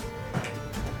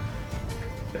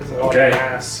 Okay.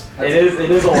 It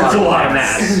is a lot. That's a lot of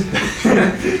mass.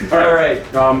 All right.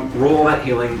 Roll that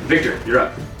healing. Victor, you're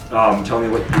up. Tell me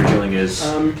what your healing is.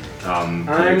 I'm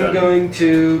going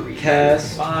to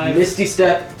cast Misty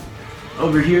Step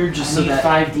over here just so that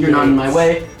 5d8s. you're not in my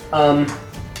way. And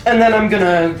then I'm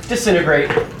gonna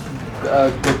disintegrate.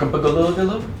 On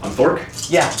Thork?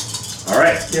 Yeah. All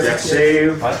right. Yeah, Dex yeah.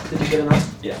 save. Did you get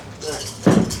enough? Yeah.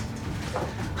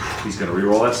 He's gonna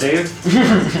reroll that save.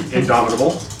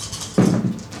 Indomitable.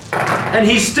 And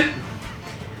he's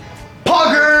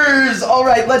Poggers!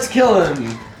 Alright, let's kill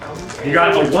him. he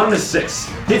got a 1 to 6.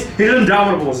 His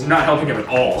Indomitable is not helping him at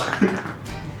all.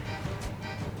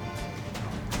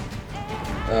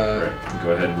 Alright,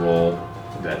 go ahead and roll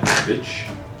that bitch.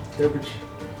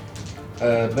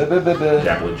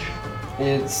 Dabblage.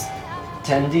 It's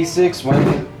 10d6, 1, 2,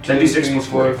 10d6 3, plus 4,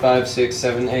 four. 5, 6,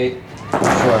 7, 8. Sure,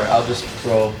 I'll just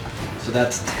roll. So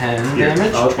that's 10 Here,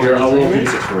 damage, I'll 20 roll damage,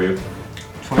 d6 for you.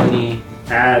 20,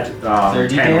 Add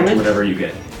 30 10 to damage? whatever you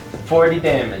get. 40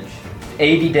 damage,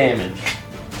 80 damage.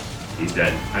 He's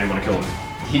dead. I didn't want to kill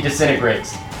him. He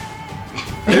disintegrates.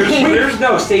 There's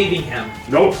no saving him.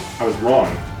 Nope, I was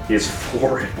wrong. He has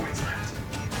 4 hit points left.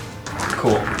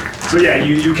 Cool. So yeah,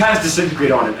 you cast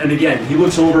Disintegrate on him, and again, he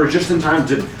looks over just in time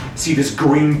to see this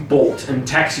green bolt, and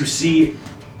Tex, you see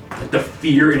the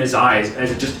fear in his eyes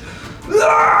as it just...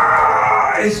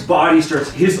 his body starts,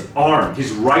 his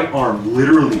right arm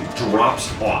literally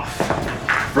drops off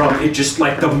from it, just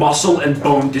like the muscle and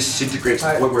bone disintegrates to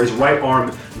the point where his right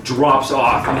arm drops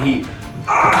off, and he...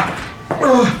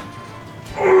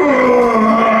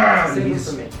 Save it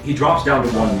for me. He drops down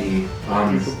to one knee.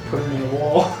 Put him in the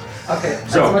wall. Okay,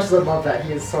 So- as much as I love that,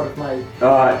 he is sort of my...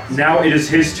 Now it is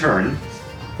his turn.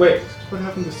 Wait, what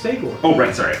happened to Sagor? Oh,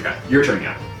 right, sorry. Okay. Your turn,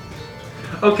 yeah.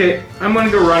 Okay, I'm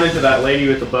gonna go run into that lady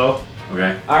with the bow.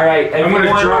 Okay. All right, I'm everyone.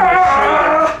 gonna drop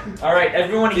my All right,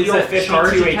 everyone Is heal that 52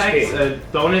 charge attack HP. a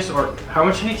bonus or how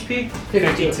much HP?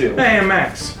 52. Hey, I'm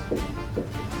max.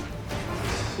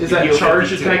 Is You that heal charge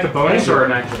 52. attack a bonus or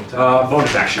an actual attack?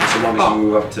 Bonus action, so long as you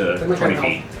move up to Then we 20 can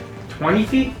feet. 20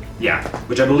 feet? Yeah,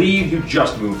 which I believe you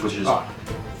just moved, which is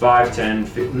 5, 10,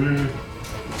 15.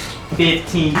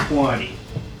 15, 20.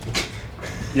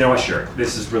 You know what? Sure.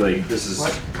 This is.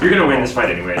 You're gonna win this fight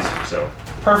anyways. So.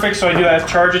 Perfect, so I do that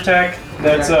charge attack.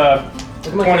 That's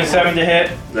 27 to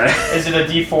hit. Is it a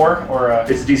D4 or a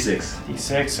It's a D6.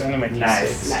 D6? I'm gonna make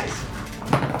Nice. Nice.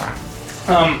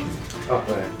 Oh,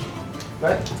 go ahead.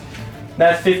 What?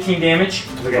 That's 15 damage.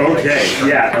 Okay.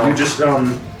 Yeah. You just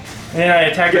And then I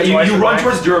attack it You twice. run with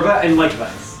towards Durva and like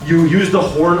you use the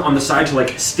horn on the side to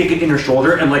like stick it in her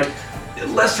shoulder and like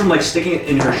less from like sticking it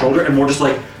in her shoulder and more just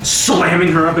like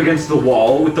slamming her up against the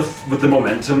wall with the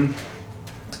momentum.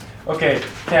 Okay,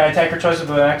 can I attack her twice with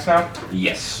the axe now?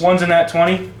 Yes. One's a nat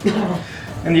 20,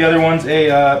 and the other one's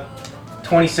a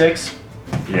 26.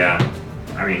 Yeah.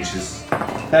 I mean, she's.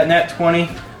 That nat 20.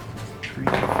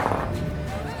 12,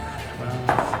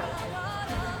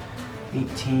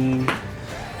 18.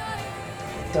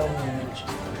 Double damage.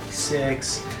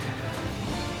 6.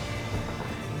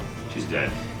 She's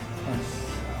dead.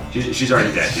 She's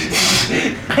already dead, dude.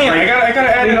 Man, I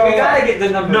gotta add We it all gotta up. get the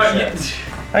numbers. No, set.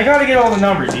 I gotta get all the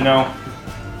numbers, you know.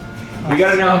 We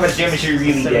gotta know how much damage you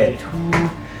really did. 72.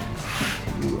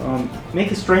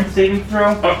 Make a strength saving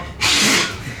throw.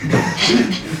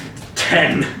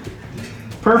 10.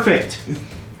 Perfect.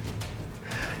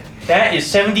 That is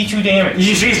 72 damage.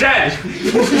 She's dead.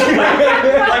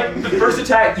 like the first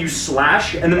attack, you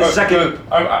slash, and then the second.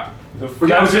 I was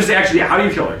gonna say actually, how do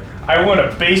you kill her? I want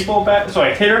a baseball bat, so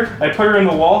I hit her, I put her in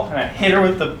the wall, and I hit her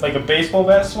with like a baseball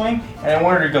bat swing, and I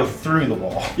want her to go through the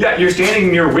wall. Yeah, you're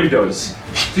standing near windows.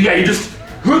 So yeah, you just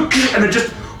and then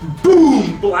just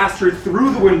boom, blast her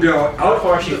through the window. How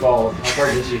far she fall? How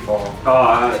far did she fall?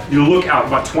 You look out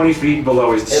about 20 feet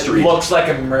below is the It street. looks like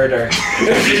a murder.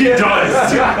 It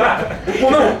does.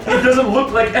 Well, no, it doesn't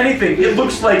look like anything. It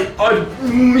looks like a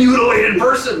mutilated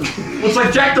person. Looks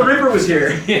like Jack the Ripper was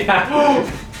here. Yeah.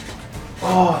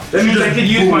 Oh, Then you I just could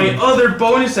use boom. my other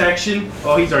bonus action.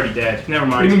 Oh, he's already dead. Never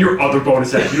What do you mean mind. your other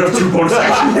bonus action? You have 2 bonus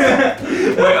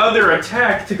actions. My other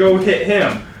attack to go hit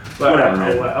him. But Whatever,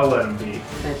 man. I'll let him be.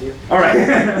 Thank you. All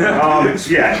right.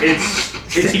 So yeah, it's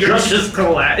It's just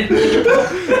collapse.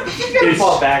 it's,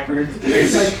 Fall backwards.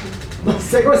 It's like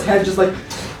Sego's head just like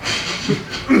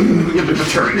the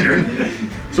Terminator.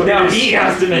 So Now it is- he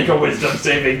has to make a wisdom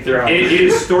saving throw. It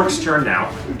is Stork's turn now,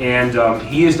 and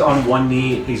he is on one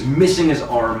knee. He's missing his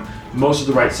arm. Most of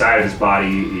the right side of his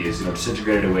body is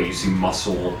disintegrated away. You see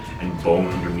muscle and bone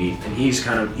underneath, and he's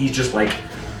just like,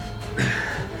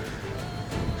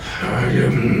 I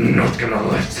am not gonna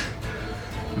let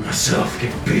myself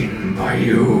get beaten by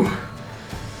you.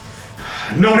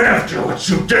 Not after what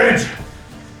you did.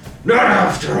 Not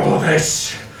after all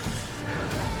this.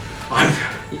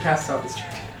 he casts out his trick.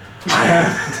 I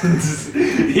have.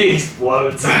 He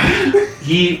explodes.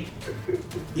 He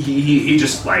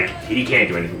just like he can't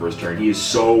do anything for his turn. He is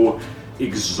so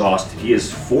exhausted. He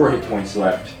has 4 hit points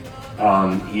left.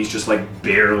 He's just like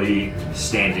barely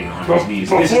standing on his knees.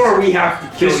 Before we have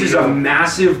to kill This is you. a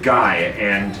massive guy,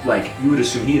 and like you would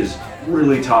assume he is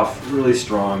really tough, really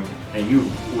strong, and you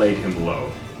laid him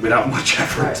low without much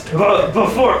effort. But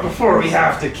before we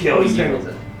have to kill Whose turn you. is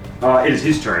it? It is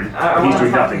his turn. I He's wanna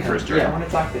doing talk nothing to for him. his turn. Yeah, I want to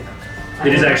talk to him.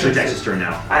 It is actually Tex's turn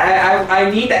now. I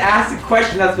need to ask a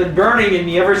question that's been burning in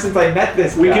me ever since I met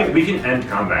this We guy. can end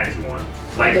combat if you want.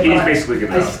 Like Okay, he's but basically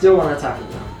given I up. still want to attack him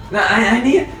now. No, I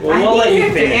need, Well, I we'll let need you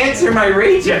him to finish. answer my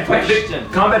raging Yeah, question.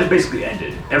 combat is basically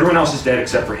ended. Everyone else is dead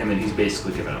except for him, and he's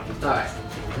basically given up. Alright.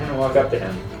 I'm gonna walk up to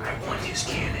him, I want his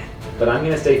cannon. but I'm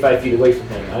gonna stay 5 feet away from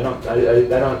him. I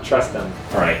don't trust him.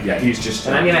 All right, yeah, he's just.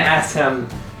 And I'm gonna ask him,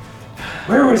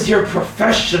 Where was your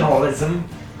professionalism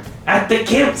at the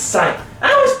campsite?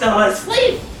 I was still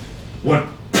asleep. What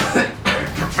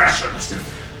professionalism?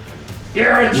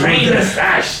 You're a trained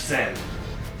assassin.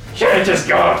 Shouldn't just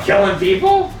go out killing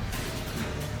people.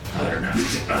 I don't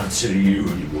have to answer you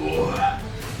anymore.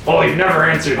 Well, you've never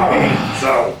answered me,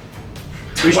 so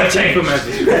we should take him as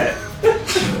his pet.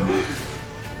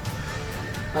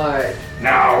 Alright.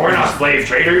 No, we're not slave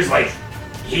traders like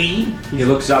he. He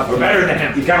looks up. We're better than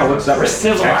him. He kind of looks up. We're at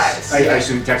civilized. Tex. I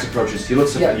assume Tex approaches. He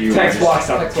looks up Yeah, at you. Tex and walks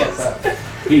up. Tex walks up.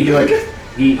 He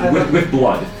I love- with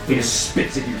blood. He just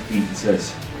spits at your feet and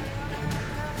says,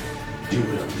 "Do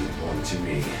what you want to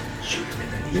me. Shoot him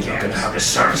in the kneecap. You're not gonna have the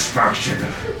satisfaction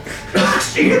of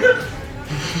seeing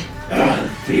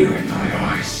fear in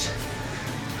my eyes."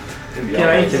 Can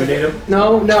I intimidate him?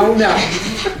 No.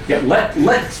 Yeah,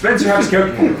 let Spencer have his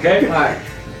character moment, okay? Alright.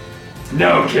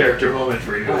 No character moment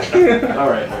for you. All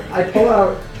right. I pull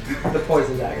out the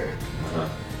poison dagger.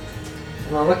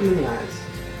 And I look him in the eyes.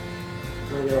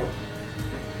 And I go,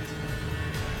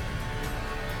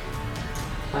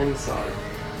 I'm sorry.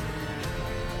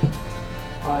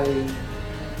 I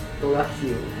left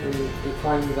you in a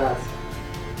time that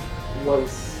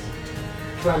was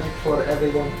tragic for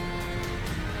everyone.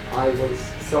 I was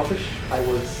selfish. I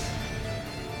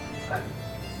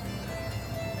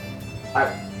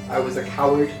was a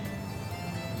coward.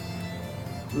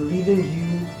 Leaving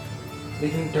you,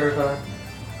 leaving Derva,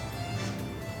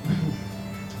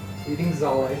 leaving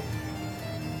Zale,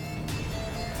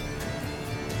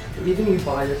 leaving you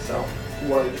by yourself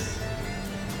was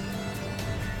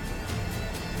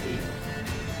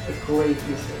a great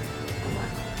mistake on my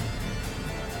part.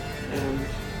 And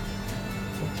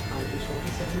I just want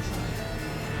to say I'm sorry.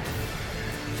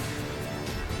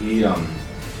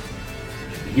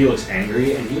 He looks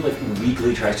angry and he like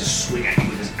weakly tries to swing at you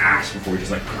with his axe before he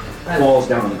just like falls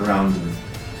down on the ground and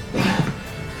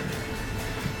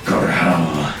go to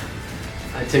hell.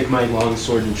 I take my long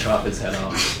sword and chop his head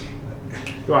off.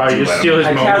 Wow, you just steal his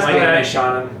I moment cast like that. Vanish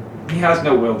on him. He has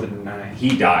no will to deny.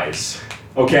 He dies.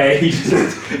 Okay,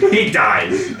 he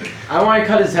dies. I want to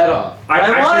cut his head off.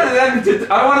 I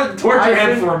wanted to torture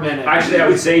him for a minute. Actually, I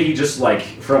would say he just like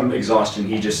from exhaustion.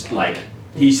 He just like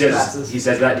he says Passes.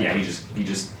 that. Yeah, he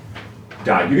just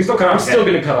died. You can still cut off I'm his still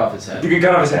head. gonna cut off his You head. can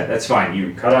cut off his head. That's fine.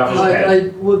 You cut off his head. I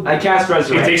would. I cast It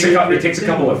Resurrect. takes a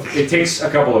couple of.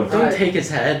 Don't Alright. take his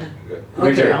head.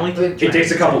 Victor, Victor, it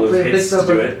takes a couple of hits to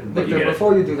do it, but you Victor, get it.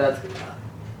 before you do that,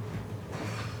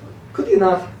 could you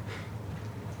not?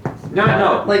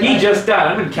 No. Like, he I- just died.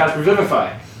 I'm gonna cast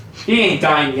Revivify. He ain't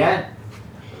dying yet.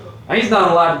 He's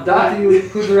not allowed to After die. you,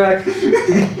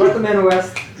 Kudrak, let the man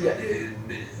rest. Yeah.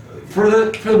 For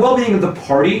the well-being of the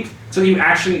party, so you might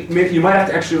have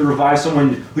to actually revive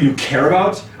someone who you care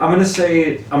about. I'm gonna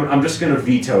say I'm just gonna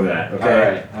veto that.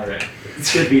 Okay. All right.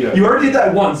 It's good veto. You already did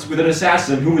that once with an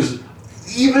assassin who was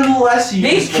even less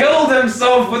He useful. killed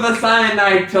himself with a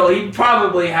cyanide pill. He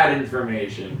probably had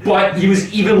information. But he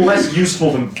was even less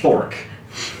useful than Thork.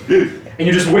 And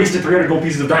you just wasted 300 gold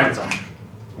pieces of diamonds on him.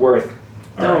 Worth.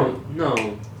 Alright.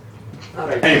 No.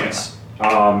 Alright. Anyways,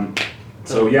 So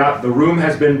So yeah, the room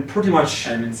has been pretty much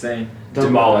I'm insane.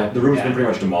 demolished. The room's Yeah. been pretty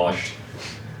much demolished.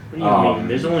 What do you mean?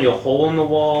 There's only a hole in the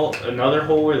wall, another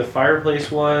hole where the fireplace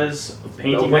was, a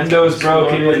painting. The window's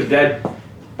broken with a dead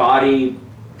body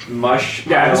mush.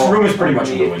 Yeah, this pile room is pretty much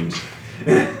underneath.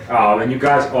 ruined. And you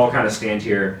guys all kind of stand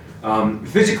here.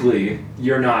 Physically,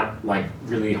 you're not like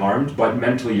really harmed, but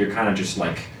mentally, you're kind of just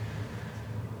like,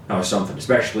 oh, something.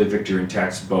 Especially Victor and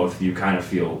Tex, both you kind of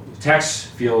feel. Tex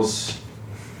feels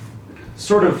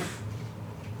sort of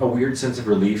a weird sense of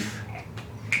relief.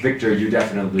 Victor, you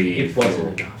definitely It feel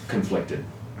wasn't enough. conflicted.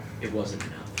 It wasn't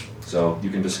enough. So you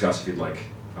can discuss if you'd like.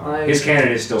 I- His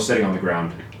cannon is still sitting on the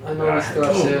ground. I know we still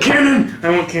have to. Cannon! I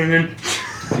want cannon.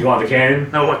 You want the cannon?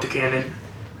 I want the cannon.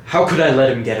 How could I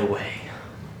let him get away?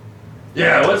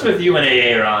 Yeah, what's with you and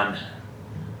Aaron?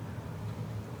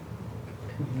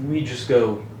 We just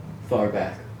go far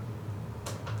back.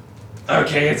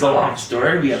 Okay, it's a long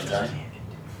story. We have time.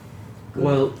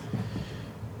 Well,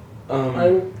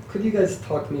 Could you guys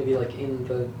talk maybe like in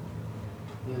the,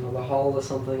 the hall or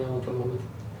something at the moment?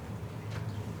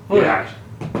 Yeah.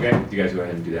 Okay, you guys go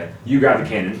ahead and do that. You got the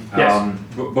cannon. Yes.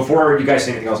 Before you guys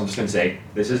say anything else, I'm just going to say,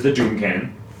 this is the Doom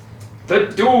Cannon. The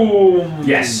Doom!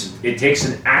 Yes, it takes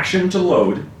an action to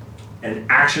load and an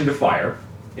action to fire.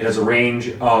 It has a range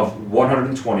of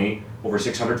 120 over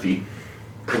 600 feet.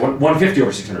 150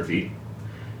 over 600 feet.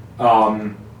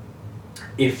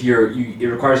 It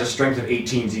requires a strength of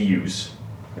 18 to use.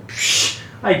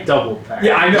 I doubled that.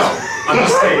 Yeah, I know.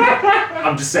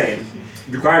 I'm just saying.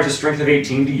 It requires a strength of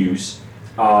 18 to use.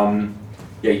 Action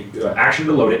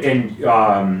to load it, and Dude,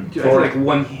 I feel like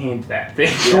one hand that thing.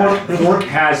 Thork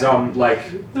has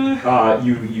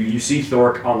you see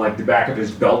Thork on like the back of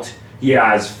his belt. He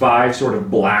has 5 sort of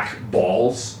black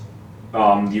balls.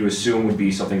 You assume would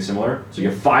be something similar. So you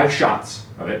have 5 shots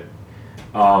of it.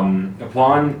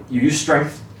 Upon you use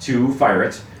strength to fire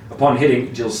it. Upon hitting,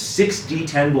 it deals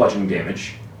 6d10 bludgeoning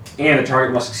damage, and the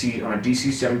target must succeed on a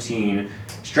DC 17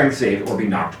 strength save or be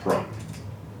knocked prone.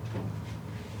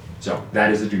 So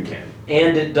that is the Doom Cannon.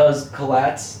 and it does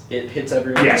collapse. It hits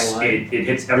everyone Yes, in the line. it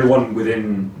hits everyone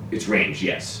within its range.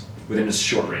 Yes, within its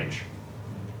short range.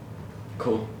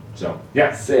 Cool. So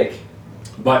yeah, Sick.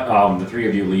 but the 3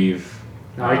 of you leave.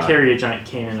 No, I carry a giant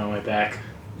cannon on my back.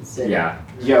 Yeah,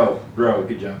 Yo, bro,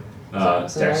 good job. So now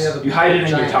Tex, you have a You hide it in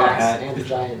your giant top axe hat. and a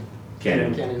giant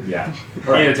cannon. cannon. Yeah,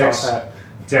 Or and a top Tex, hat.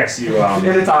 Tex, you In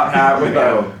a top hat you with may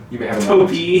have a a- you may have a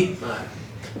toupee, Alright.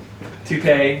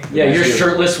 toupee. Yeah, you're Yes, you-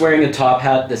 shirtless wearing a top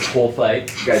hat this whole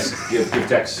fight. You guys give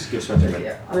Tex, give Spencer a minute.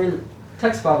 Yeah, I mean,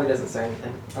 Tex probably doesn't say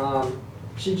anything.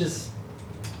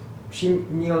 She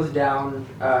kneels down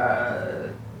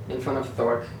in front of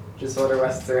Thork, just sort of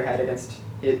rests her head against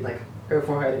it, like her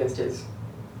forehead against his.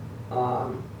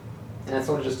 And it's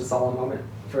sort of just a solemn moment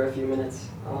for a few minutes.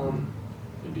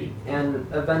 Indeed. And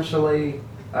eventually,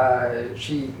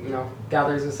 she,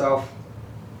 gathers herself.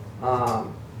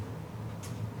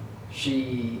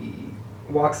 She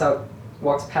walks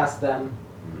past them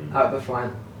out the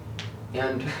front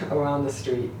and around the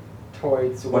street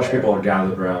towards A bunch of where- people are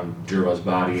gathered around Jurva's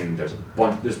body, and there's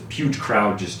a huge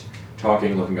crowd just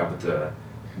talking, looking up at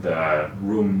the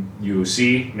room you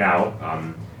see now.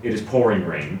 It is pouring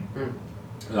rain,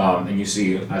 and you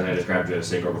see, as I described to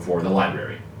Seiko before, the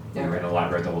library. Yeah. You were in the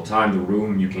library the whole time. The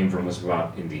room you came from was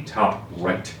about in the top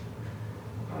right.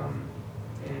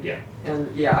 And yeah, And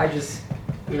yeah, I just,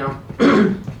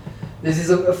 this is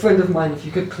a friend of mine. If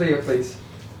you could clear, please.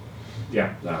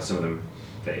 yeah. Some of them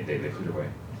they cleared away.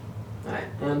 Alright,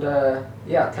 and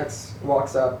Tex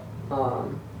walks up.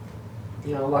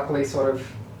 Luckily, sort of,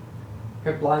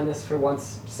 her blindness for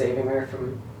once saving her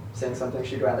from saying something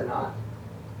she'd rather not.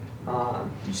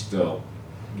 You still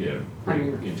get a pretty I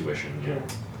mean, intuition. Yeah.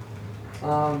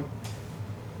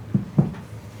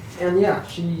 And yeah,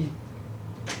 she,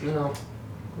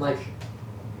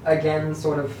 again,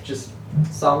 sort of just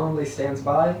solemnly stands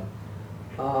by.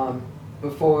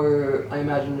 Before I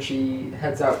imagine she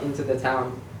heads out into the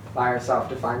town by herself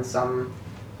to find some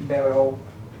burial,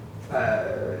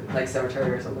 like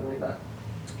cemetery or something like that.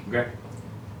 Okay.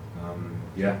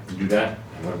 Yeah, you do that.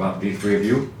 And what about the 3 of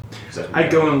you? Is that- I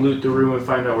go and loot the room and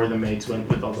find out where the maids went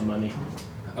with all the money.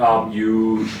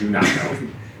 You do not know.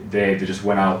 They just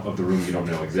went out of the room. You don't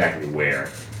know exactly where.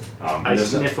 I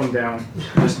sniff them down.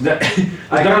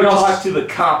 I gotta talk to the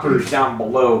coppers down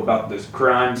below about this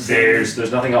crime scene.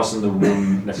 There's nothing else in the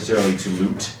room necessarily to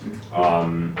loot.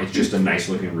 It's just a nice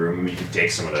looking room. I mean, you could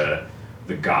take some of the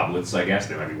goblets, I guess.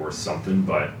 They might be worth something,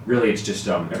 but really it's just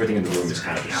everything in the room is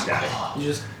kind of just static. You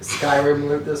just Skyrim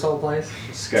loot this whole place.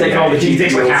 Take all the He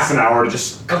takes like details. half an hour to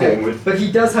just comb Okay, with. but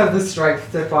he does have the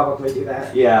strength to probably do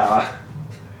that. Yeah.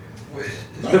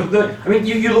 I mean,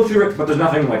 you look through it, but there's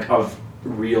nothing like of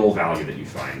real value that you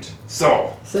find.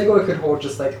 So, Sego could hold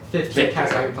just like 50 50.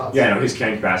 cast iron pots. Yeah, no, his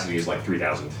carrying capacity is like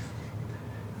 3,000.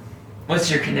 what's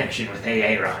your connection with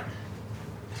Aaron?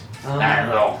 That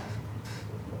little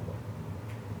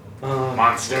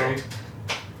monster.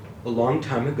 A long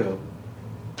time ago,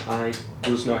 I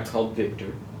was not called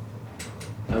Victor.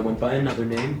 I went by another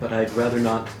name, but I'd rather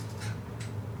not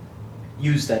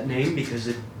use that name because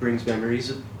it brings memories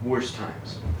of worse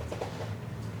times.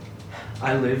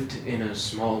 I lived in a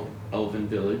small elven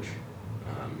village,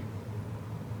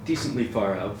 decently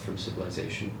far out from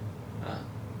civilization.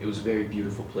 It was a very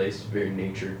beautiful place, very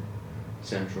nature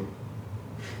central.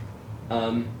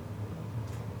 And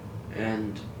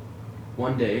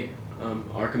one day,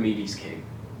 Archimedes came.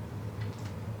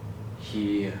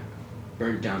 He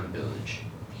burned down the village.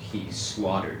 He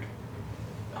slaughtered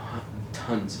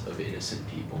tons of innocent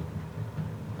people,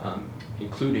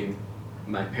 including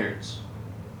my parents,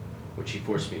 which he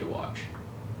forced me to watch.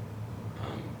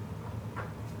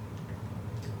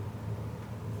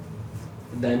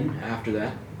 Then, after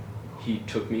that, he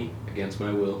took me against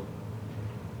my will,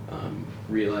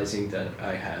 realizing that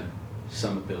I had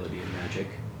some ability in magic.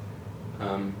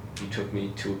 He took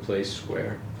me to a place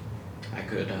where I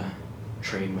could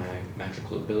train my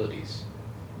magical abilities,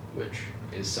 which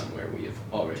is somewhere we have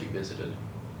already visited,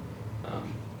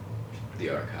 the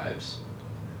archives.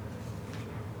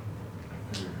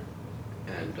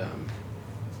 And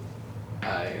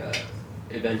I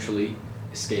eventually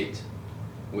escaped,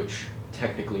 which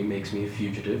technically makes me a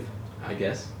fugitive, I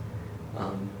guess.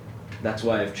 That's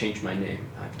why I've changed my name.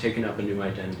 I've taken up a new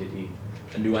identity,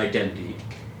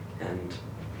 and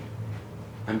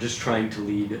I'm just trying to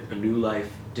lead a new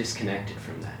life disconnected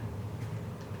from that.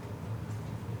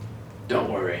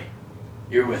 Don't worry.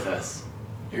 You're with us.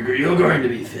 You're going to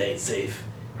be safe.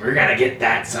 We're gonna get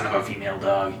that son of a female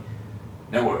dog.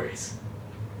 No worries.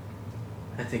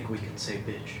 I think we can say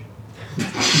bitch.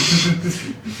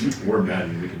 We're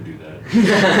men, we can do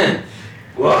that.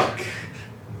 Look,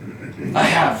 I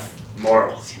have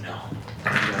morals, you know.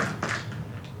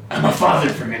 I'm a father,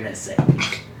 for goodness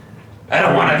sake. I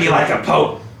don't want to be like a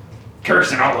pope,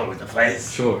 cursing all over the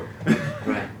place. Sure.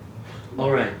 Right.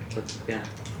 All right. Let's. Yeah.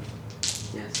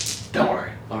 Yes. Don't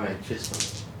worry. All right. Fist bump.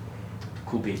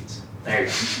 Cool beans. There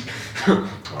you go.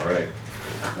 All right.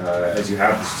 As you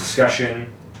have this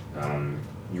discussion,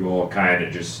 you all kind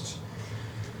of just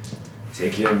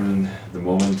take in the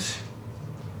moment.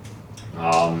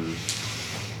 And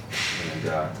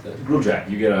Gruljack,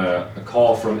 you get a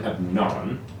call from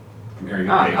Ebnaron, from Area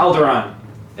Big. Alderon.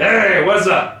 Hey, what's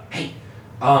up? Hey,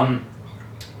 I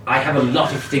have a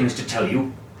lot of things to tell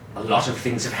you. A lot of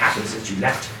things have happened since you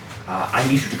left. I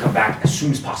need you to come back as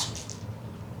soon as possible.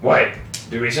 Wait,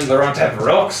 do we send the run to have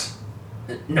rocks?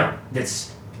 No,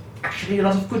 that's actually a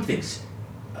lot of good things.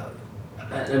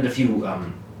 And a few,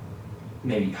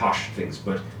 maybe harsh things,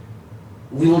 but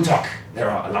we will talk. There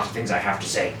are a lot of things I have to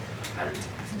say. And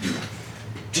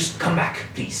just come back,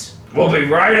 please. We'll be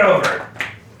right over.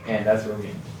 And that's where we.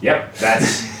 Yep,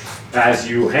 that's, as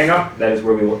you hang up, that is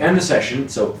where we will end the session.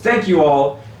 So thank you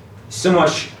all so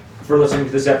much for listening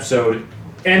to this episode,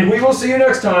 and we will see you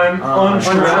next time on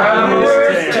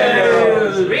Traveler's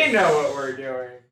Tales. We know